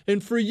out.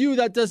 And for you,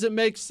 that doesn't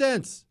make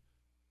sense.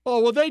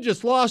 Oh, well, they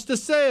just lost a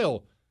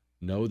sale.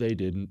 No, they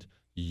didn't.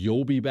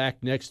 You'll be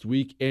back next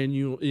week,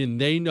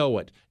 and they know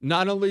it.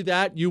 Not only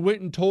that, you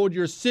went and told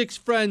your 6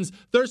 friends,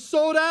 they're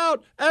sold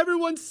out.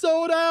 Everyone's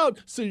sold out.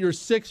 So your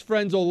 6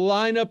 friends will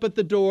line up at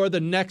the door the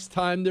next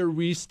time they're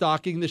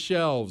restocking the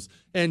shelves.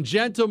 And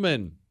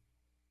gentlemen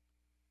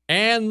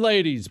and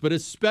ladies, but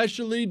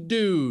especially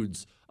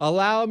dudes,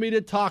 allow me to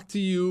talk to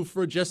you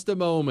for just a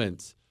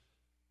moment.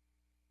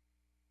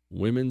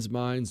 Women's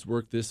minds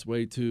work this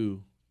way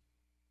too,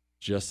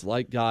 just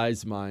like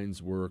guys'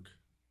 minds work.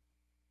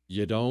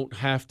 You don't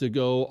have to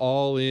go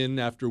all in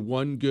after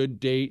one good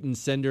date and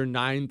send her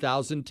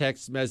 9,000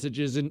 text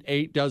messages and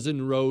 8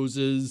 dozen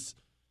roses.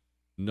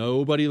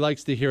 Nobody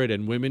likes to hear it,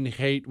 and women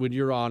hate when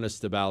you're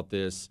honest about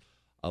this.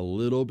 A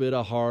little bit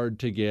of hard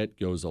to get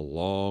goes a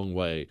long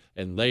way.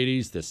 And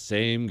ladies, the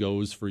same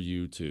goes for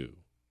you too.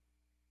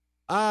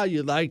 Ah,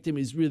 you liked him.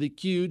 He's really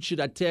cute.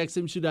 Should I text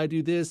him? Should I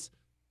do this?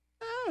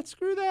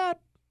 Screw that.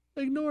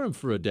 Ignore him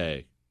for a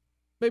day.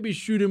 Maybe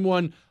shoot him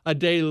one a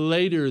day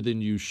later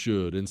than you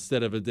should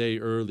instead of a day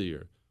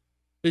earlier.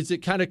 Is it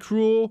kind of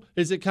cruel?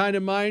 Is it kind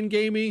of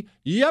mind-gamey?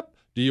 Yep.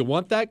 Do you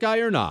want that guy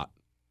or not?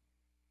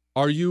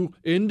 Are you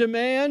in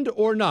demand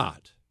or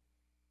not?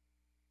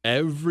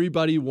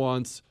 Everybody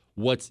wants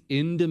what's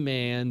in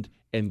demand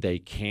and they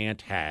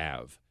can't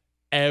have.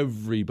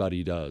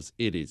 Everybody does.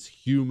 It is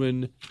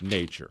human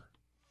nature.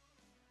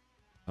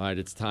 All right,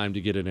 it's time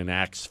to get in an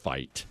axe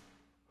fight.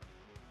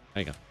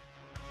 Hang on.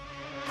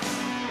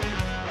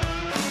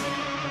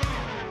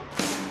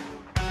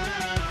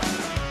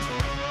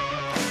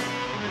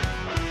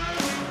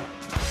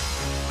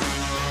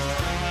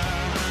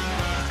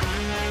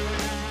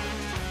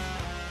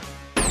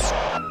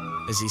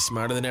 Is he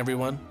smarter than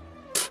everyone?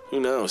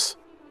 Who knows?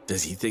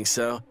 Does he think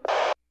so?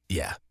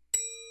 Yeah.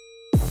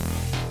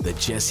 The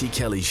Jesse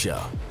Kelly Show.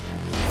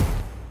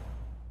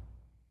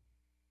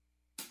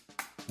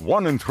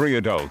 1 in 3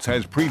 adults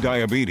has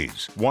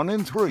prediabetes. 1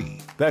 in 3.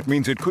 That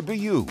means it could be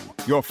you,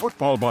 your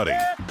football buddy,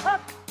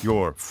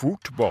 your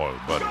football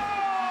buddy,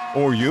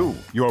 or you,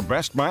 your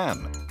best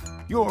man,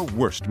 your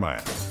worst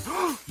man,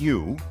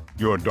 you,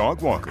 your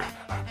dog walker,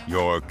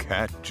 your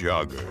cat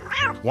jogger.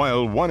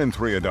 While 1 in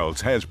 3 adults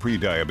has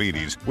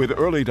prediabetes, with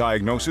early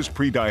diagnosis,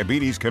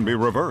 prediabetes can be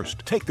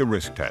reversed. Take the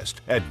risk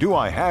test at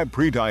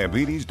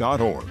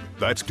doihaveprediabetes.org.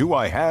 That's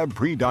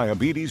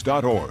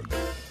doihaveprediabetes.org.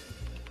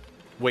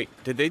 Wait,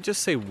 did they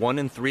just say 1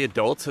 in 3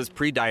 adults has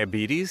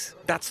prediabetes?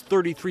 That's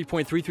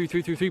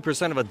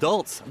 33.33333% of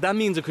adults. That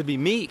means it could be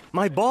me,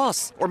 my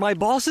boss, or my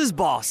boss's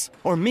boss,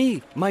 or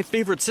me, my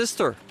favorite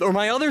sister, or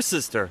my other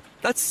sister.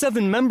 That's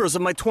 7 members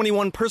of my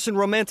 21-person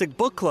romantic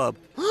book club.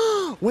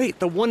 Wait,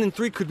 the 1 in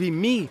 3 could be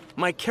me,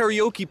 my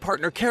karaoke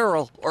partner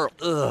Carol, or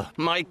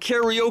my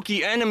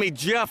karaoke enemy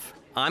Jeff.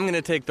 I'm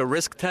gonna take the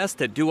risk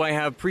test at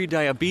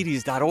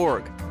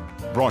doihaveprediabetes.org.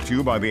 Brought to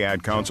you by the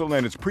Ad Council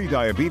and its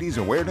Prediabetes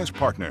Awareness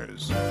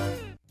Partners.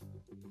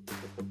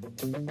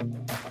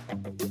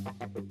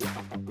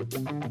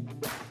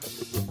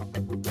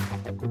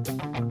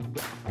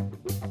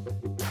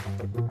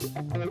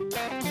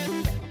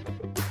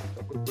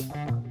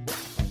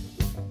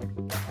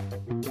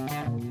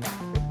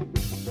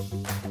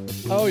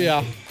 Oh,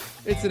 yeah.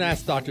 It's an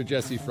Ask Dr.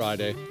 Jesse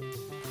Friday.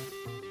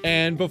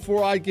 And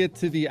before I get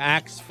to the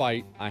axe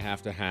fight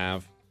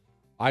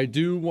I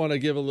do want to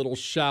give a little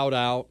shout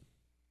out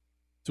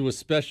to a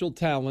special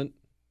talent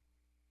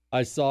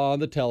I saw on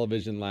the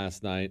television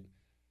last night.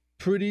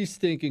 Pretty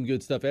stinking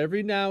good stuff.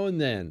 Every now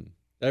and then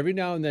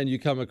you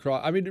come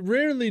across,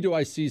 rarely do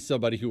I see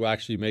somebody who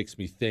actually makes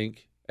me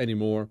think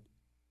anymore.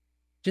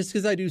 Just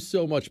because I do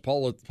so much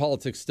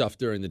politics stuff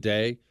during the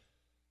day,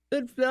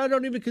 that I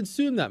don't even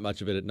consume that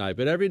much of it at night.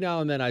 But every now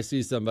and then I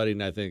see somebody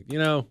and I think,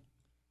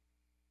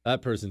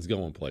 that person's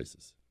going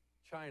places.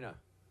 China.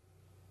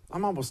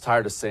 I'm almost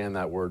tired of saying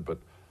that word, but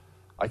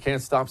I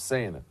can't stop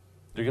saying it.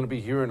 You're going to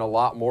be hearing a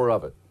lot more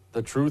of it.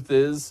 The truth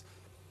is,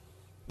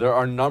 they're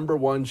our number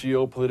one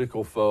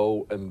geopolitical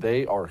foe, and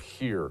they are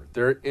here.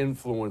 Their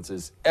influence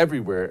is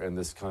everywhere in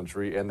this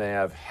country, and they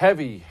have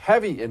heavy,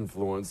 heavy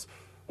influence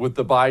with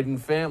the Biden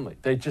family.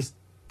 There's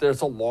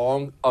a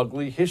long,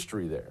 ugly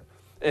history there.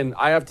 And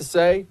I have to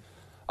say,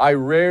 I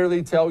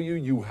rarely tell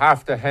you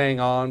have to hang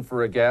on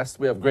for a guest.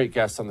 We have great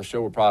guests on the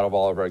show. We're proud of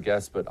all of our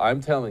guests. But I'm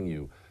telling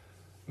you,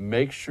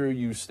 make sure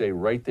you stay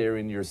right there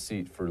in your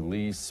seat for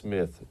Lee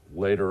Smith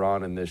later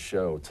on in this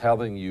show,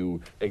 telling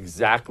you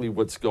exactly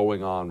what's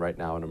going on right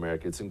now in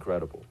America. It's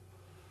incredible.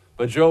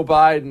 But Joe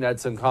Biden had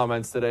some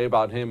comments today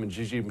about him and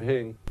Xi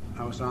Jinping.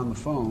 I was on the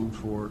phone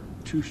for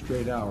 2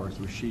 straight hours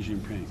with Xi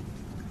Jinping.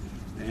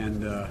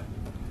 And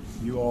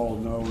you all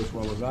know as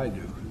well as I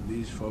do,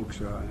 these folks,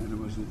 and it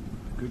was a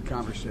good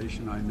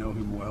conversation. I know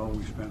him well.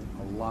 We spent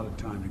a lot of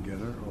time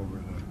together over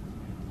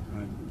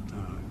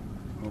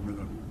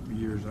the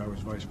years I was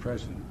vice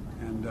president.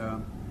 And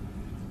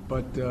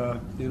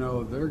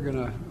they're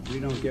gonna, if we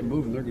don't get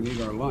moving, they're gonna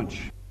eat our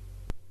lunch.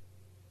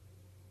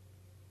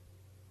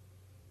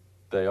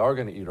 They are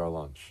going to eat our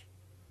lunch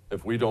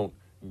if we don't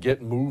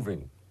get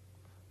moving.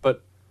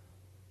 But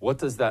what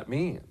does that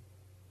mean?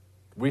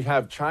 We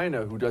have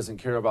China, who doesn't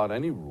care about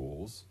any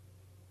rules.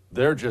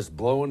 They're just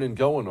blowing and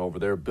going over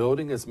there,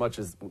 building as much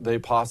as they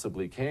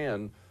possibly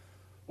can.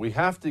 We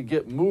have to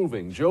get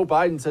moving. Joe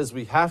Biden says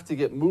we have to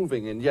get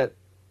moving, and yet,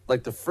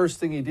 like, the first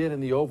thing he did in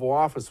the Oval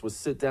Office was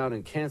sit down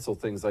and cancel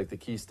things like the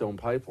Keystone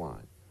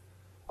Pipeline.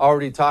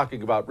 Already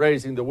talking about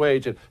raising the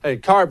wage and, hey,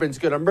 carbon's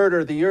going to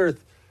murder the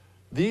earth.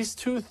 These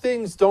two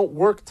things don't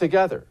work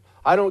together.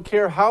 I don't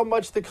care how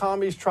much the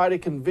commies try to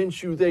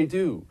convince you they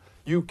do.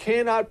 You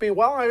cannot be,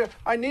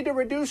 I need to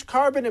reduce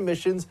carbon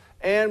emissions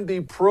and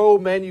be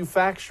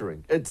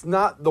pro-manufacturing. It's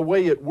not the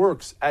way it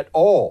works at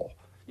all.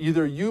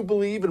 Either you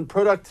believe in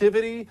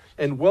productivity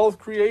and wealth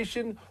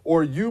creation,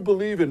 or you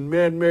believe in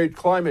man-made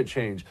climate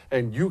change.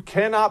 And you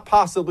cannot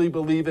possibly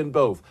believe in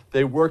both.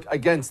 They work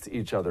against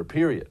each other,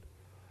 period.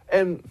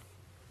 And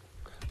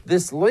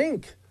this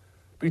link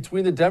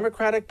between the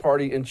Democratic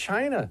Party and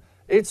China,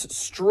 it's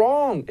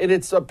strong and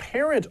it's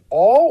apparent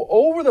all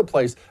over the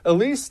place.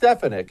 Elise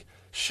Stefanik,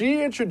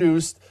 she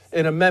introduced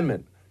an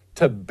amendment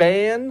to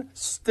ban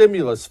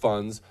stimulus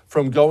funds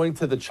from going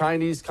to the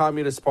Chinese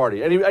Communist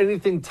Party,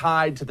 anything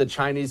tied to the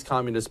Chinese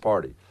Communist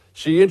Party.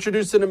 She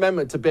introduced an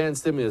amendment to ban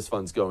stimulus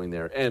funds going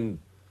there, and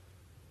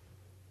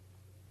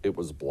it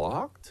was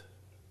blocked.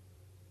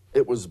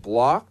 It was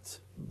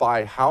blocked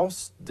by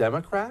House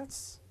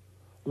Democrats.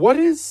 What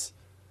is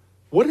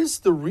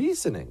the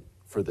reasoning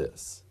for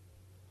this?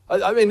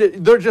 I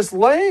mean, they're just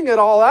laying it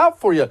all out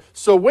for you.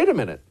 So wait a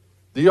minute.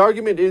 The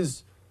argument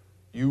is,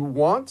 you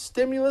want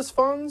stimulus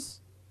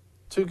funds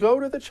to go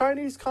to the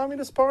Chinese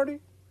Communist Party?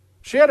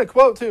 She had a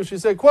quote, too. She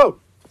said,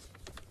 quote,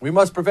 "We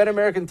must prevent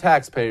American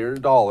taxpayer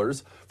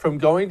dollars from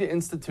going to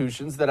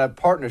institutions that have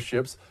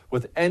partnerships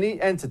with any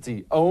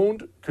entity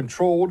owned,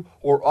 controlled,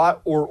 or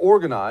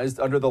organized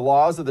under the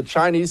laws of the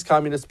Chinese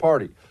Communist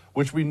Party,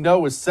 which we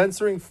know is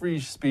censoring free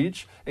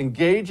speech,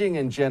 engaging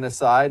in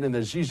genocide in the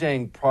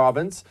Xinjiang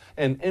province,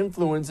 and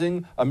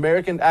influencing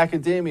American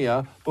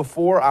academia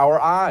before our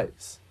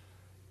eyes."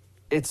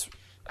 It's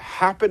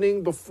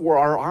happening before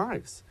our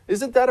eyes.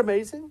 Isn't that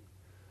amazing?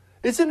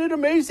 Isn't it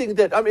amazing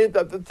that,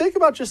 think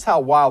about just how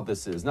wild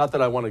this is. Not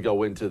that I want to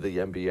go into the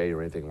NBA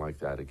or anything like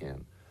that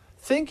again.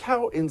 Think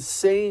how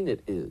insane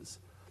it is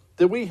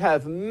that we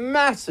have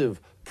massive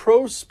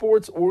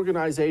pro-sports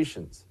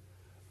organizations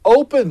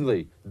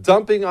openly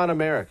dumping on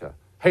America.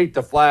 Hate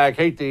the flag,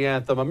 hate the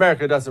anthem,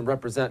 America doesn't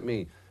represent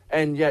me.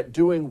 And yet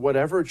doing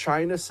whatever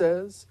China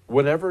says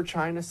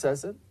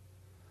it.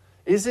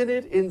 Isn't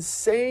it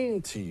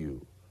insane to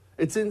you?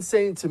 It's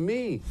insane to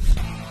me.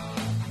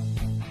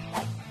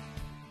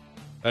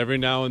 Every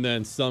now and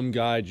then, some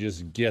guy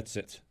just gets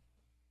it.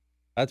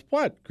 That's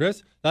what,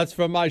 Chris? That's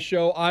from my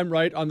show, I'm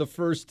Right, on the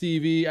First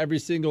TV every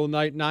single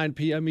night, 9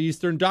 p.m.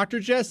 Eastern.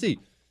 Dr. Jesse,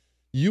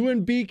 you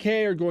and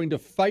BK are going to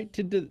fight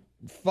in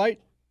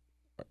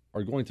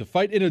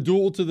a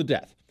duel to the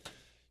death.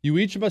 You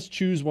each must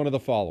choose one of the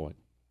following: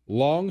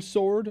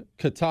 longsword,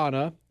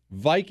 katana,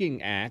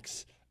 Viking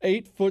axe,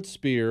 8-foot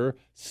spear,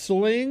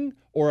 sling,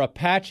 or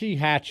Apache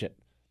hatchet.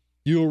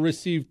 You will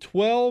receive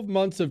 12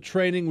 months of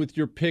training with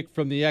your pick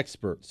from the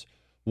experts.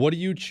 What do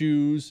you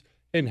choose,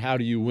 and how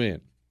do you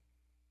win?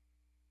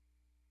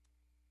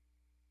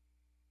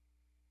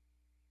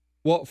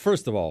 Well,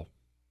 first of all,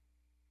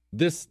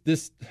 This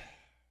is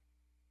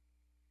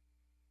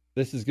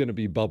going to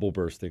be bubble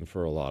bursting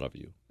for a lot of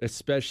you,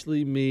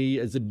 especially me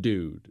as a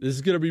dude. This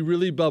is going to be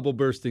really bubble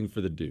bursting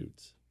for the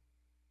dudes.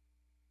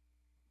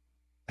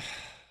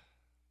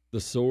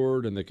 The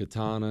sword and the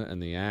katana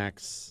and the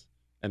axe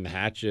and the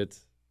hatchet,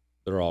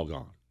 they're all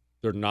gone.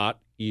 They're not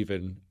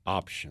even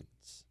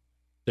options.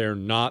 They're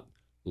not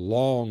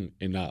long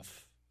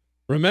enough.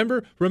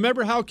 Remember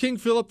how King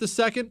Philip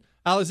II,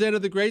 Alexander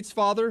the Great's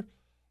father,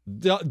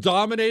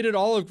 dominated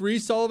all of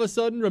Greece all of a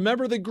sudden?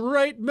 Remember the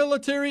great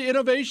military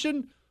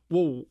innovation?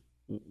 Well,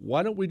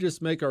 why don't we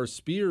just make our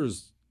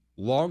spears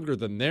longer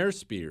than their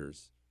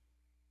spears?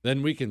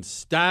 Then we can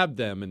stab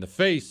them in the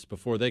face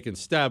before they can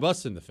stab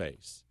us in the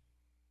face.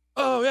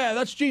 Oh, yeah,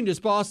 that's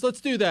genius, boss.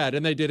 Let's do that.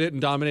 And they did it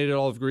and dominated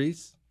all of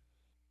Greece.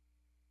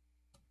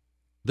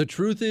 The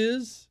truth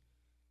is,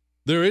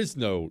 there is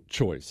no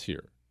choice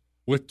here.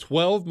 With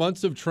 12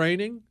 months of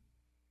training,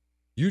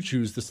 you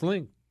choose the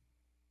sling.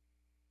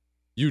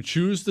 You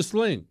choose the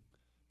sling.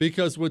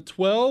 Because with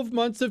 12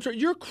 months of training,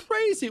 you're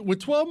crazy.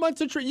 With 12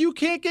 months of training, you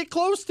can't get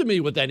close to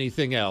me with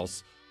anything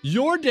else.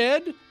 You're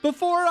dead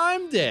before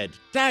I'm dead.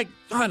 Dag,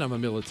 I'm a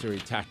military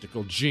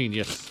tactical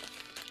genius.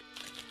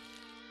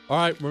 All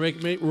right,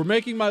 we're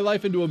making my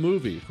life into a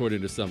movie,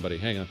 according to somebody.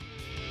 Hang on.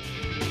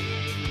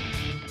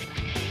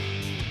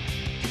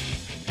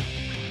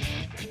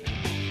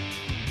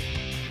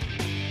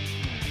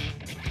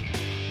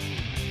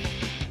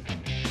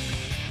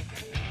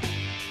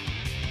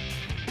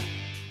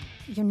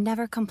 You're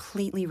never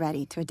completely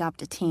ready to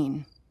adopt a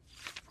teen.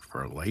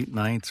 For late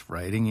nights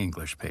writing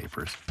English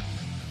papers.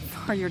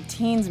 For your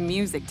teen's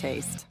music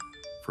taste.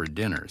 For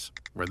dinners,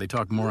 where they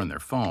talk more on their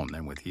phone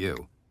than with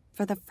you.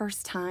 For the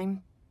first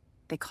time,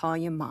 they call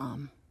you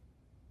mom.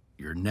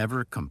 You're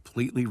never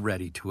completely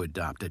ready to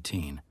adopt a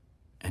teen,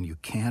 and you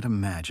can't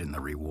imagine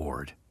the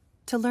reward.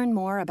 To learn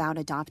more about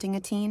adopting a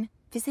teen,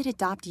 visit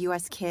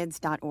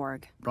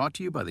adoptuskids.org. Brought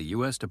to you by the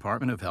U.S.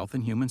 Department of Health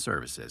and Human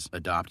Services,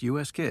 Adopt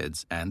U.S.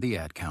 Kids, and the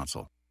Ad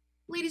Council.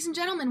 Ladies and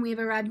gentlemen, we have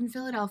arrived in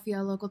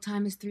Philadelphia. Local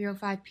time is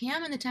 3:05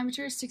 p.m. and the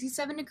temperature is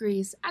 67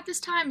 degrees. At this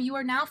time, you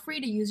are now free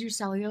to use your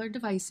cellular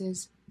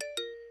devices.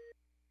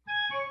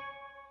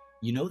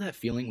 You know that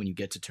feeling when you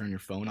get to turn your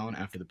phone on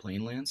after the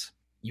plane lands?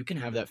 You can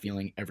have that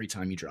feeling every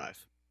time you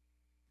drive.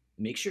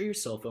 Make sure your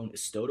cell phone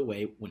is stowed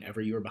away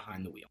whenever you are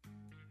behind the wheel.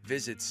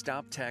 Visit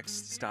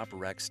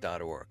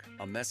StopTextStopWrecks.org.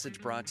 A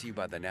message brought to you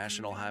by the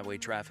National Highway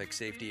Traffic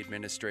Safety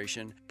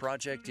Administration,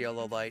 Project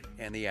Yellow Light,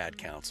 and the Ad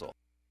Council.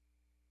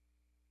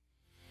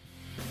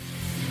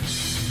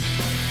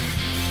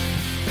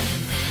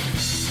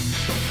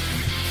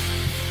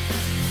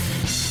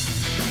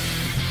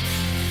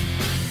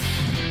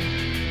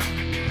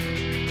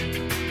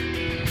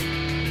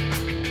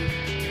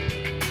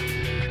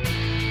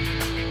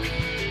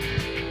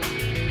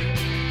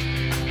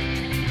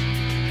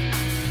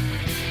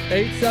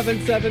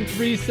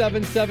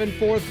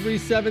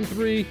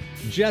 (877-377-4373),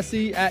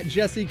 Jesse at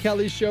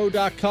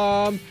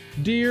JesseKellyShow.com.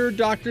 Dear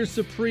Dr.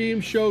 Supreme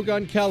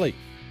Shogun Kelly,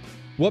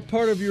 what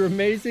part of your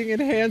amazing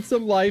and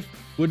handsome life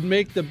would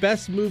make the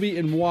best movie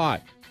and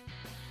why?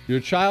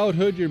 Your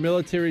childhood, your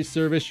military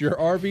service, your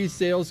RV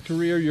sales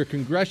career, your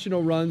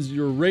congressional runs,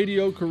 your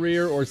radio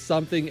career, or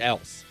something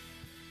else?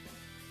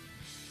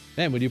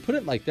 Man, when you put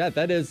it like that,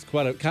 that is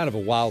kind of a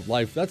wild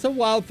life. That's a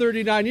wild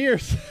 39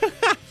 years.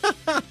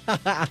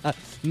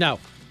 No,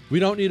 we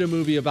don't need a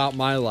movie about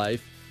my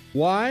life.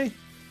 Why?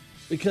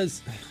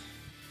 Because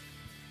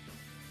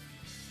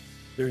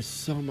there's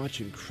so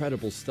much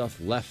incredible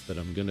stuff left that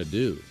I'm going to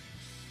do.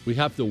 We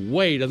have to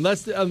wait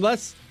unless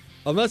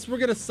we're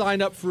going to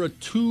sign up for a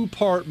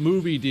 2-part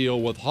movie deal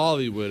with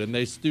Hollywood and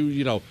they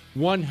do,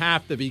 one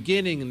half the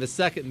beginning and the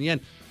second and the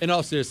end. In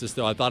all seriousness,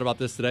 though, I thought about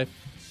this today.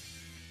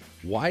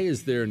 Why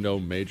is there no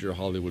major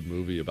Hollywood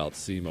movie about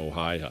Simo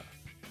Haia?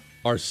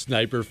 Our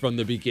sniper from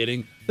the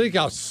beginning. Think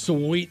how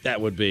sweet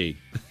that would be.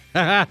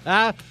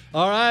 All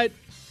right.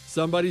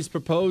 Somebody's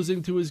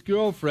proposing to his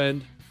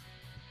girlfriend.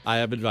 I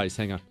have advice.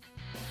 Hang on.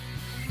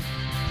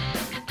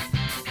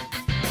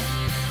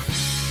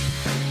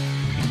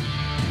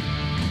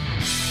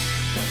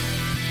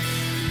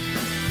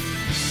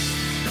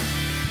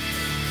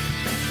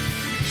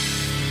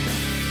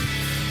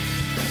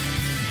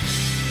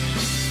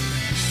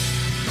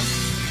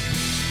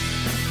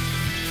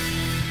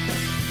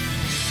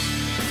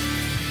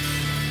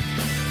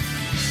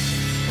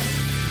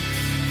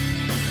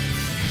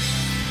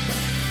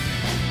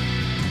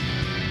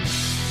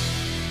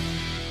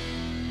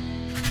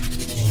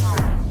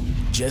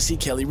 Jesse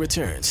Kelly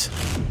returns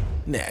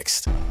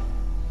next.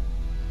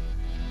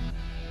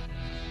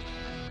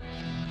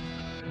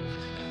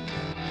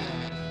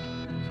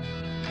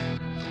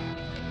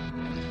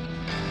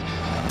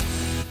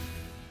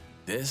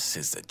 This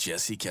is the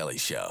Jesse Kelly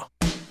Show.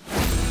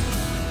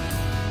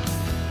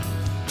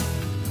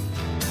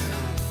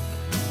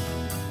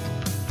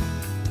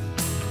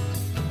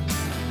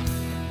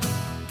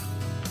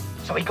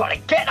 So we got to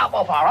get up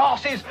off our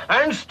asses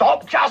and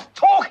stop just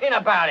talking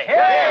about it.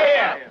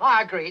 Yeah.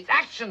 I agree. It's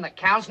action that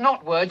counts,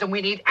 not words, and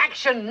we need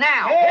action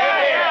now.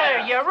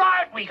 Yeah, you're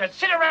right. We could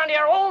sit around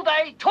here all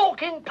day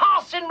talking,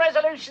 passing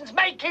resolutions,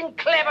 making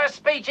clever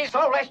speeches.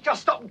 So let's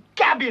just stop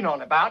gabbing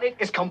on about it.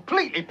 It's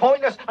completely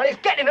pointless and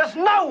it's getting us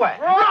nowhere.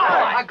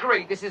 Right. I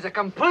agree. This is a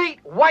complete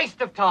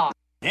waste of time.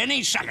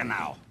 Any second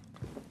now.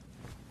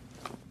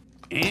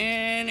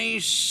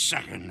 Any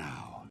second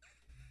now.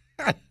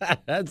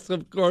 That's,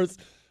 of course,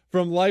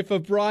 from Life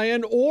of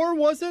Brian, or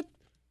was it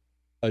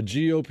a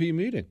GOP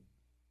meeting?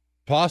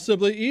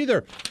 Possibly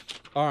either.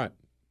 All right.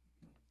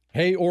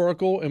 Hey,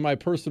 Oracle and my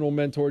personal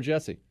mentor,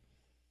 Jesse.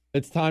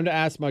 It's time to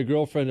ask my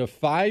girlfriend of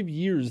 5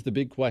 years the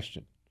big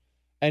question.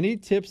 Any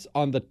tips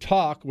on the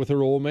talk with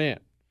her old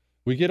man?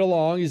 We get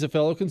along. He's a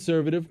fellow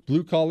conservative,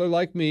 blue collar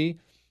like me.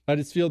 I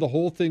just feel the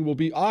whole thing will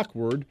be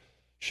awkward.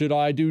 Should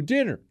I do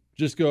dinner?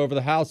 Just go over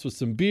the house with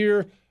some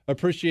beer?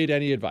 Appreciate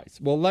any advice.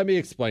 Well, let me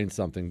explain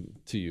something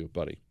to you,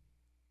 buddy.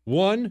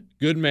 One,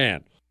 good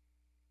man.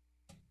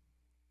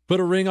 Put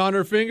a ring on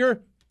her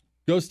finger.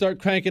 Go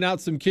start cranking out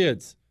some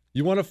kids.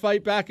 You want to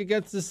fight back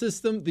against the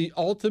system? The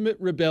ultimate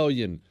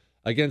rebellion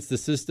against the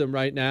system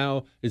right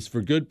now is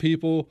for good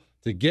people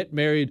to get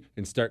married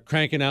and start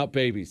cranking out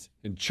babies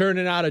and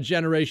churning out a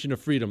generation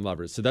of freedom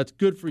lovers. So that's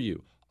good for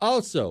you.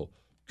 Also,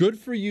 good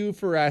for you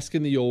for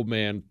asking the old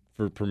man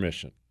for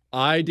permission.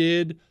 I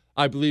did.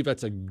 I believe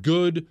that's a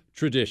good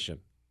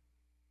tradition.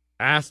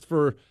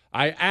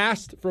 I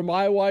asked for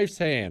my wife's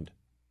hand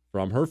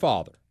from her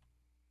father.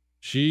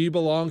 She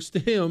belongs to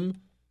him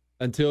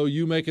until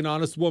you make an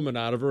honest woman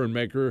out of her and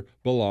make her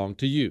belong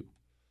to you.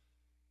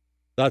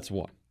 That's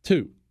one.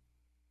 Two,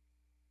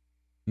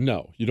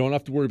 no, you don't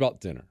have to worry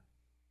about dinner.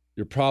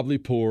 You're probably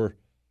poor.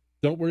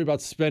 Don't worry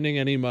about spending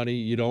any money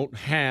you don't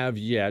have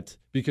yet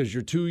because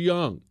you're too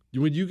young.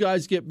 When you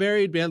guys get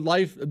married, man,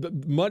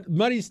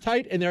 money's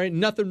tight, and there ain't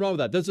nothing wrong with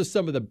that. Those are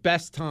some of the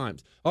best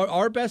times.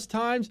 Our best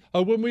times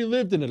are when we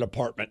lived in an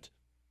apartment.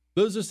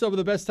 Those are some of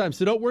the best times.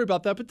 So don't worry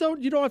about that. But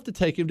you don't have to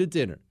take him to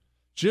dinner.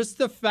 Just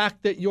the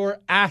fact that you're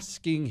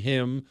asking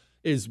him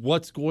is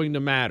what's going to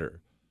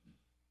matter.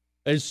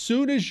 As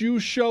soon as you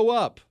show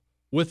up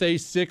with a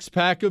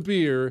 6-pack of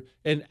beer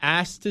and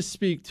ask to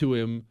speak to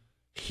him,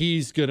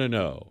 he's going to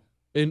know.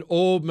 An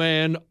old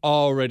man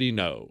already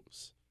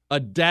knows. A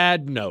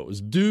dad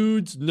knows.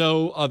 Dudes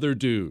know other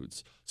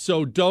dudes.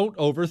 So don't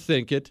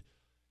overthink it.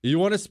 You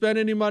want to spend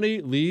any money?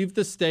 Leave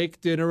the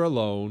steak dinner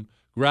alone.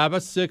 Grab a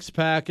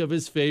 6-pack of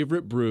his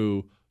favorite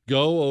brew.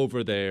 Go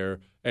over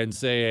there and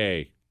say,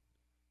 hey,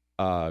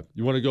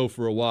 you want to go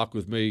for a walk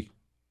with me?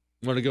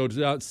 You want to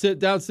go sit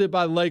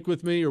by the lake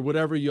with me or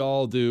whatever you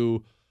all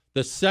do?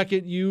 The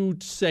second you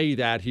say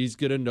that, he's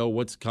going to know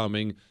what's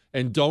coming.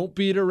 And don't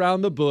beat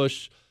around the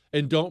bush.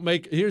 And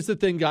here's the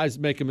thing guys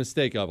make a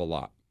mistake of a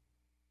lot.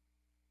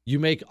 You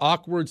make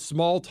awkward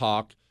small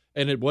talk,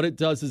 and what it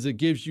does is it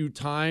gives you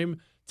time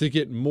to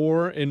get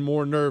more and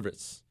more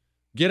nervous.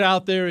 Get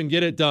out there and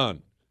get it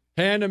done.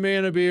 Hand a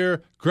man a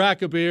beer,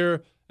 crack a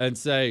beer, and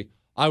say,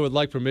 I would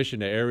like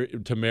permission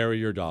to marry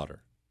your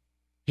daughter.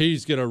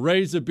 He's going to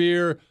raise a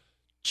beer,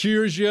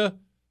 cheers you,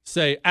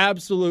 say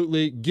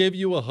absolutely, give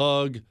you a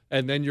hug,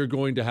 and then you're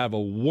going to have a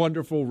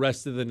wonderful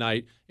rest of the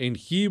night, and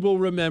he will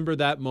remember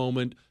that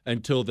moment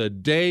until the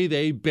day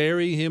they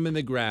bury him in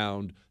the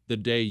ground, the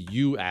day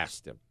you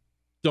asked him.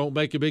 Don't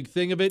make a big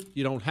thing of it.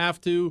 You don't have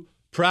to.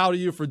 Proud of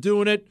you for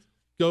doing it.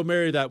 Go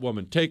marry that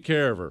woman. Take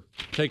care of her.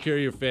 Take care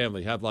of your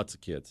family. Have lots of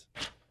kids.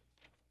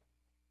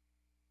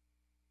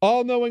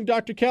 All-knowing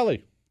Dr.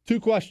 Kelly, 2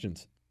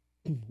 questions.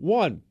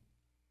 1,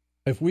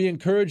 if we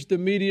encourage the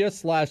media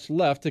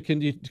 /left to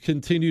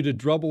continue to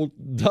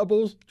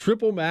double,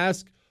 triple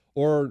mask,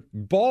 or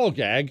ball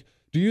gag,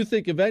 do you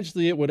think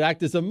eventually it would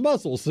act as a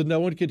muzzle so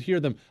no one could hear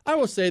them? I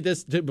will say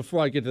this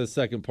before I get to the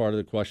second part of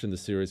the question, the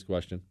serious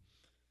question.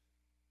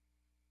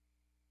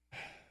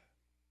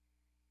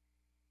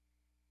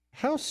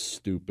 How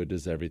stupid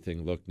does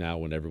everything look now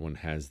when everyone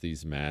has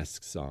these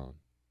masks on?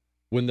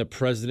 When the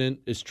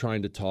president is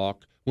trying to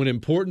talk, when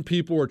important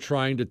people are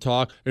trying to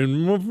talk,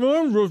 and I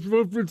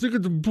think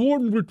it's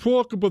important we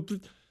talk about this.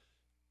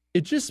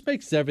 It just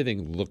makes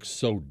everything look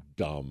so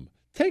dumb.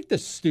 Take the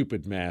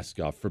stupid mask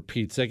off, for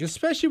Pete's sake,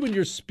 especially when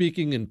you're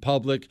speaking in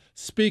public,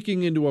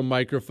 speaking into a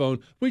microphone.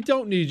 We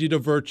don't need you to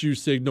virtue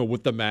signal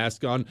with the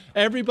mask on.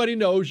 Everybody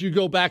knows you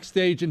go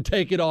backstage and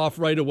take it off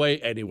right away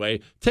anyway.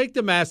 Take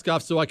the mask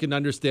off so I can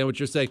understand what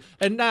you're saying.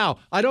 And now,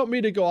 I don't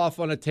mean to go off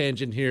on a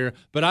tangent here,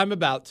 but I'm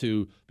about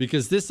to,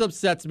 because this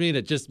upsets me and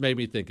it just made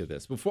me think of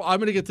this. I'm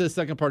going to get to the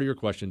second part of your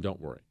question, don't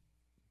worry.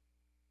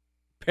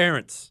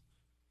 Parents,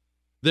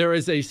 there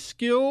is a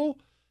skill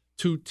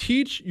to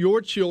teach your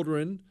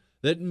children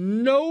that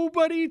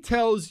nobody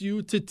tells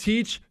you to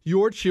teach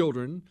your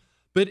children,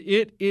 but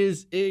it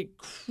is a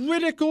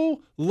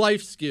critical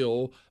life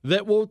skill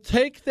that will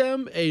take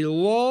them a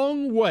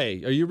long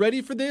way. Are you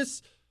ready for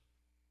this?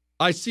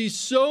 I see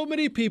so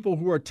many people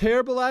who are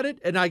terrible at it,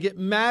 and I get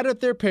mad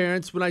at their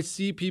parents when I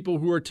see people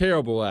who are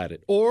terrible at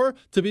it. Or,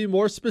 to be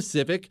more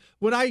specific,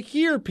 when I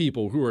hear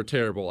people who are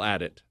terrible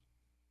at it.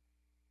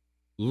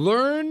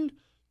 Learn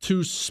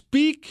to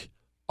speak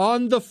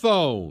on the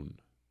phone.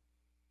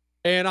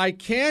 And I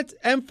can't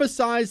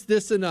emphasize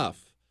this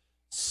enough.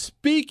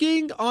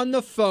 Speaking on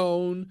the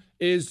phone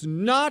is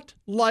not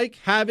like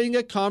having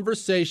a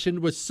conversation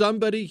with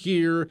somebody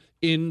here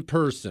in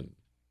person.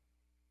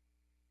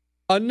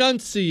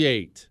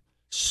 Enunciate.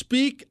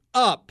 Speak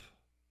up.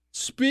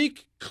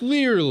 Speak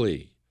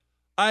clearly.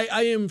 I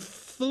am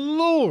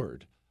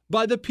floored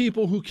by the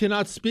people who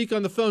cannot speak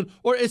on the phone,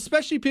 or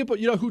especially people,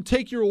 who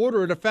take your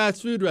order at a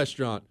fast food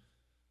restaurant.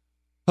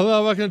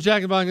 Hello, welcome to Jack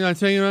in the Box. Can I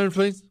take your order,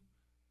 please?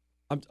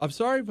 I'm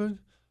sorry, but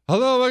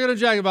hello, welcome to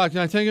Jack in the Box.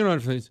 Can I take your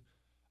order, please?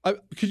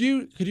 Could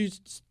you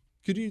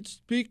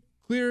speak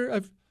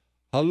clear?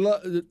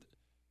 Hello.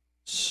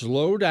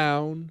 Slow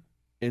down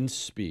and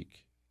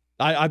speak.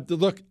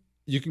 Look.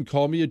 You can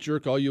call me a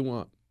jerk all you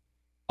want.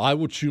 I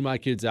will chew my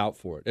kids out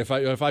for it.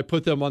 If I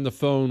put them on the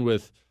phone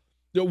with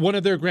one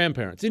of their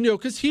grandparents. And,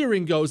 because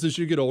hearing goes as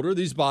you get older.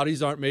 These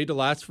bodies aren't made to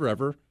last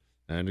forever.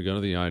 I had to go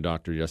to the eye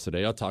doctor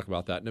yesterday. I'll talk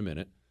about that in a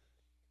minute.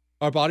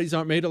 Our bodies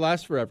aren't made to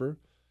last forever.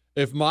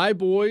 If my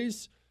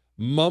boys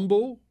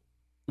mumble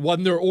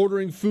when they're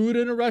ordering food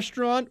in a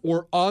restaurant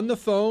or on the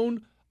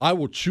phone, I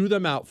will chew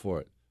them out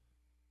for it.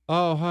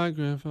 Oh, hi,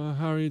 Grandpa.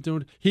 How are you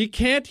doing? He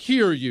can't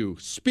hear you.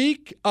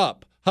 Speak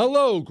up.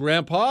 Hello,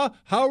 Grandpa.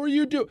 How are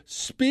you doing?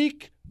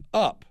 Speak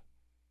up.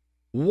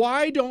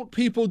 Why don't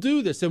people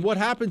do this? And what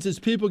happens is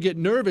people get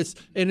nervous,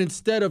 and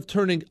instead of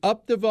turning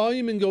up the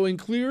volume and going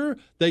clearer,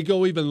 they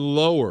go even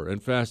lower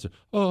and faster.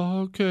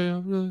 Oh, okay.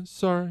 I'm really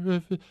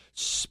sorry.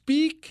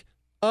 Speak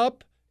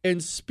up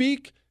and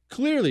speak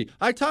clearly.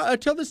 I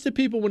tell this to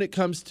people when it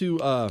comes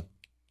to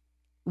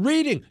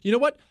reading. You know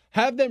what?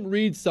 Have them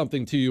read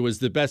something to you is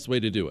the best way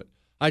to do it.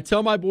 I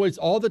tell my boys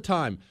all the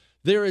time,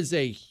 there is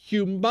a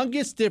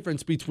humongous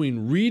difference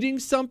between reading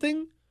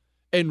something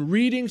and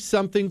reading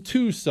something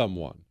to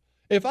someone.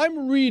 If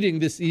I'm reading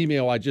this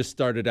email I just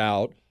started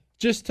out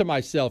just to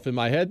myself in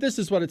my head, this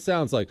is what it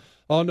sounds like.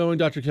 All-knowing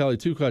Dr. Kelly,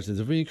 2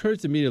 questions. If we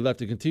encourage the media left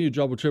to continue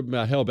double tripping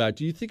about hellback,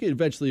 do you think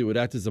eventually it would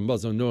act as a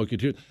Muslim? No one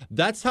could hear?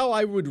 That's how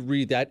I would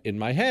read that in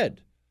my head.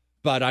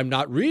 But I'm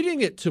not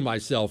reading it to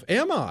myself,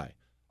 am I?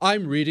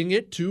 I'm reading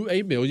it to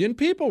a million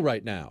people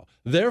right now.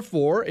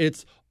 Therefore,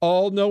 it's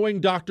all-knowing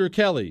Dr.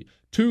 Kelly.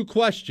 2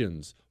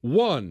 questions.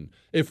 1,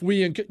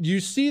 you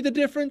see the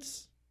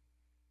difference?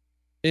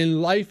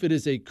 In life, it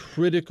is a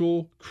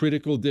critical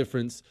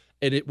difference,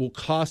 and it will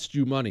cost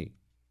you money.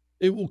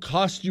 It will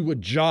cost you a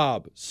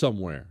job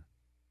somewhere.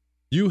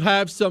 You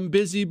have some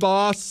busy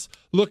boss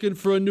looking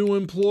for a new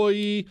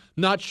employee,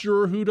 not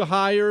sure who to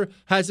hire,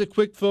 has a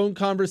quick phone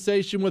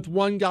conversation with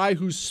one guy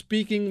who's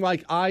speaking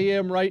like I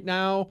am right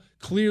now,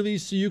 clearly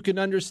so you can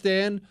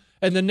understand,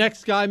 and the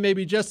next guy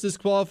maybe just as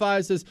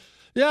qualified says,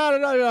 yeah, I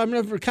don't know,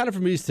 I'm kind of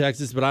from East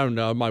Texas, but I don't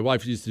know. My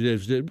wife used to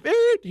do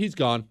it. He's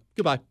gone.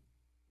 Goodbye.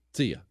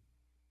 See ya.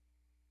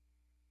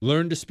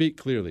 Learn to speak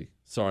clearly.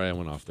 Sorry, I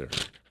went off there.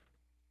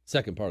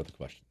 Second part of the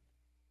question.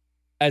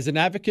 As an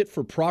advocate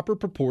for proper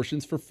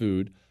proportions for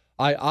food,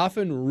 I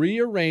often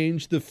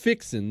rearrange the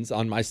fixins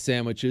on my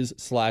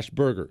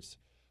sandwiches/burgers.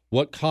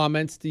 What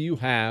comments do you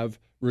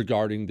have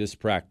regarding this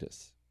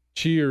practice?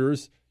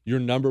 Cheers, your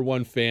number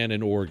 1 fan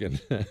in Oregon.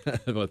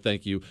 Well,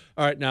 thank you.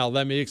 All right, now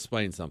let me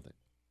explain something.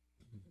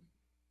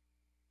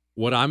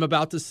 What I'm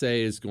about to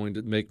say is going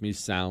to make me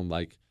sound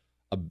like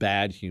a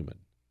bad human,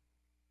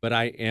 but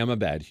I am a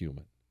bad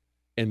human.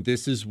 And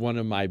this is one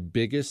of my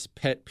biggest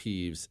pet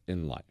peeves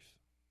in life.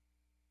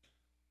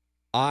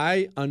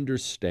 I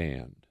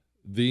understand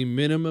the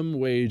minimum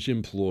wage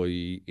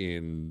employee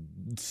in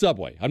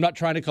Subway. I'm not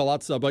trying to call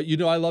out Subway. You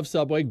know I love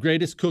Subway.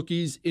 Greatest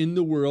cookies in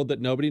the world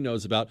that nobody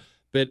knows about.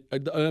 But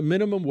a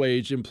minimum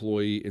wage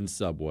employee in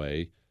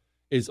Subway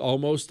is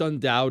almost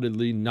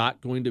undoubtedly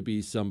not going to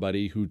be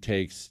somebody who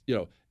takes,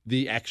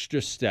 the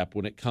extra step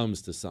when it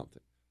comes to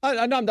something.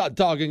 I'm not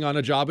dogging on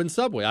a job in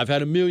Subway. I've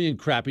had a million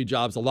crappy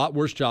jobs, a lot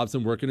worse jobs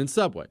than working in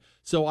Subway.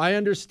 So I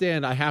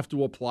understand I have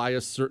to apply a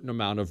certain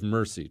amount of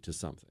mercy to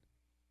something.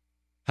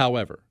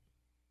 However,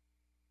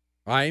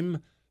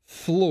 I'm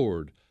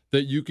floored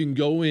that you can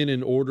go in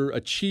and order a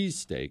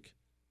cheesesteak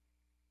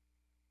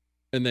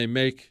and they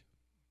make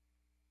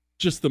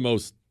just the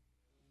most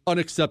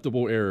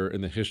unacceptable error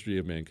in the history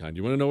of mankind.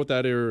 You want to know what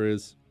that error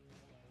is?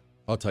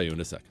 I'll tell you in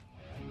a second.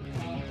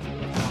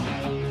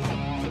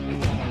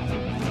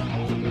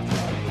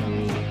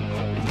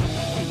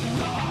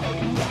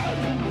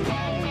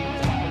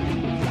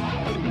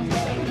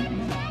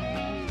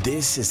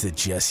 This is the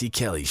Jesse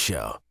Kelly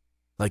Show.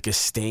 Like a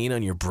stain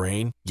on your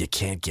brain you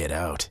can't get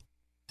out.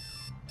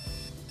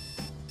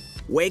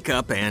 Wake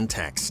up and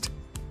text.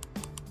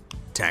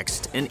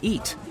 Text and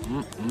eat.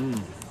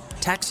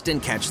 Text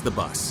and catch the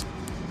bus.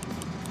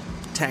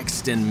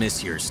 Text and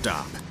miss your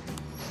stop.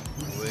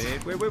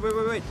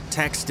 Wait.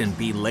 Text and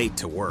be late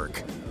to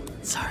work.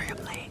 Sorry,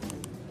 I'm late.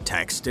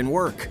 Text and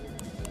work.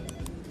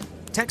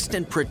 Text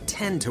and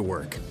pretend to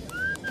work.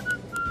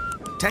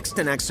 Text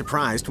and act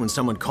surprised when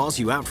someone calls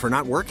you out for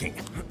not working.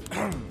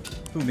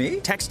 Who, me?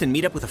 Text and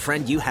meet up with a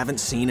friend you haven't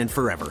seen in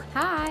forever.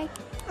 Hi.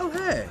 Oh,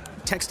 hey.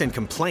 Text and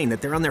complain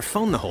that they're on their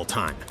phone the whole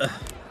time.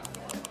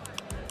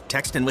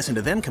 Text and listen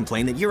to them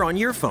complain that you're on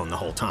your phone the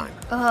whole time.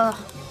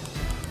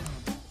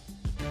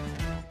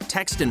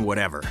 Text and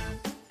whatever.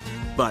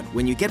 But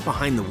when you get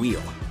behind the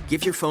wheel,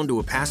 give your phone to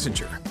a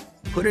passenger.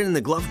 Put it in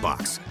the glove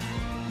box.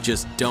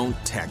 Just don't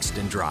text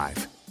and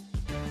drive.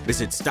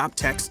 Visit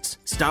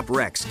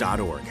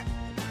StopTextsStopWrecks.org.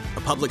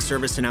 A public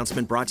service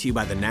announcement brought to you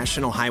by the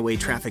National Highway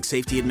Traffic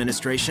Safety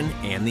Administration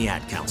and the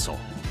Ad Council.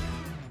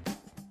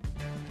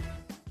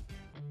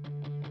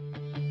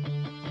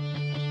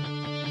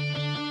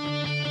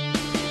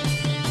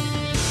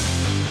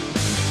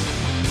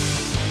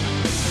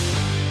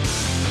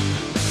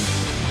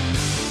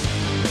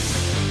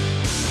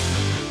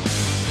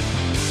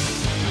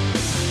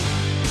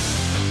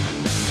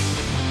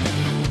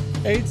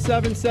 Eight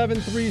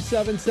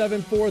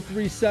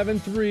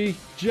 877-377-4373,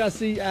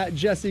 Jesse at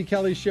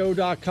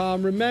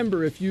jessekellyshow.com.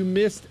 Remember, if you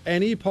missed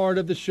any part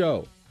of the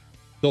show,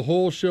 the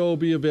whole show will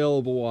be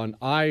available on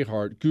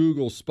iHeart,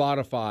 Google,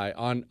 Spotify,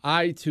 on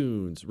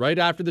iTunes right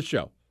after the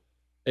show.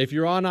 If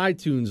you're on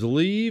iTunes,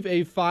 leave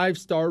a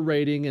 5-star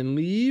rating and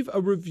leave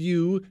a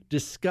review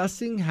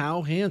discussing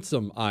how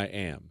handsome I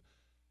am.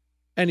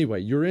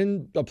 Anyway, you're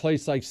in a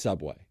place like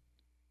Subway.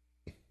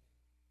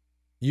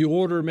 You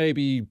order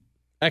maybe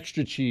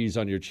extra cheese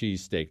on your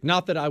cheesesteak.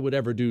 Not that I would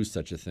ever do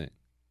such a thing.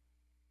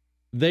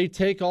 They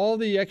take all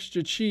the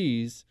extra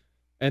cheese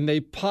and they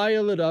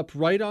pile it up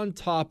right on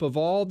top of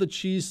all the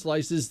cheese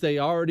slices they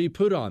already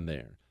put on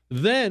there.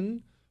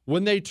 Then,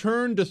 when they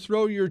turn to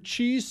throw your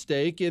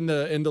cheesesteak in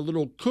the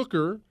little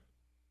cooker,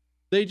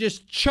 they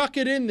just chuck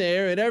it in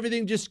there and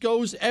everything just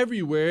goes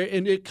everywhere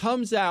and it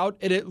comes out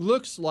and it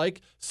looks like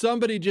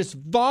somebody just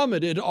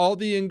vomited all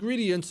the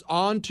ingredients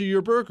onto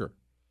your burger.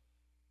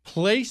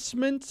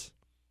 Placement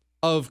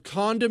of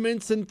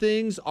condiments and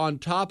things on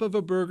top of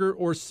a burger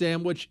or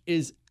sandwich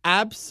is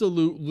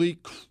absolutely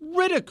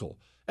critical.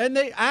 And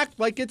they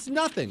act like it's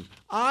nothing.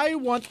 I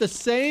want the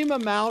same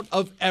amount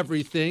of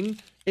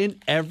everything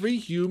in every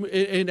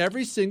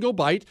single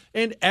bite,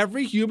 and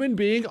every human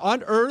being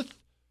on earth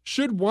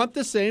should want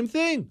the same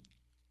thing.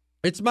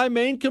 It's my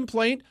main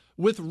complaint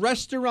with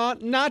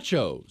restaurant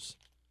nachos.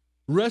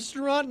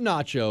 Restaurant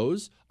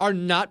nachos are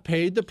not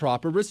paid the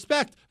proper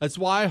respect. That's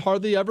why I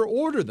hardly ever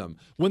order them.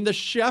 When the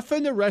chef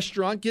in the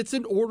restaurant gets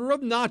an order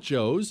of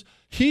nachos,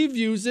 he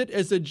views it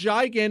as a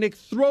gigantic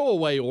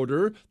throwaway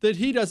order that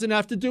he doesn't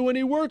have to do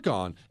any work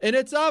on. And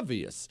it's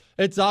obvious.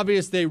 It's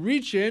obvious they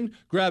reach in,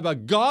 grab a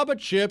gob of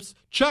chips,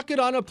 chuck it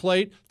on a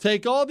plate,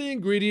 take all the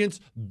ingredients,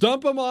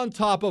 dump them on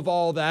top of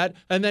all that,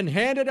 and then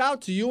hand it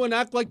out to you and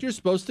act like you're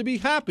supposed to be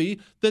happy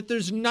that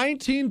there's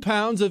 19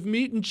 pounds of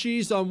meat and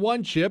cheese on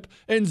one chip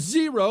and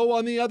 0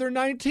 on the other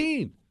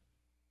 19.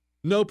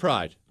 No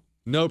pride.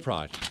 No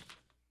pride.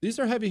 These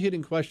are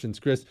heavy-hitting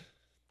questions, Chris.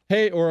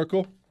 Hey,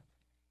 Oracle.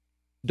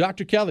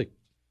 Dr. Kelly,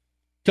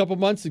 a couple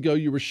months ago,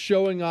 you were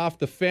showing off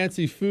the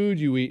fancy food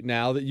you eat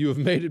now that you have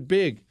made it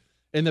big.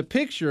 In the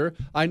picture,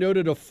 I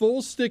noted a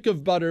full stick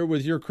of butter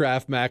with your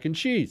Kraft mac and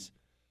cheese.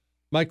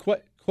 My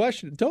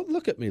question, don't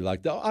look at me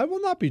like that. I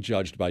will not be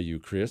judged by you,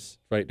 Chris,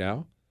 right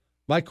now.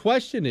 My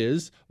question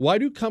is, why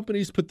do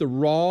companies put the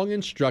wrong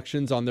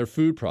instructions on their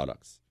food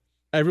products?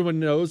 Everyone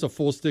knows a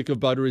full stick of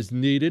butter is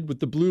needed with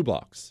the blue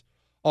box.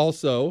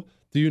 Also,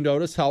 do you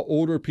notice how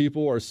older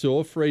people are so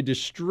afraid to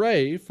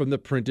stray from the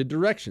printed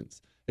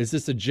directions? Is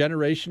this a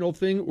generational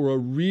thing or a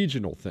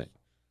regional thing?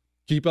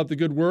 Keep up the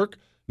good work.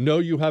 Know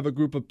you have a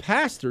group of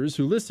pastors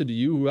who listen to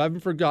you who haven't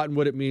forgotten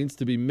what it means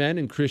to be men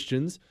and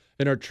Christians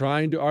and are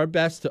trying our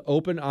best to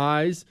open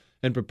eyes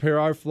and prepare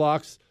our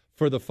flocks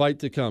for the fight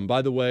to come.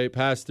 By the way,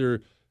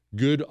 Pastor,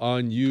 good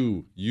on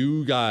you.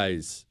 You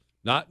guys,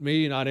 not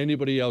me, not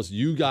anybody else.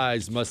 You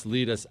guys must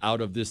lead us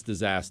out of this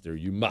disaster.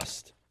 You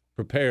must.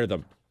 Prepare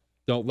them.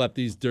 Don't let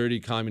these dirty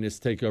communists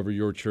take over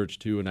your church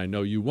too, and I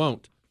know you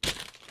won't.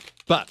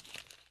 But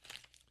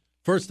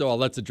first of all,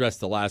 let's address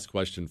the last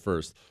question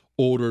first.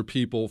 Older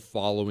people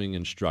following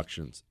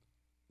instructions.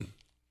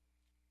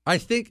 I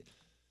think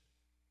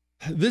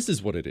this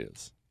is what it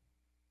is.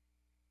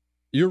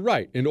 You're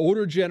right. An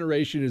older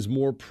generation is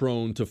more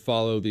prone to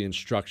follow the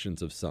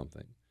instructions of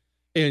something.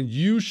 And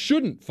you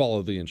shouldn't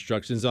follow the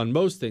instructions on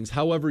most things.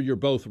 However, you're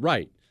both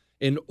right.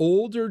 An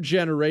older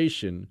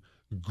generation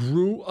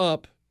grew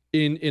up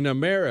in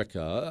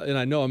America, and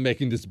I know I'm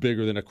making this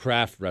bigger than a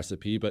Kraft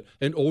recipe, but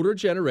an older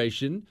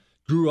generation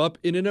grew up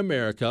in an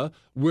America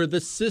where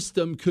the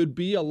system could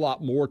be a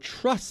lot more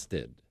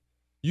trusted.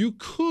 You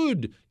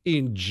could,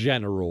 in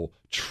general,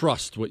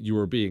 trust what you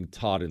were being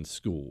taught in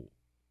school.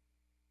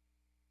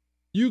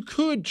 You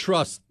could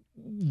trust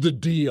the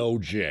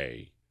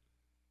DOJ.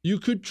 You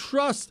could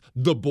trust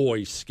the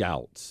Boy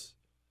Scouts.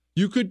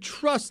 You could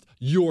trust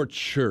your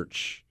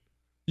church.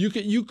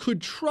 You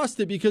could trust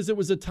it because it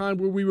was a time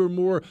where we were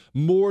more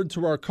moored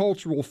to our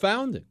cultural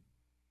founding.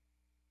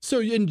 So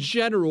in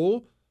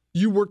general,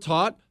 you were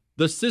taught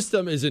The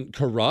system isn't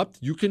corrupt.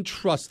 You can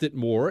trust it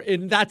more,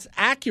 and that's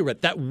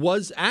accurate. That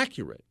was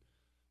accurate.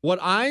 What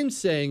I'm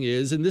saying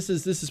is, and this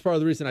is part of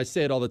the reason I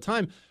say it all the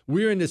time,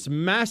 we're in this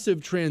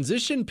massive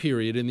transition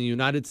period in the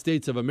United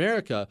States of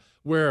America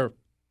where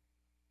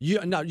you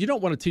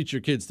don't want to teach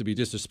your kids to be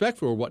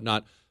disrespectful or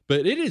whatnot,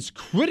 but it is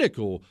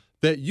critical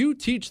that you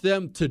teach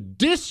them to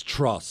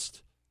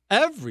distrust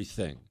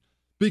everything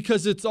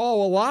because it's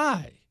all a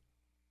lie.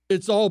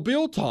 It's all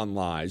built on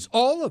lies,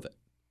 all of it.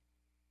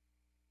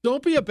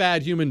 Don't be a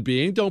bad human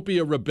being. Don't be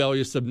a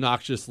rebellious,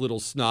 obnoxious little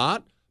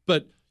snot.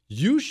 But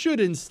you should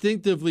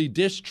instinctively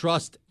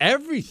distrust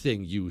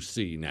everything you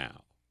see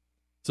now.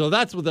 So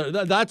that's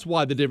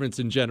why the difference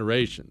in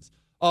generations.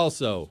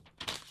 Also,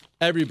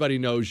 everybody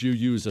knows you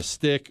use a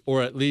stick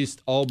or at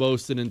least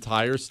almost an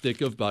entire stick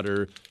of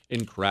butter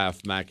in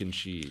Kraft mac and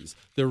cheese.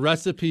 The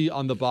recipe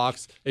on the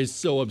box is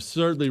so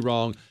absurdly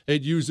wrong.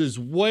 It uses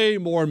way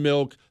more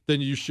milk than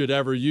you should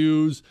ever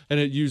use, and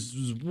it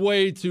uses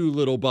way too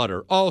little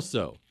butter.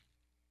 Also,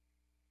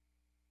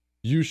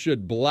 you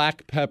should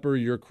black pepper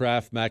your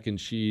Kraft mac and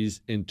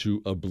cheese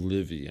into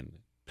oblivion.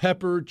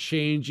 Pepper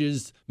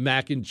changes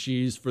mac and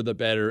cheese for the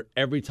better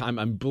every time.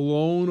 I'm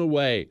blown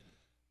away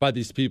by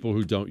these people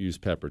who don't use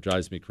pepper.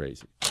 Drives me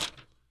crazy.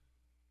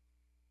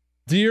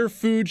 Dear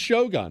Food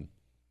Shogun,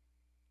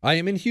 I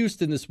am in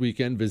Houston this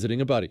weekend visiting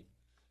a buddy.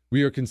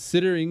 We are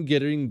considering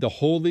getting the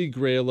holy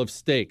grail of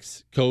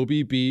steaks,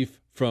 Kobe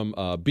beef from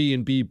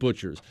B&B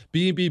Butchers.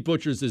 B&B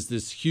Butchers is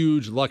this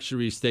huge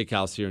luxury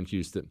steakhouse here in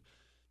Houston.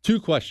 2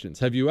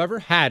 questions. Have you ever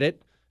had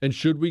it, and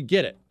should we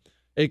get it?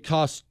 It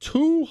costs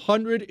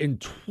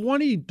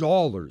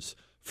 $220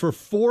 for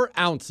 4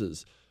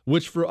 ounces,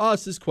 which for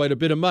us is quite a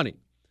bit of money.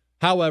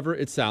 However,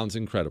 it sounds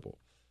incredible.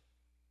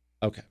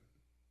 Okay.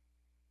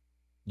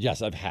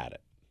 Yes, I've had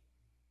it.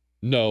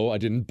 No, I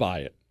didn't buy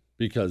it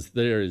because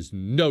there is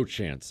no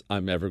chance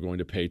I'm ever going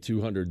to pay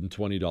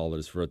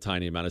 $220 for a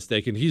tiny amount of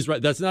steak. And he's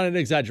right. That's not an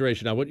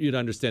exaggeration. I want you to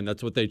understand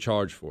that's what they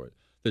charge for it.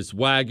 This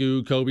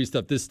Wagyu, Kobe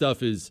stuff, this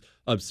stuff is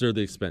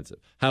absurdly expensive.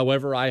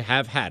 However, I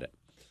have had it.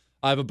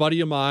 I have a buddy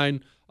of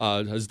mine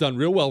has done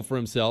real well for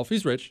himself.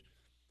 He's rich.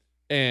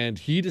 And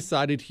he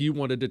decided he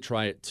wanted to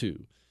try it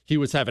too. He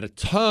was having a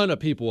ton of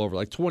people over,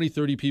 like 20,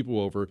 30 people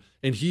over.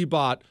 And he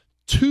bought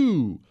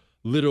 2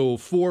 little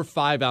 4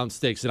 5-ounce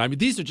steaks. And I mean,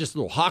 these are just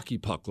little hockey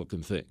puck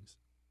looking things.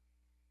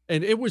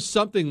 And it was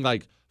something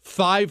like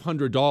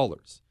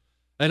 $500.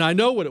 And I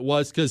know what it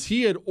was because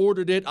he had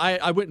ordered it.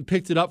 I went and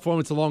picked it up for him.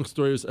 It's a long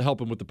story. It was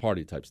helping with the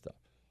party type stuff.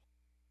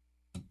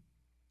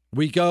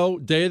 We go,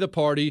 day of the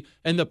party,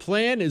 and the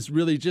plan is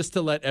really just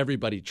to let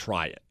everybody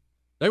try it.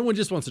 Everyone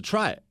just wants to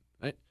try it,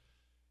 right?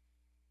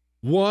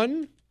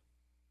 1,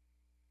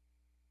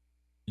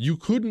 you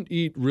couldn't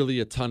eat really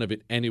a ton of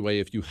it anyway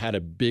if you had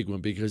a big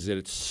one because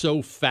it's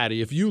so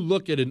fatty. If you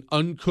look at an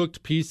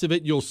uncooked piece of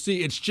it, you'll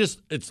see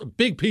it's a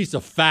big piece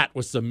of fat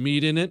with some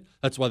meat in it.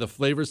 That's why the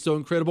flavor is so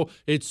incredible.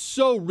 It's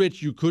so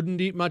rich you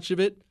couldn't eat much of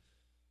it.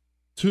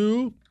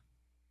 2,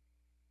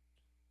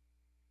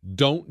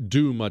 don't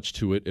do much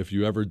to it if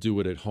you ever do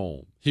it at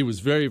home. He was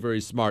very,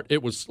 very smart.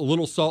 It was a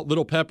little salt,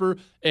 little pepper,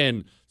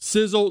 and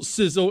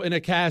sizzle in a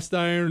cast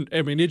iron.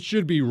 I mean, it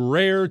should be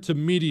rare to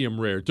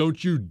medium rare.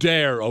 Don't you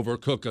dare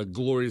overcook a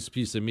glorious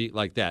piece of meat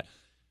like that.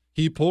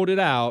 He pulled it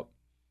out,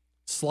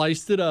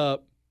 sliced it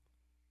up.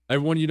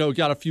 Everyone,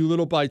 got a few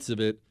little bites of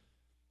it.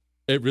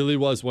 It really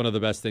was one of the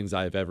best things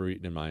I have ever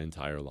eaten in my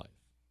entire life.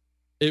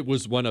 It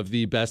was one of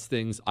the best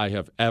things I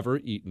have ever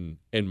eaten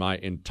in my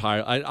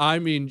entire... I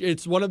mean,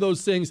 it's one of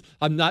those things,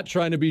 I'm not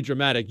trying to be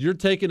dramatic. You're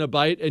taking a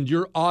bite and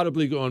you're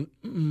audibly going,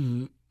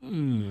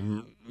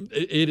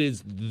 It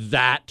is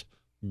that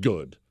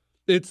good.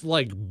 It's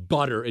like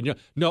butter. And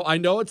no, I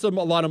know it's a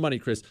lot of money,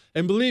 Chris.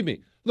 And believe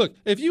me, look,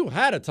 if you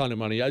had a ton of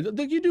money,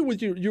 you do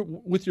with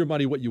your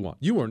money what you want.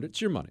 You earned it.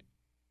 It's your money.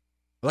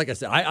 Like I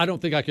said, I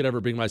don't think I could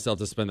ever bring myself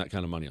to spend that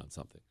kind of money on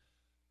something.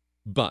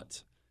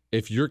 But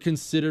if you're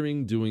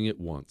considering doing it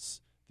once,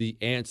 the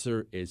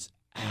answer is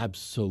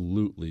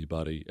absolutely,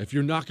 buddy. If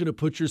you're not going to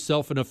put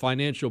yourself in a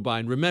financial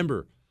bind,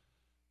 remember,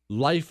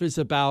 life is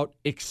about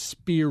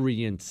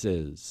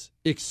experiences.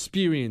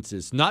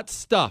 Experiences, not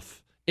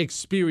stuff.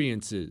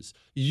 Experiences.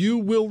 You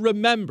will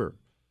remember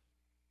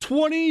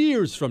 20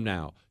 years from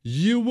now,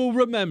 you will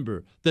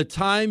remember the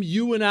time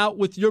you went out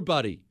with your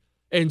buddy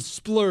and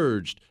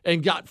splurged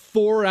and got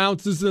 4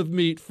 ounces of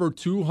meat for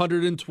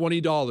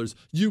 $220.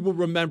 You will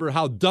remember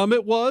how dumb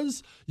it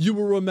was. You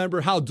will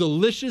remember how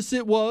delicious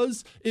it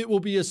was. It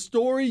will be a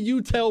story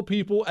you tell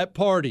people at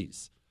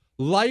parties.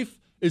 Life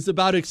is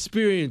about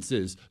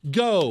experiences.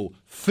 Go,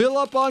 fill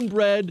up on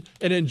bread,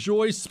 and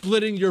enjoy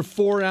splitting your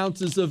 4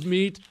 ounces of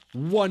meat.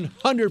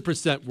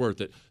 100%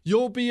 worth it.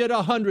 You'll be at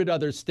 100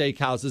 other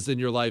steakhouses in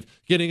your life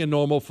getting a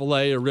normal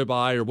filet or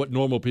ribeye or what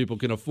normal people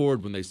can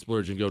afford when they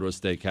splurge and go to a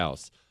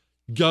steakhouse.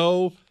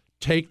 Go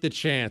take the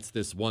chance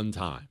this one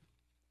time.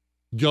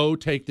 Go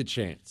take the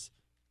chance.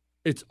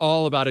 It's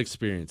all about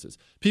experiences.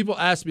 People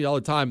ask me all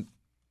the time,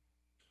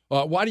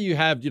 why do you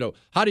have,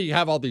 how do you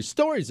have all these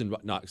stories and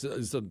whatnot?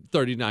 I'm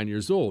 39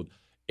 years old.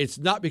 It's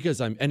not because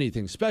I'm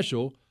anything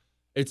special.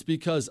 It's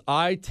because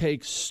I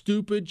take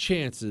stupid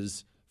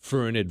chances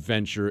for an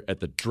adventure at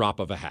the drop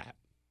of a hat.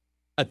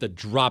 At the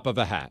drop of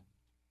a hat.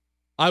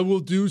 I will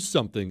do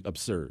something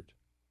absurd.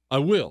 I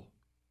will.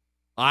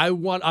 I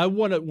want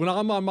to, when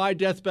I'm on my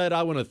deathbed,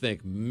 I want to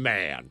think,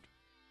 man,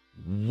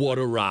 what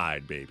a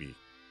ride, baby.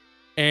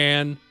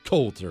 Ann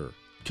Coulter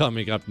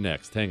coming up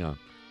next. Hang on.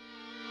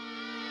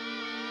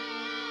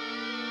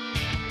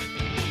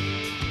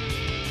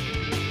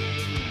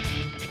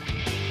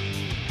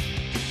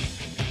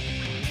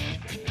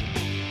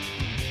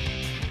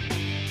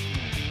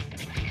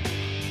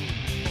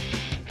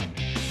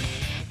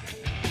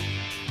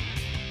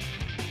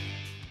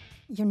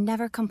 You're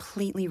never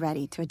completely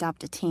ready to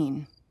adopt a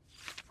teen.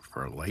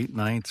 For late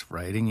nights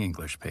writing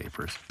English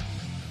papers.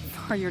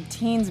 For your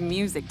teen's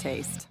music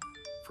taste.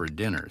 For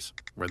dinners,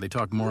 where they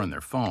talk more on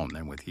their phone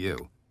than with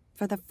you.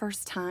 For the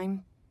first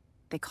time,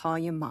 they call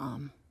you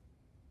mom.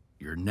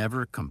 You're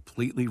never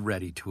completely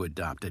ready to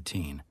adopt a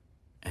teen,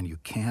 and you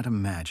can't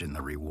imagine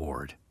the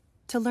reward.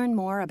 To learn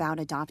more about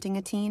adopting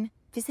a teen,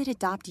 visit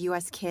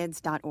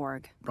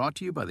adoptuskids.org. Brought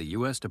to you by the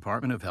U.S.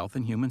 Department of Health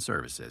and Human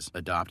Services,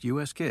 Adopt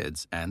U.S.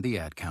 Kids, and the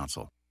Ad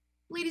Council.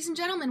 Ladies and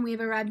gentlemen, we have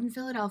arrived in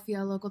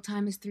Philadelphia. Local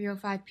time is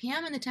 3:05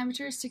 p.m. and the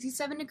temperature is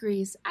 67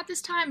 degrees. At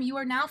this time, you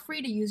are now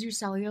free to use your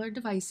cellular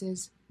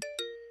devices.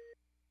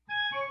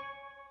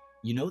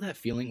 You know that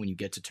feeling when you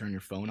get to turn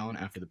your phone on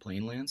after the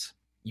plane lands?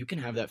 You can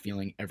have that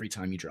feeling every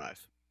time you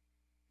drive.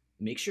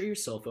 Make sure your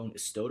cell phone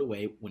is stowed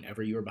away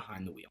whenever you are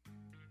behind the wheel.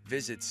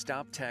 Visit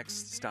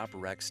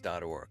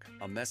StopTextStopWrecks.org.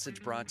 A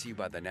message brought to you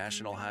by the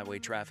National Highway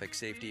Traffic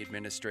Safety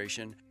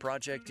Administration,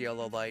 Project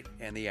Yellow Light,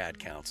 and the Ad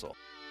Council.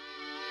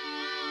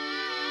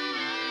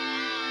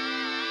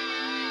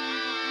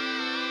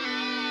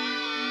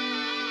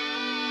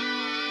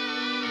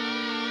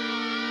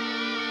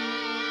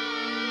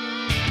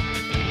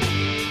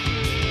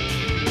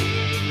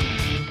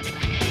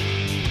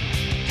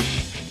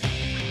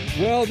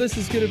 Well, this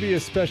is going to be a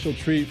special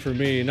treat for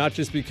me, not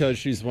just because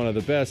she's one of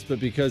the best, but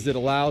because it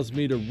allows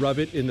me to rub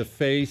it in the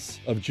face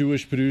of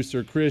Jewish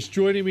producer Chris.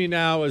 Joining me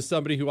now is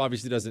somebody who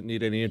obviously doesn't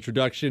need any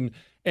introduction,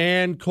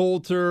 Ann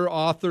Coulter,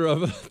 author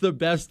of the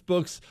best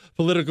books,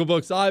 political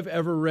books I've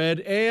ever read.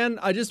 And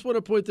I just want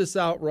to point this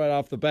out right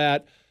off the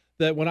bat,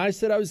 that when I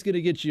said I was going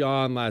to get you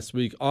on last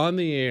week on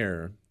the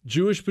air,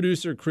 Jewish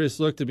producer Chris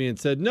looked at me and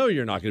said, no,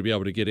 you're not going to be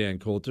able to get Ann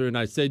Coulter. And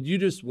I said, you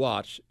just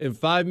watch. And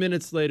 5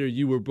 minutes later,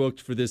 you were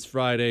booked for this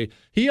Friday.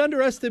 He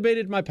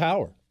underestimated my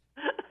power.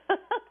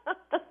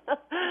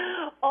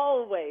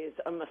 Always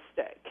a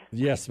mistake.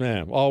 Yes,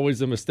 ma'am.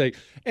 Always a mistake.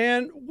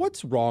 And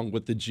what's wrong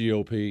with the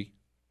GOP?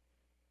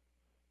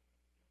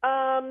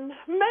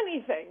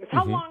 Many things.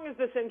 How long is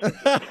this interview?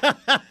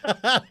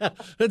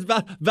 It's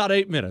about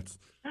 8 minutes.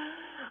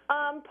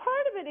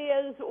 Part of it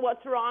is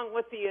what's wrong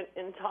with the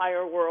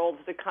entire world,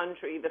 the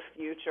country, the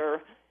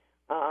future,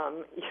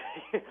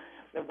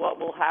 what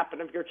will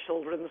happen of your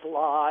children's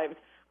lives,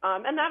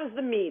 and that is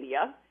the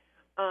media.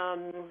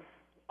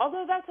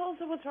 Although that's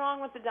also what's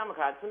wrong with the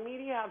Democrats. The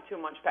media have too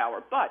much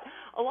power. But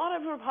a lot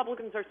of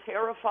Republicans are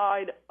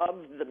terrified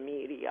of the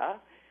media.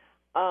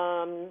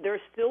 They're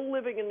still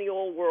living in the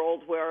old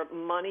world where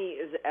money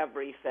is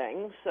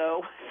everything.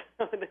 So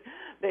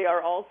they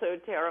are also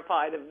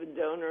terrified of the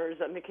donors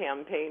and the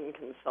campaign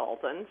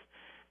consultants.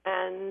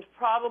 And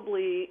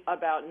probably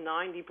about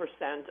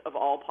 90% of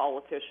all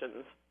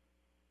politicians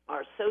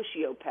are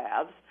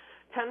sociopaths.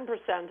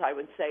 10%, I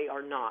would say,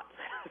 are not.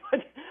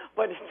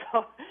 but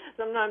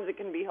sometimes it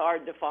can be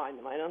hard to find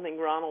them. I don't think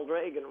Ronald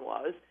Reagan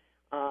was.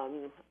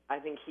 I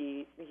think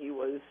he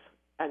was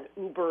an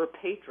uber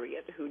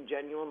patriot who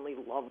genuinely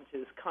loved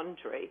his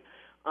country.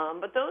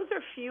 But those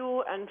are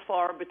few and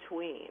far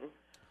between.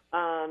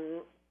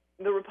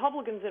 The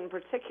Republicans in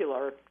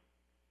particular,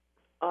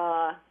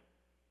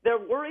 they're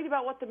worried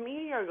about what the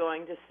media are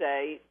going to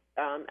say,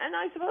 and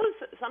I suppose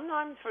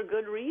sometimes for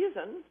good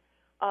reason.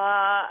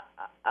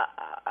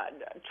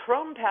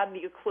 Trump had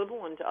the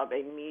equivalent of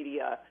a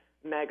media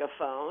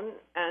megaphone,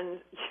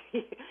 and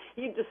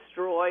he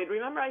destroyed.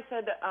 Remember I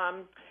said,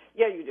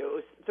 yeah, you do. It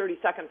was 30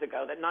 seconds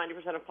ago that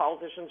 90% of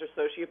politicians are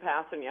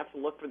sociopaths, and you have to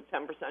look for the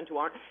 10% who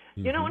aren't.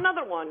 Mm-hmm. You know,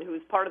 another one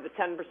who's part of the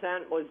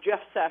 10% was Jeff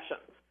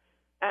Sessions.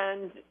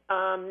 And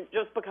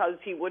just because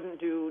he wouldn't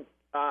do,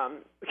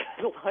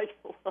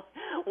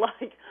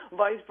 like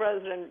Vice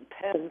President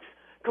Pence,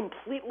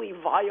 completely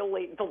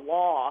violate the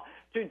law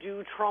to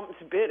do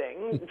Trump's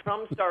bidding,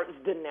 Trump starts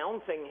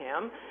denouncing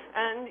him.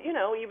 And, you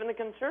know, even the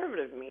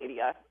conservative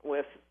media,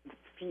 with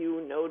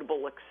few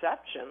notable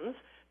exceptions,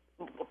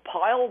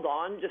 piled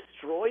on,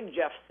 destroyed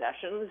Jeff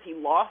Sessions. He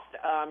lost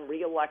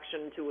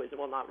re-election to his,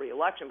 well, not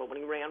re-election, but when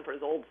he ran for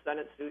his old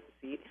Senate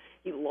seat,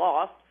 he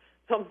lost.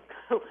 Some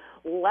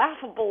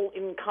laughable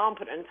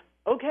incompetent,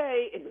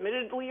 okay,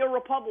 admittedly a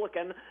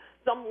Republican,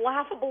 some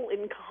laughable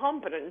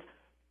incompetent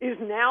is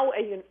now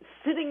a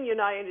sitting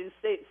United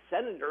States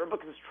senator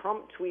because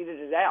Trump tweeted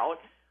it out.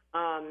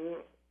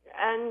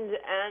 And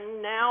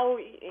now,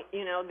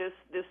 you know,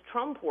 this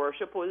Trump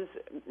worship was,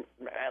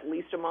 at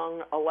least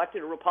among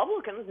elected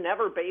Republicans,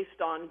 never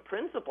based on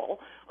principle.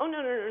 Oh,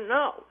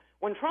 no.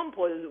 when Trump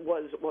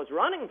was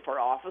running for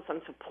office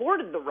and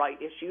supported the right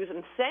issues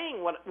and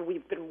saying what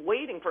we've been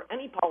waiting for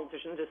any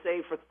politician to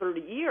say for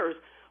 30 years,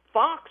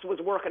 Fox was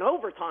working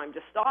overtime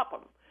to stop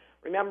him.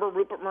 Remember,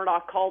 Rupert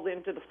Murdoch called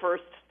into the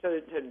first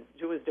to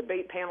do his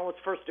debate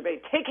panelist's first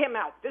debate. Take him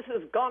out. This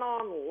has gone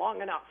on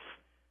long enough.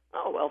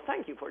 Oh, well,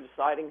 thank you for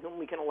deciding whom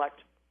we can elect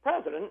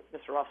president,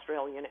 Mr.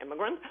 Australian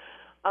immigrant.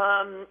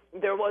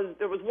 There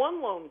was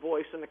one lone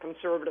voice in the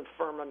conservative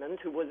firmament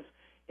who was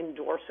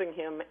endorsing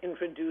him,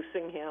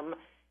 introducing him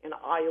in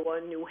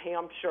Iowa, New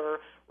Hampshire,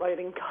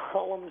 writing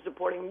columns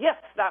supporting him. Yes,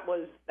 that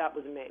was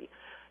me,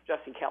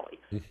 Jesse Kelly,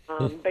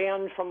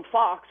 banned from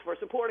Fox for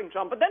supporting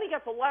Trump. But then he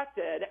gets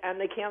elected, and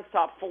they can't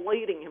stop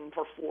filleting him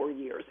for 4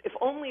 years. If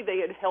only they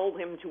had held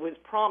him to his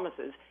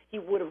promises, he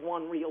would have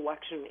won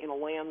re-election in a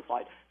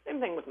landslide. Same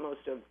thing with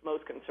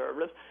most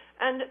conservatives.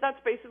 And that's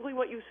basically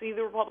what you see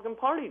the Republican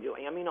Party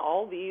doing. I mean,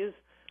 all these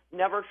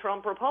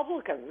never-Trump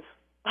Republicans.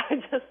 I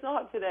just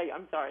thought today,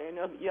 I'm sorry, I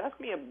know you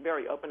asked me a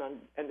very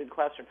open-ended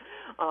question,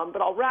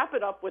 but I'll wrap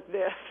it up with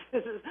this.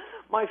 This is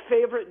my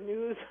favorite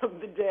news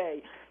of the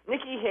day.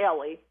 Nikki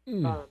Haley,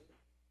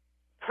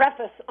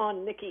 preface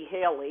on Nikki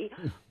Haley,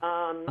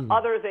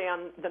 other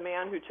than the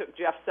man who took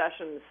Jeff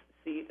Sessions'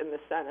 seat in the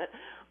Senate,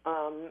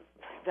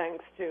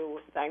 thanks to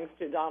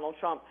Donald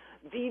Trump,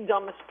 the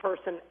dumbest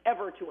person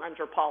ever to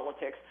enter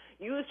politics,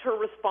 used her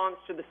response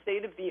to the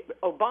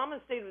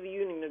Obama State of the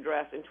Union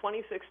address in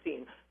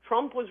 2016.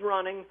 Trump was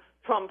running.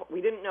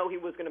 We didn't know he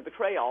was going to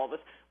betray all of us.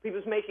 He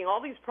was making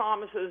all these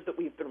promises that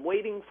we've been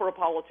waiting for a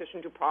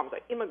politician to promise: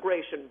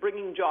 immigration,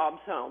 bringing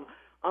jobs home,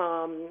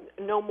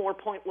 no more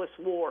pointless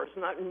wars,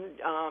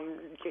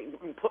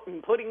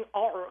 putting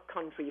our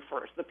country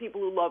first, the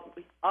people who love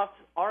us,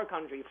 our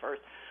country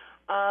first.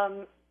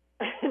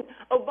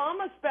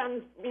 Obama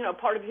spends,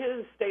 part of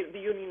his State of the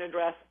Union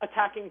address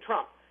attacking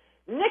Trump.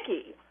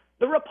 Nikki,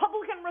 the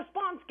Republican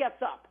response,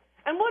 gets up.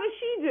 And what does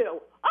she do?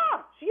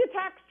 She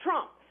attacks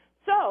Trump.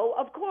 So,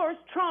 of course,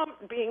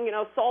 Trump, being,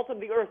 salt of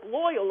the earth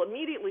loyal,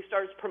 immediately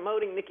starts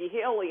promoting Nikki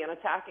Haley and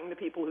attacking the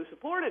people who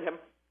supported him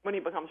when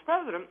he becomes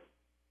president.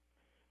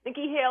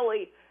 Nikki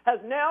Haley has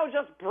now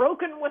just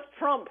broken with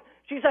Trump.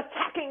 She's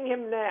attacking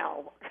him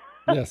now.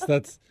 Yes,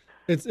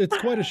 it's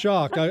quite a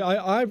shock.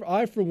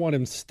 I for one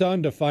am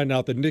stunned to find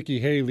out that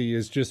Nikki Haley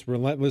is just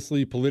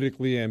relentlessly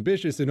politically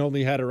ambitious and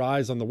only had her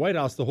eyes on the White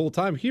House the whole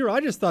time. Here, I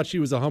just thought she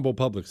was a humble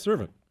public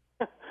servant.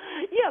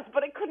 Yes,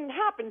 but it couldn't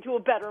happen to a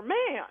better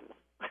man.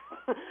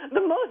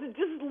 The most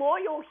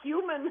disloyal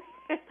human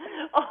they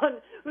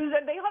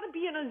ought to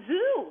be in a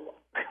zoo.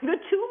 The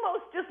two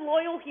most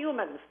disloyal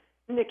humans,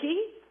 Nikki,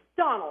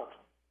 Donald.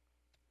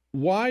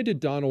 Why did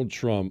Donald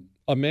Trump,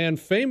 a man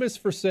famous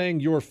for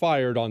saying you're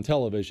fired on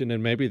television,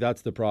 and maybe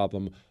that's the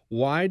problem,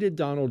 why did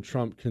Donald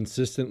Trump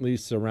consistently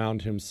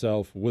surround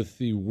himself with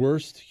the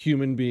worst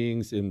human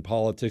beings in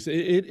politics?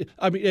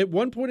 At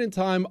one point in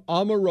time,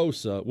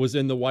 Omarosa was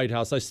in the White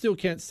House. I still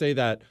can't say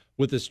that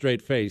with a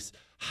straight face.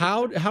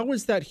 How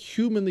is that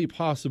humanly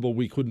possible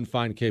we couldn't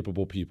find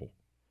capable people?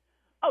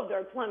 Oh, there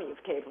are plenty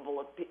of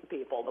capable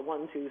people, the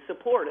ones who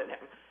supported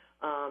him.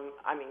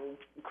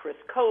 Chris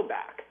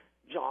Kobach,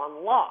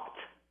 John Lott.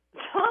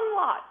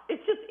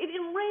 It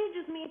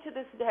enrages me to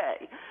this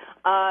day.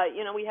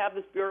 We have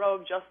this Bureau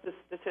of Justice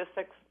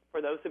Statistics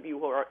for those of you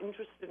who are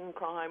interested in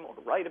crime or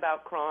write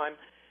about crime.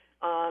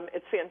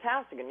 It's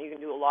fantastic, and you can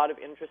do a lot of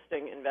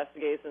interesting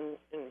investigations.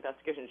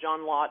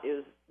 John Lott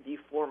is the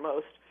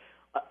foremost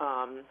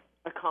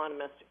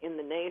economist in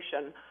the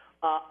nation.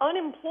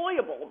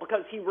 Unemployable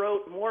because he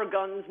wrote More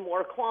Guns,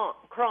 More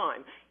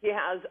Crime. He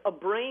has a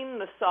brain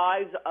the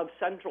size of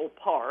Central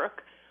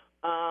Park.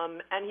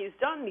 And he's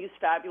done these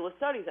fabulous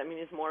studies.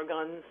 His More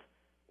Guns,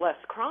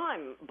 Less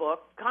Crime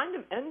book kind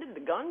of ended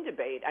the gun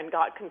debate and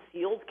got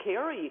concealed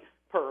carry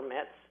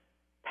permits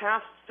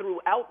passed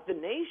throughout the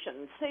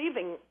nation,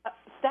 saving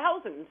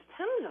thousands,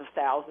 tens of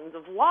thousands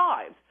of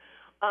lives.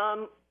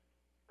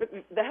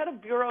 The head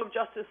of Bureau of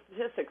Justice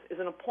Statistics is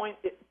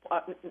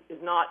is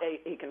not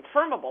a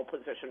confirmable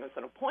position; it's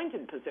an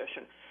appointed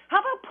position. How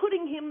about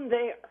putting him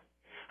there?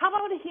 How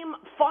about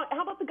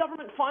the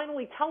government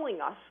finally telling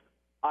us,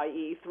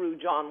 i.e. through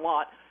John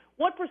Lott,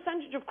 what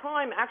percentage of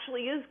crime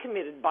actually is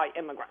committed by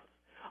immigrants?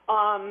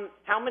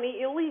 How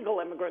many illegal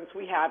immigrants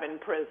we have in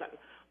prison?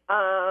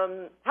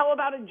 How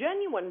about a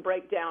genuine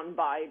breakdown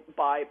by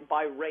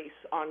race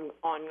on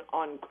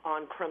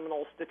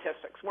criminal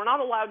statistics? We're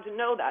not allowed to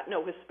know that.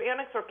 No,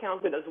 Hispanics are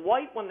counted as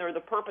white when they're the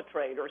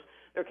perpetrators.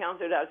 They're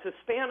counted as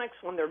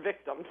Hispanics when they're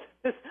victims.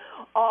 This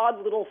odd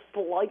little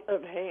sleight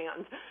of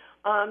hand.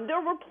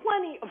 There were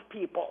plenty of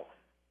people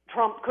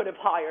Trump could have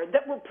hired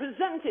that were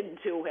presented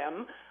to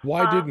him.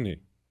 Why didn't he?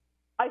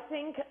 I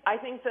think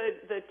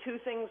the two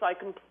things I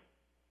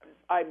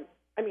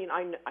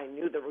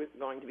knew there were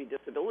going to be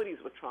disabilities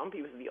with Trump.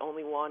 He was the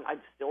only one.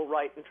 I'd still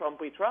write in Trump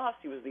We Trust.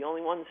 He was the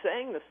only one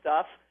saying the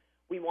stuff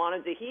we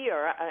wanted to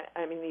hear.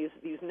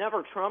 These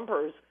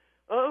never-Trumpers,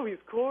 he's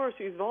coarse,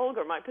 he's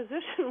vulgar. My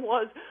position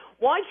was,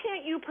 why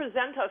can't you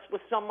present us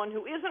with someone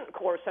who isn't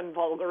coarse and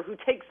vulgar, who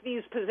takes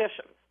these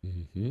positions?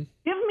 Mm-hmm. Give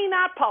me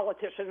that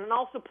politician, and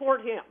I'll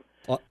support him.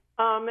 But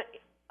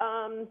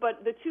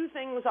the two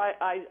things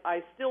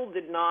I still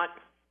did not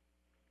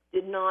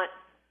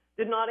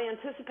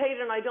anticipate,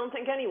 and I don't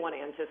think anyone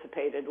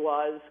anticipated,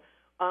 was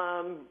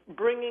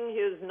bringing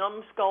his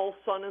numbskull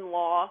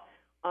son-in-law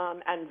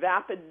and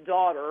vapid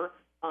daughter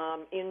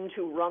in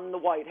to run the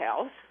White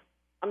House.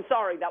 I'm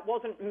sorry, that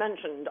wasn't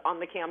mentioned on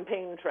the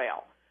campaign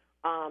trail.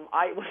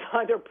 I was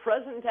either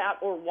present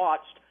at or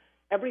watched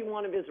every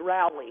one of his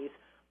rallies.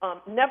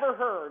 Never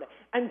heard.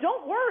 And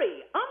don't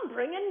worry, I'm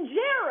bringing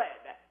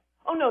Jared.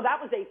 Oh, no,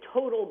 that was a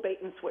total bait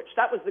and switch.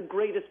 That was the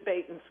greatest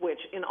bait and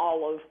switch in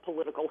all of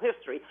political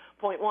history.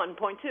 Point one.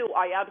 Point two,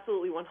 I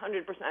absolutely 100%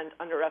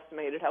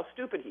 underestimated how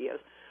stupid he is.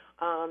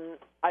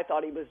 I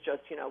thought he was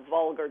just,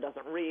 vulgar,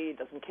 doesn't read,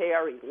 doesn't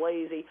care, he's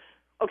lazy.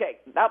 Okay,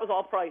 that was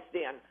all priced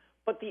in.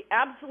 But the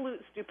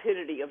absolute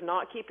stupidity of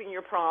not keeping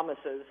your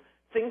promises,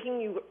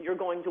 thinking you're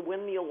going to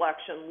win the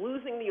election,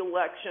 losing the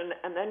election,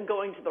 and then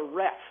going to the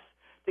refs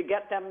to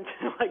get them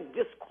to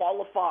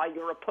disqualify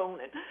your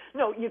opponent.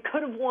 No, you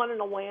could have won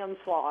in a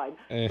landslide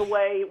the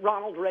way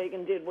Ronald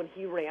Reagan did when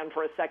he ran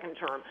for a second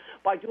term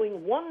by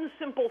doing one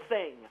simple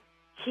thing: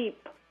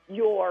 keep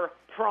your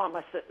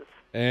promises.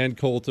 Ann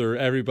Coulter,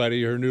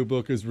 everybody, her new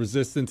book is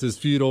Resistance is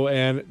Futile,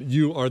 and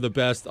you are the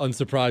best.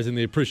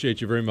 Unsurprisingly, appreciate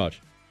you very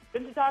much.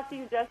 Good to talk to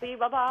you, Jesse.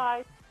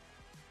 Bye-bye.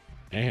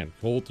 Ann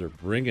Coulter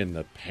bringing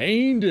the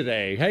pain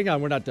today. Hang on,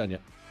 we're not done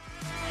yet.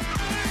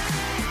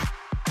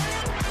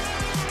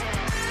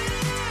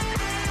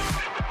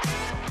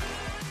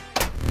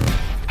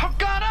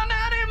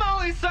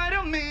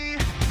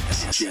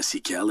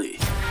 Jesse Kelly.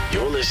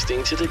 You're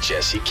listening to The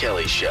Jesse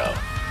Kelly Show.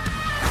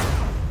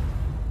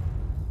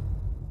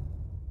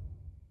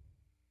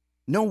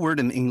 No word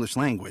in the English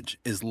language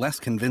is less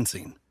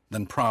convincing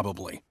than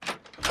probably.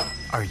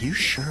 Are you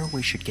sure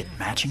we should get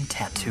matching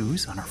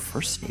tattoos on our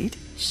first date?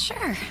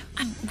 Sure.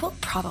 We'll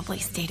probably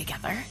stay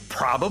together.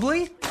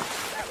 Probably?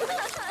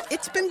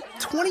 It's been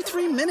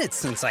 23 minutes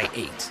since I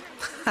ate.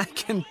 I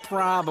can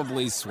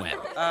probably swim.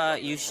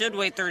 You should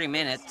wait 30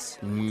 minutes.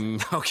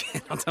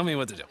 Okay, now tell me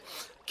what to do.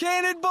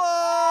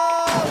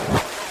 Cannonball!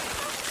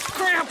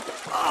 Cramp!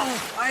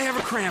 Oh, I have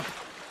a cramp.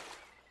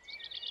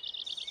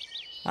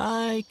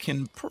 I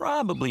can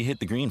probably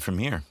hit the green from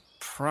here.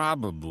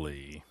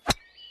 Probably.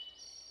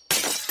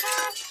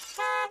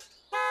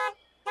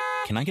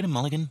 Can I get a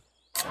mulligan?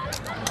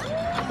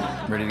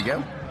 Ready to go?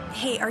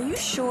 Hey, are you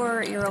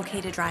sure you're okay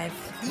to drive?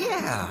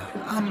 Yeah,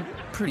 I'm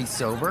pretty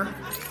sober.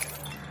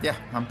 Yeah,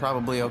 I'm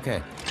probably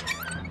okay.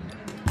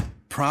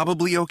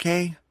 Probably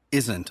okay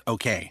isn't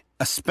okay,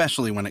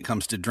 especially when it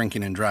comes to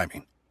drinking and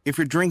driving. If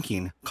you're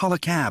drinking, call a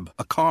cab,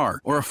 a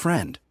car, or a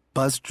friend.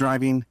 Buzzed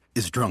driving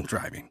is drunk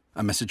driving.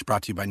 A message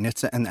brought to you by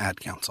NHTSA and the Ad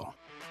Council.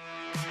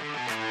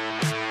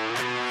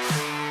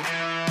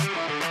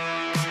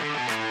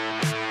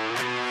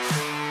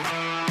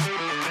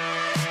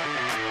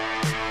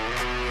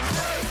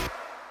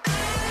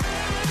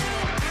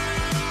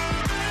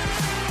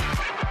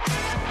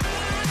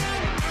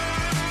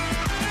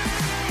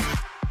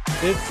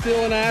 It's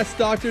still an Ask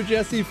Dr.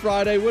 Jesse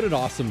Friday. What an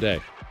awesome day.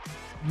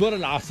 What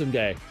an awesome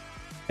day.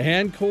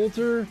 Ann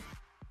Coulter,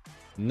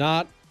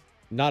 not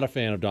a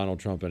fan of Donald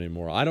Trump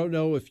anymore. I don't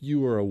know if you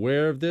were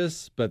aware of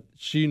this, but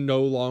she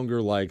no longer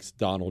likes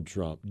Donald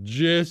Trump.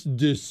 Just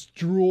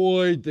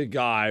destroyed the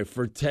guy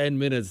for 10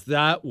 minutes.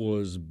 That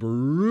was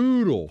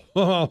brutal.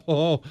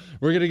 We're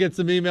going to get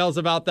some emails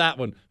about that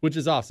one, which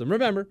is awesome.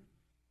 Remember,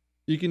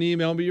 you can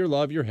email me your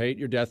love, your hate,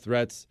 your death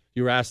threats,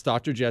 your Ask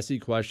Dr. Jesse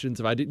questions.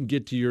 If I didn't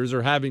get to yours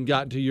or haven't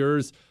gotten to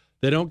yours,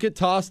 they don't get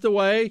tossed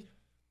away.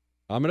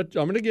 I'm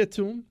gonna get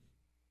to them.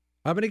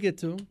 I'm gonna get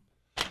to them.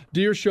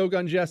 Dear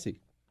Shogun Jesse,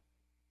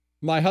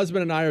 my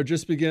husband and I have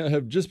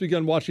just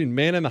begun watching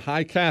Man in the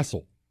High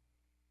Castle.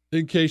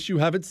 In case you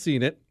haven't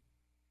seen it,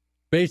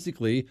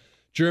 basically,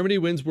 Germany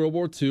wins World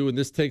War II, and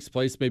this takes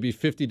place maybe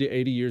 50 to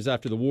 80 years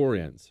after the war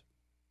ends.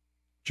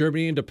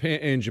 Germany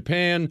and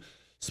Japan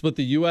split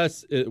the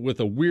U.S. with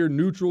a weird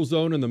neutral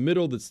zone in the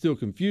middle that still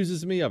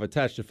confuses me. I've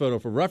attached a photo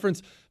for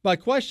reference. My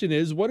question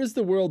is, what does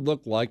the world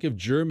look like if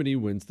Germany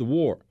wins the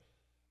war,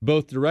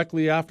 both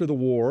directly after the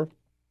war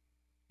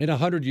and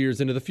 100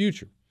 years into the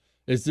future?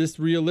 Is this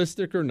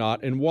realistic or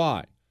not, and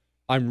why?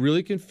 I'm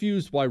really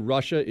confused why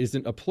Russia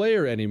isn't a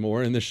player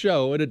anymore in the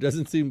show, and it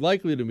doesn't seem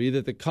likely to me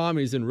that the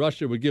commies in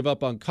Russia would give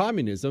up on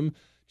communism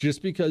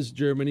just because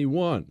Germany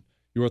won.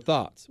 Your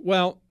thoughts?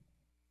 Well,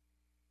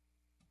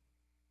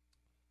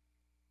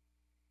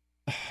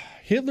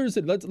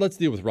 let's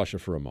deal with Russia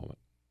for a moment.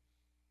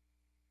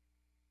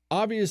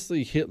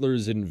 Obviously,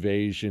 Hitler's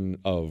invasion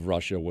of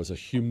Russia was a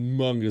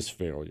humongous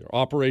failure.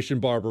 Operation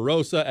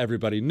Barbarossa,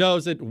 everybody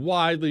knows it,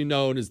 widely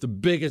known as the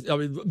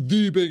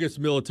biggest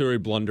military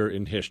blunder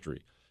in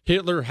history.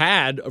 Hitler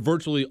had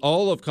virtually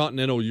all of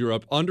continental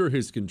Europe under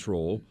his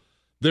control.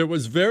 There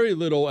was very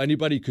little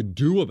anybody could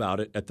do about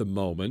it at the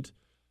moment.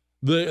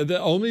 The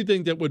only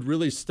thing that would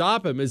really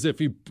stop him is if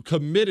he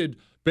committed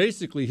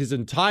basically his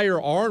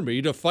entire army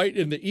to fight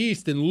in the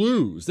East and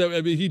lose.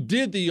 I mean, he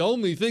did the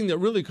only thing that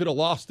really could have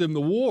lost him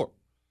the war.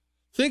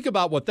 Think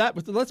about what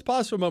that, let's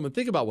pause for a moment.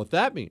 Think about what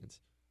that means.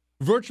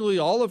 Virtually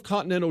all of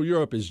continental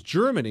Europe is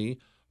Germany,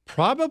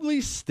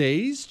 probably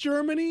stays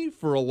Germany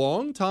for a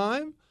long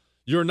time.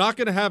 You're not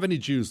going to have any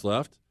Jews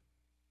left.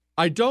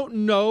 I don't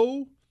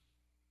know.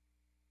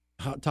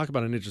 Talk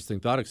about an interesting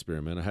thought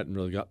experiment. I hadn't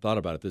really thought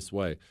about it this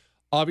way.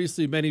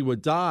 Obviously, many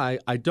would die.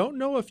 I don't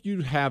know if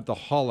you'd have the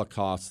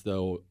Holocaust,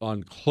 though,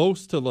 on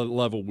close to the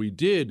level we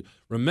did.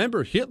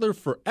 Remember, Hitler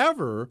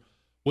forever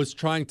was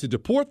trying to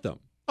deport them.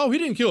 Oh, he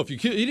didn't care if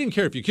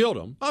you killed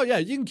him. Oh, yeah,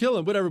 you can kill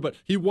him, whatever, but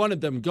he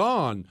wanted them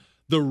gone.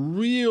 The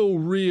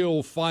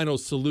real final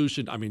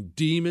solution,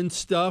 demon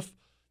stuff,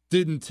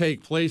 didn't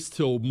take place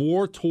till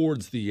more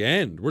towards the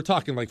end. We're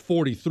talking like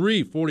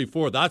 43,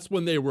 44. That's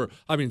when they were,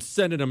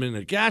 sending them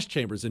into gas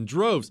chambers in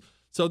droves.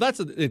 So that's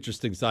an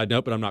interesting side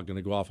note, but I'm not going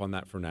to go off on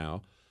that for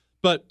now.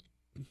 But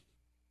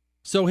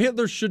so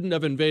Hitler shouldn't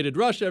have invaded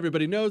Russia.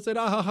 Everybody knows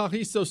that.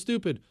 He's so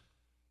stupid.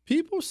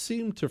 People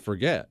seem to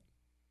forget.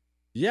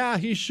 Yeah,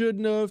 he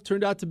shouldn't have.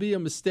 Turned out to be a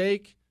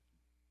mistake.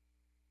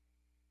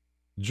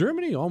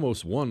 Germany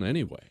almost won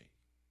anyway.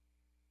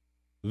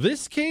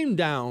 This came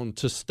down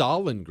to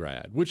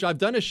Stalingrad, which I've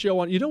done a show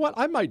on. You know what?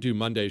 I might do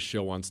Monday's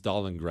show on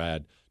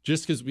Stalingrad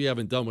just because we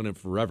haven't done one in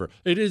forever.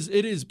 It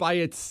is by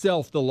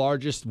itself the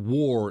largest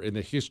war in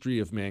the history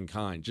of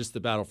mankind, just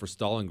the battle for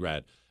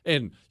Stalingrad.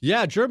 And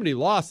yeah, Germany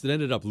lost and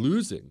ended up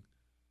losing.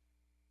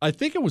 I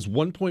think it was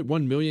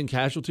 1.1 million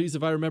casualties,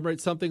 if I remember it,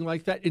 something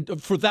like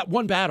that, for that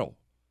one battle.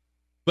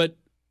 But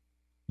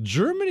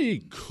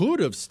Germany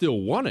could have still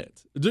won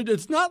it.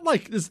 It's not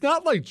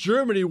like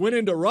Germany went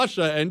into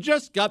Russia and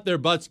just got their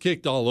butts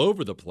kicked all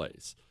over the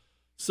place.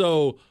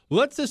 So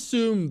let's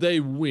assume they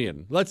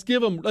win. Let's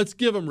give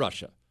them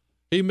Russia.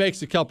 He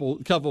makes a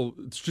couple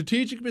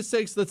strategic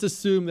mistakes. Let's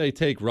assume they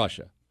take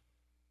Russia.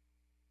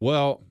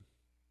 Well,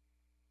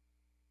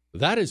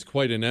 that is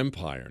quite an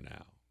empire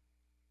now.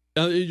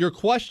 Your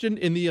question,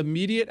 in the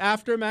immediate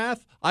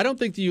aftermath, I don't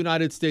think the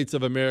United States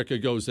of America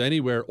goes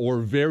anywhere or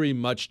very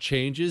much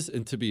changes.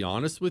 And to be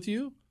honest with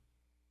you,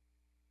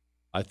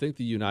 I think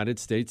the United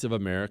States of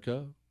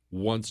America,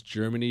 once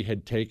Germany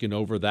had taken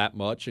over that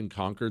much and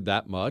conquered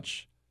that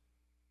much,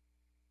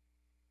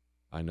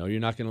 I know you're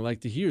not going to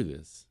like to hear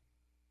this.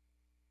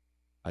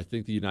 I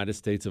think the United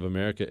States of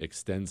America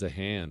extends a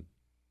hand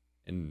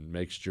and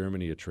makes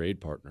Germany a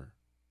trade partner.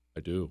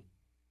 I do.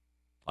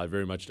 I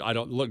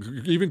don't look,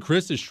 even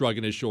Chris is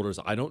shrugging his shoulders.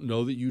 I don't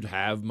know that you'd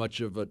have much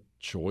of a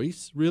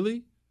choice,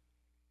 really.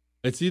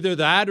 It's either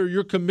that or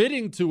you're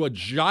committing to a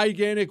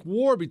gigantic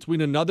war between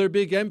another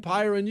big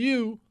empire and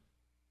you.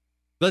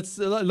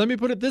 Let me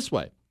put it this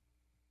way.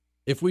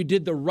 If we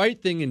did the right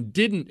thing and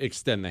didn't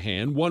extend the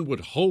hand, one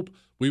would hope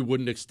we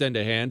wouldn't extend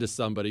a hand to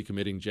somebody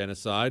committing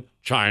genocide,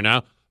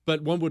 China,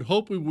 but one would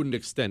hope we wouldn't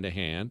extend a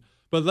hand.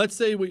 But let's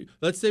say we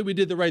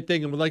did the right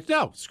thing and we're like,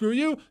 no, screw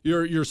you.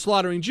 You're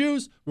slaughtering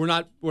Jews. We're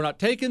not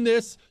taking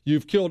this.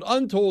 You've killed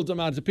untold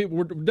amounts of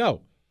people.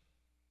 No.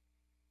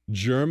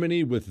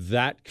 Germany, with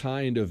that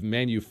kind of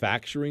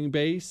manufacturing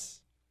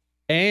base,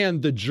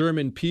 and the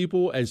German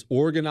people as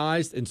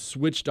organized and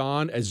switched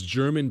on as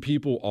German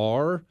people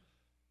are,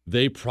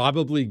 they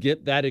probably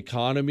get that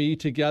economy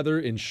together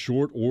in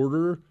short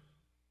order.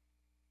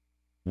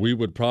 We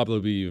would probably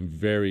be in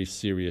very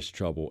serious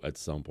trouble at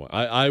some point.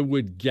 I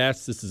would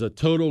guess, this is a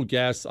total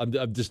guess,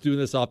 I'm just doing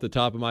this off the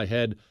top of my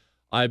head,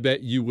 I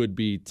bet you would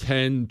be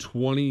 10,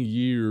 20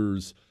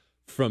 years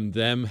from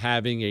them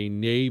having a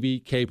Navy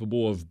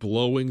capable of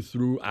blowing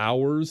through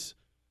ours.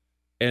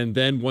 And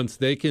then once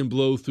they can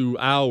blow through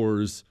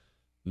ours,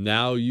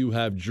 now you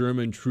have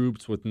German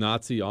troops with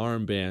Nazi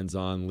armbands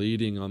on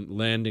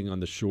landing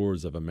on the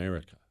shores of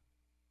America.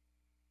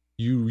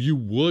 You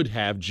would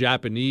have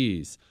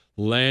Japanese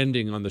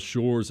landing on the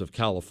shores of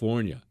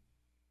California.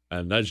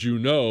 And as you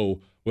know,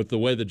 with the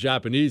way the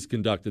Japanese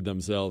conducted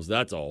themselves,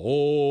 that's a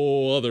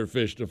whole other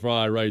fish to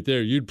fry right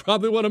there. You'd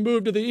probably want to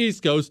move to the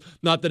East Coast.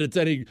 Not that it's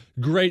any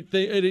great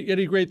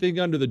thing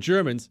under the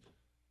Germans.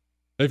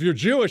 If you're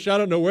Jewish, I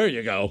don't know where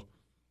you go.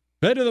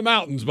 Head to the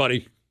mountains,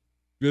 buddy.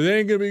 Because it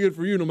ain't going to be good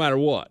for you no matter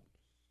what.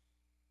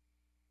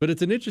 But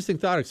it's an interesting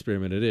thought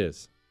experiment, it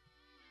is.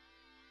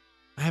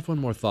 I have one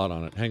more thought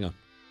on it. Hang on.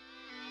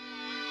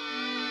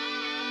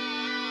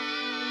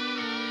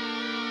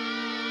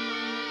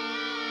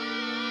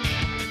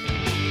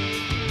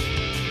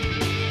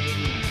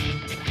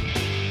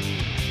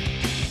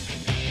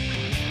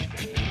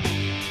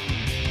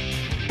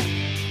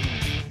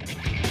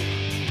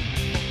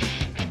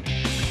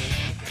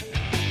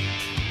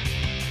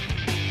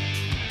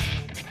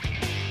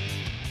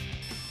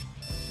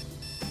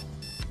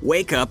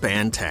 Wake up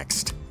and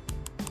text.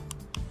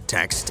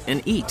 Text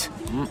and eat.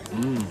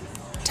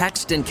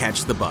 Text and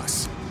catch the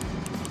bus.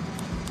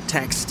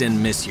 Text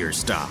and miss your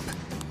stop.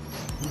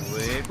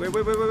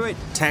 Wait.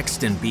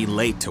 Text and be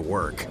late to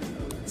work.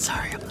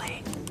 Sorry, I'm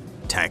late.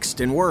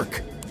 Text and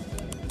work.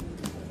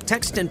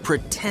 Text and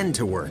pretend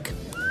to work.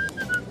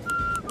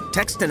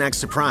 Text and act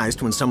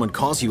surprised when someone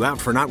calls you out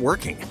for not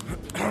working.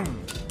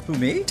 Who,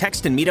 me?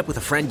 Text and meet up with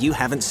a friend you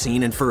haven't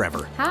seen in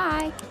forever.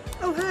 Hi.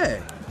 Oh,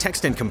 hey.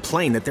 Text and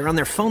complain that they're on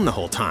their phone the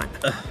whole time.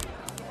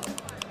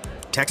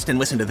 Text and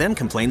listen to them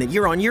complain that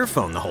you're on your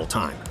phone the whole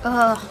time.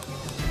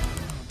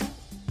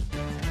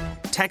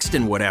 Text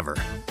and whatever.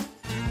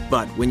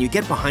 But when you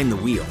get behind the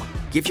wheel,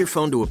 give your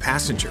phone to a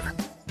passenger.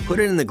 Put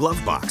it in the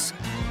glove box.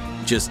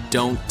 Just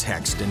don't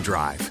text and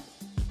drive.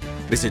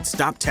 Visit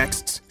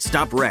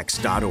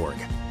StopTextsStopWrecks.org.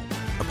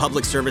 A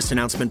public service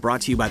announcement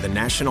brought to you by the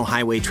National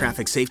Highway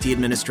Traffic Safety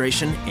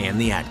Administration and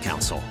the Ad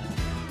Council.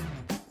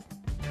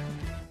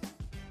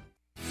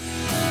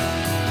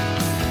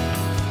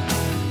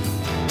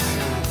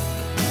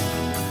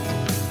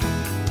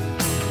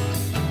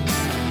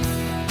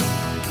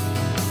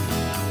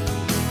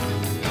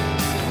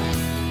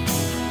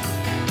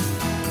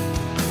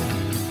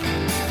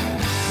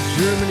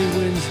 Germany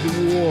wins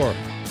the war.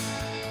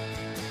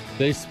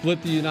 They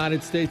split the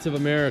United States of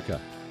America.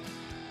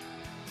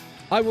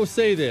 I will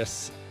say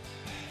this.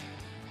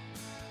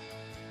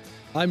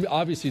 I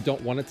obviously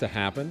don't want it to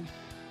happen.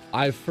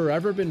 I've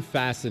forever been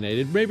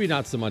fascinated, maybe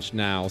not so much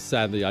now.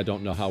 Sadly, I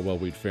don't know how well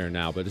we'd fare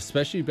now, but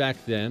especially back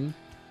then,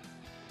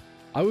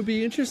 I would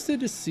be interested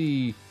to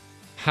see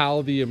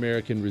how the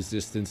American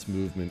resistance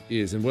movement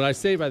is. And what I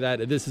say by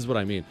that, this is what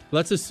I mean.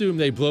 Let's assume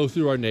they blow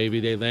through our Navy,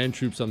 they land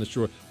troops on the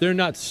shore. They're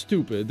not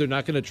stupid. They're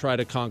not going to try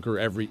to conquer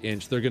every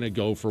inch. They're going to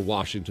go for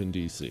Washington,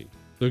 D.C.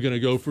 They're going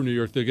to go for New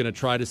York. They're going to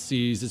try to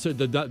seize.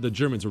 The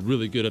Germans are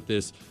really good at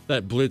this.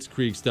 That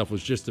Blitzkrieg stuff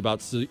was just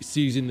about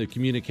seizing the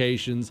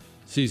communications,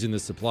 seizing the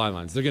supply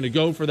lines. They're going to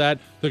go for that.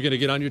 They're going to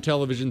get on your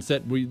television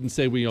set and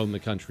say, we own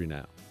the country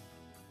now.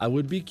 I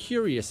would be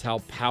curious how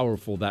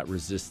powerful that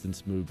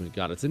resistance movement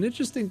got. It's an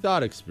interesting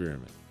thought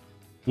experiment.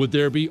 Would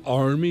there be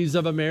armies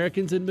of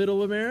Americans in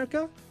Middle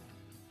America?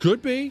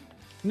 Could be.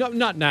 No,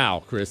 not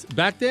now, Chris.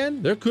 Back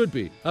then, there could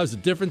be. That was a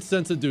different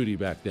sense of duty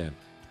back then.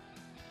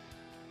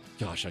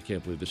 Gosh, I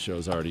can't believe the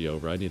show's already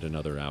over. I need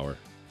another hour.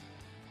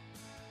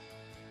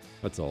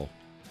 That's all.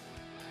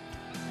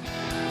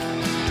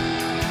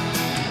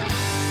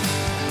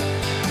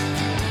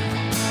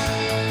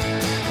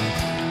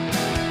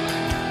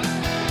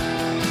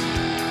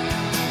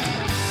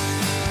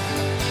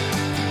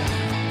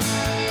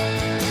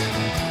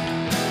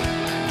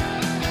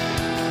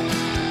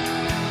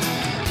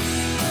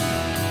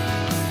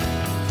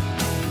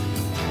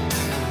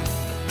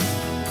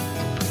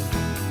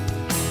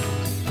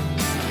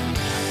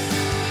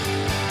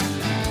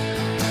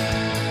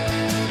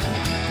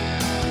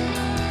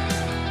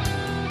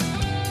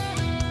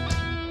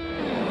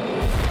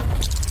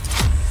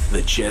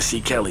 The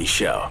Jesse Kelly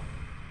Show.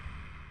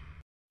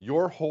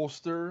 Your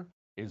holster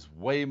is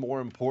way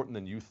more important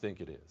than you think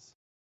it is.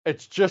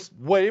 It's just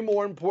way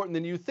more important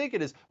than you think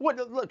it is.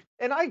 Look,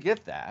 and I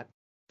get that.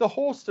 The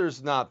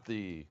holster's not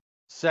the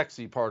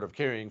sexy part of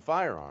carrying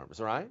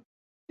firearms, right?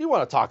 You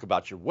want to talk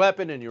about your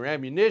weapon and your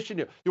ammunition.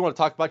 You want to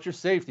talk about your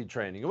safety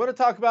training. You want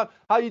to talk about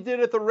how you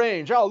did at the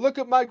range. Oh, look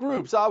at my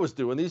groups. I was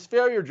doing these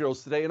failure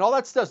drills today, and all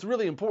that stuff's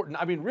really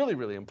important. I mean, really,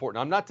 really important.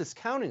 I'm not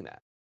discounting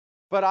that.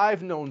 But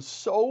I've known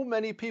so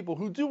many people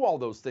who do all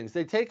those things.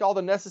 They take all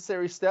the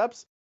necessary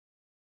steps,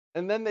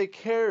 and then they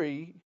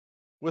carry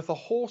with a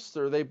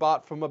holster they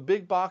bought from a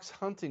big box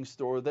hunting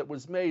store that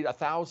was made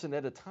 1,000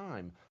 at a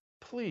time.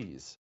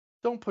 Please,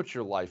 don't put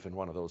your life in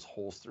one of those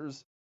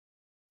holsters.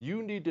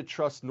 You need to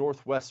trust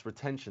Northwest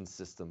Retention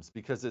Systems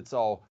because it's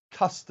all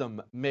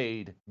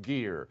custom-made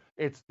gear.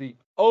 It's the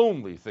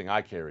only thing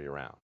I carry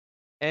around.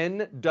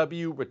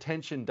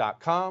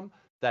 nwretention.com.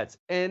 That's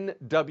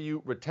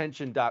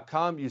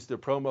nwretention.com. Use the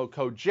promo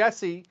code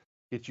Jesse.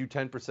 Get you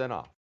 10%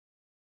 off.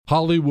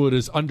 Hollywood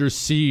is under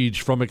siege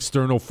from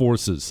external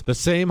forces. The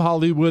same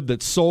Hollywood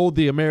that sold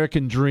the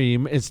American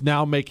dream is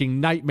now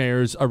making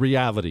nightmares a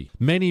reality.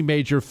 Many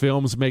major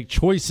films make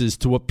choices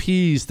to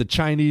appease the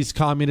Chinese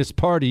Communist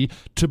Party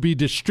to be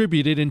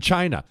distributed in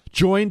China.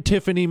 Join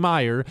Tiffany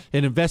Meyer,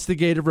 an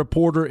investigative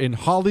reporter in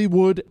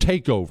Hollywood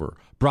Takeover,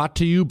 brought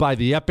to you by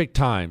the Epic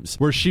Times,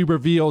 where she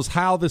reveals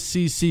how the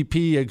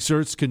CCP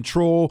exerts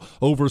control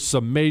over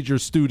some major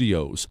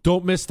studios.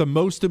 Don't miss the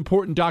most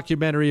important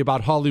documentary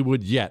about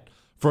Hollywood yet.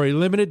 For a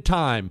limited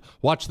time,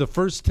 watch the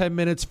first 10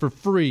 minutes for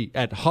free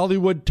at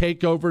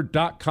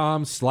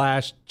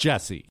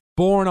HollywoodTakeover.com/Jesse.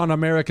 Born on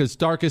America's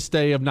darkest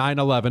day of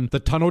 9/11, the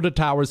Tunnel to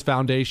Towers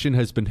Foundation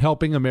has been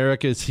helping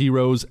America's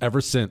heroes ever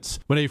since.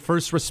 When a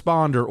first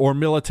responder or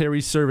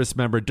military service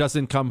member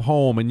doesn't come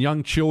home and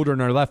young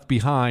children are left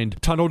behind,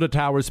 Tunnel to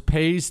Towers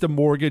pays the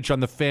mortgage on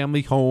the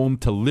family home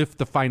to lift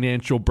the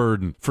financial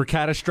burden. For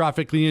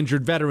catastrophically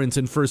injured veterans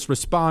and first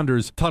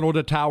responders, Tunnel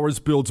to Towers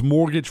builds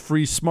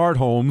mortgage-free smart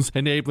homes,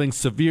 enabling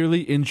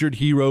severely injured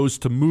heroes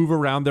to move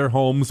around their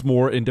homes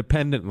more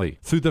independently.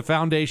 Through the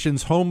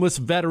foundation's Homeless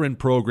Veteran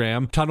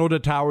Program, Tunnel Tunnel to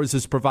Towers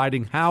is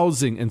providing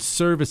housing and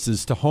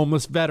services to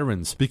homeless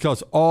veterans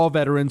because all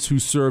veterans who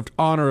served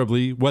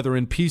honorably, whether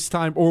in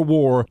peacetime or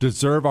war,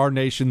 deserve our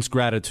nation's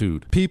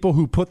gratitude. People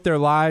who put their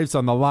lives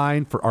on the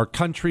line for our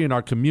country and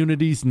our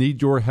communities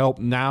need your help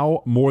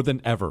now more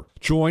than ever.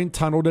 Join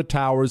Tunnel to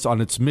Towers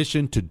on its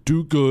mission to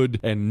do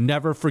good and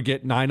never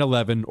forget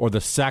 9/11 or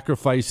the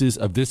sacrifices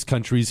of this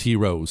country's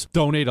heroes.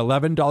 Donate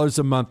 $11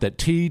 a month at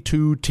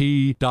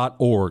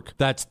T2T.org.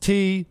 That's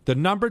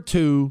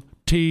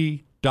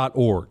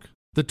T2T.org.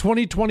 The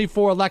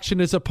 2024 election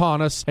is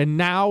upon us, and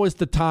now is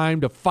the time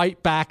to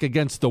fight back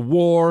against the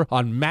war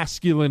on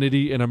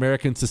masculinity in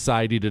American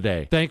society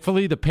today.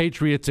 Thankfully, the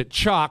patriots at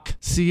CHOQ,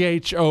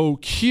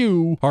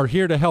 CHOQ, are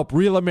here to help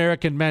real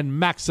American men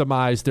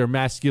maximize their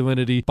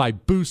masculinity by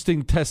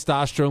boosting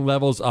testosterone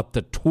levels up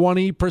to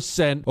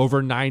 20%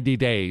 over 90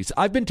 days.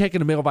 I've been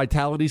taking a male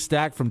vitality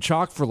stack from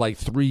CHOQ for like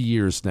 3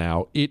 years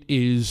now. It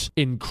is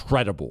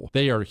incredible.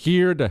 They are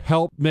here to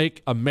help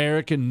make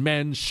American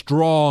men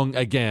strong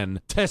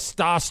again.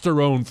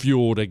 Testosterone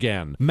fueled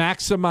again.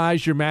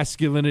 Maximize your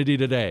masculinity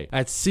today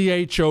at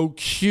CHOQ.com.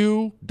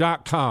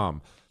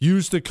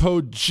 Use the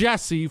code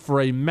Jesse for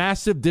a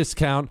massive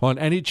discount on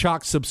any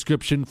CHOQ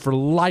subscription for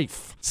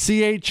life.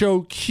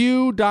 CHOQ.com,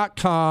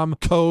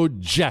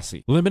 code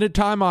Jesse. Limited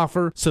time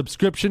offer.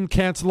 Subscription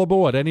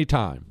cancelable at any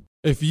time.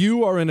 If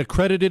you are an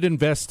accredited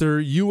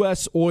investor,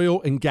 U.S.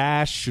 oil and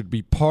gas should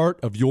be part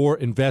of your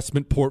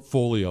investment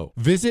portfolio.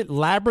 Visit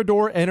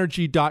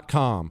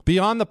LabradorEnergy.com.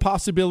 Beyond the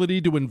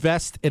possibility to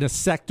invest in a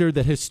sector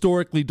that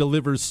historically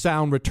delivers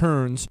sound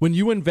returns, when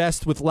you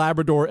invest with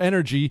Labrador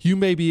Energy, you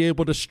may be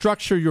able to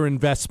structure your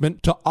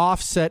investment to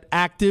offset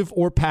active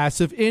or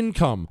passive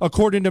income.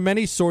 According to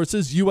many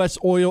sources, U.S.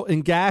 oil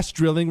and gas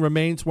drilling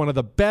remains one of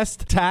the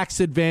best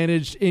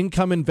tax-advantaged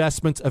income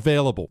investments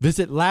available.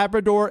 Visit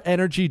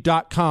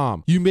LabradorEnergy.com.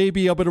 You may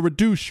be able to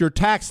reduce your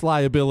tax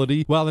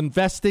liability while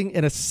investing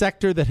in a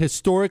sector that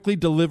historically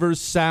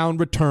delivers sound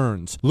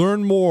returns.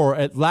 Learn more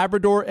at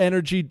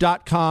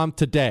LabradorEnergy.com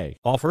today.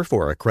 Offer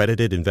for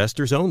accredited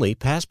investors only.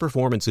 Past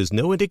performance is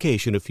no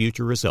indication of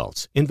future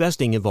results.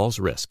 Investing involves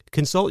risk.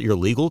 Consult your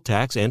legal,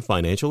 tax, and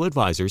financial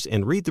advisors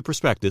and read the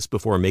prospectus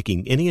before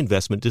making any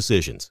investment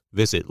decisions.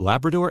 Visit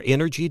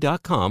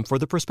LabradorEnergy.com for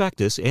the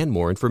prospectus and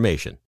more information.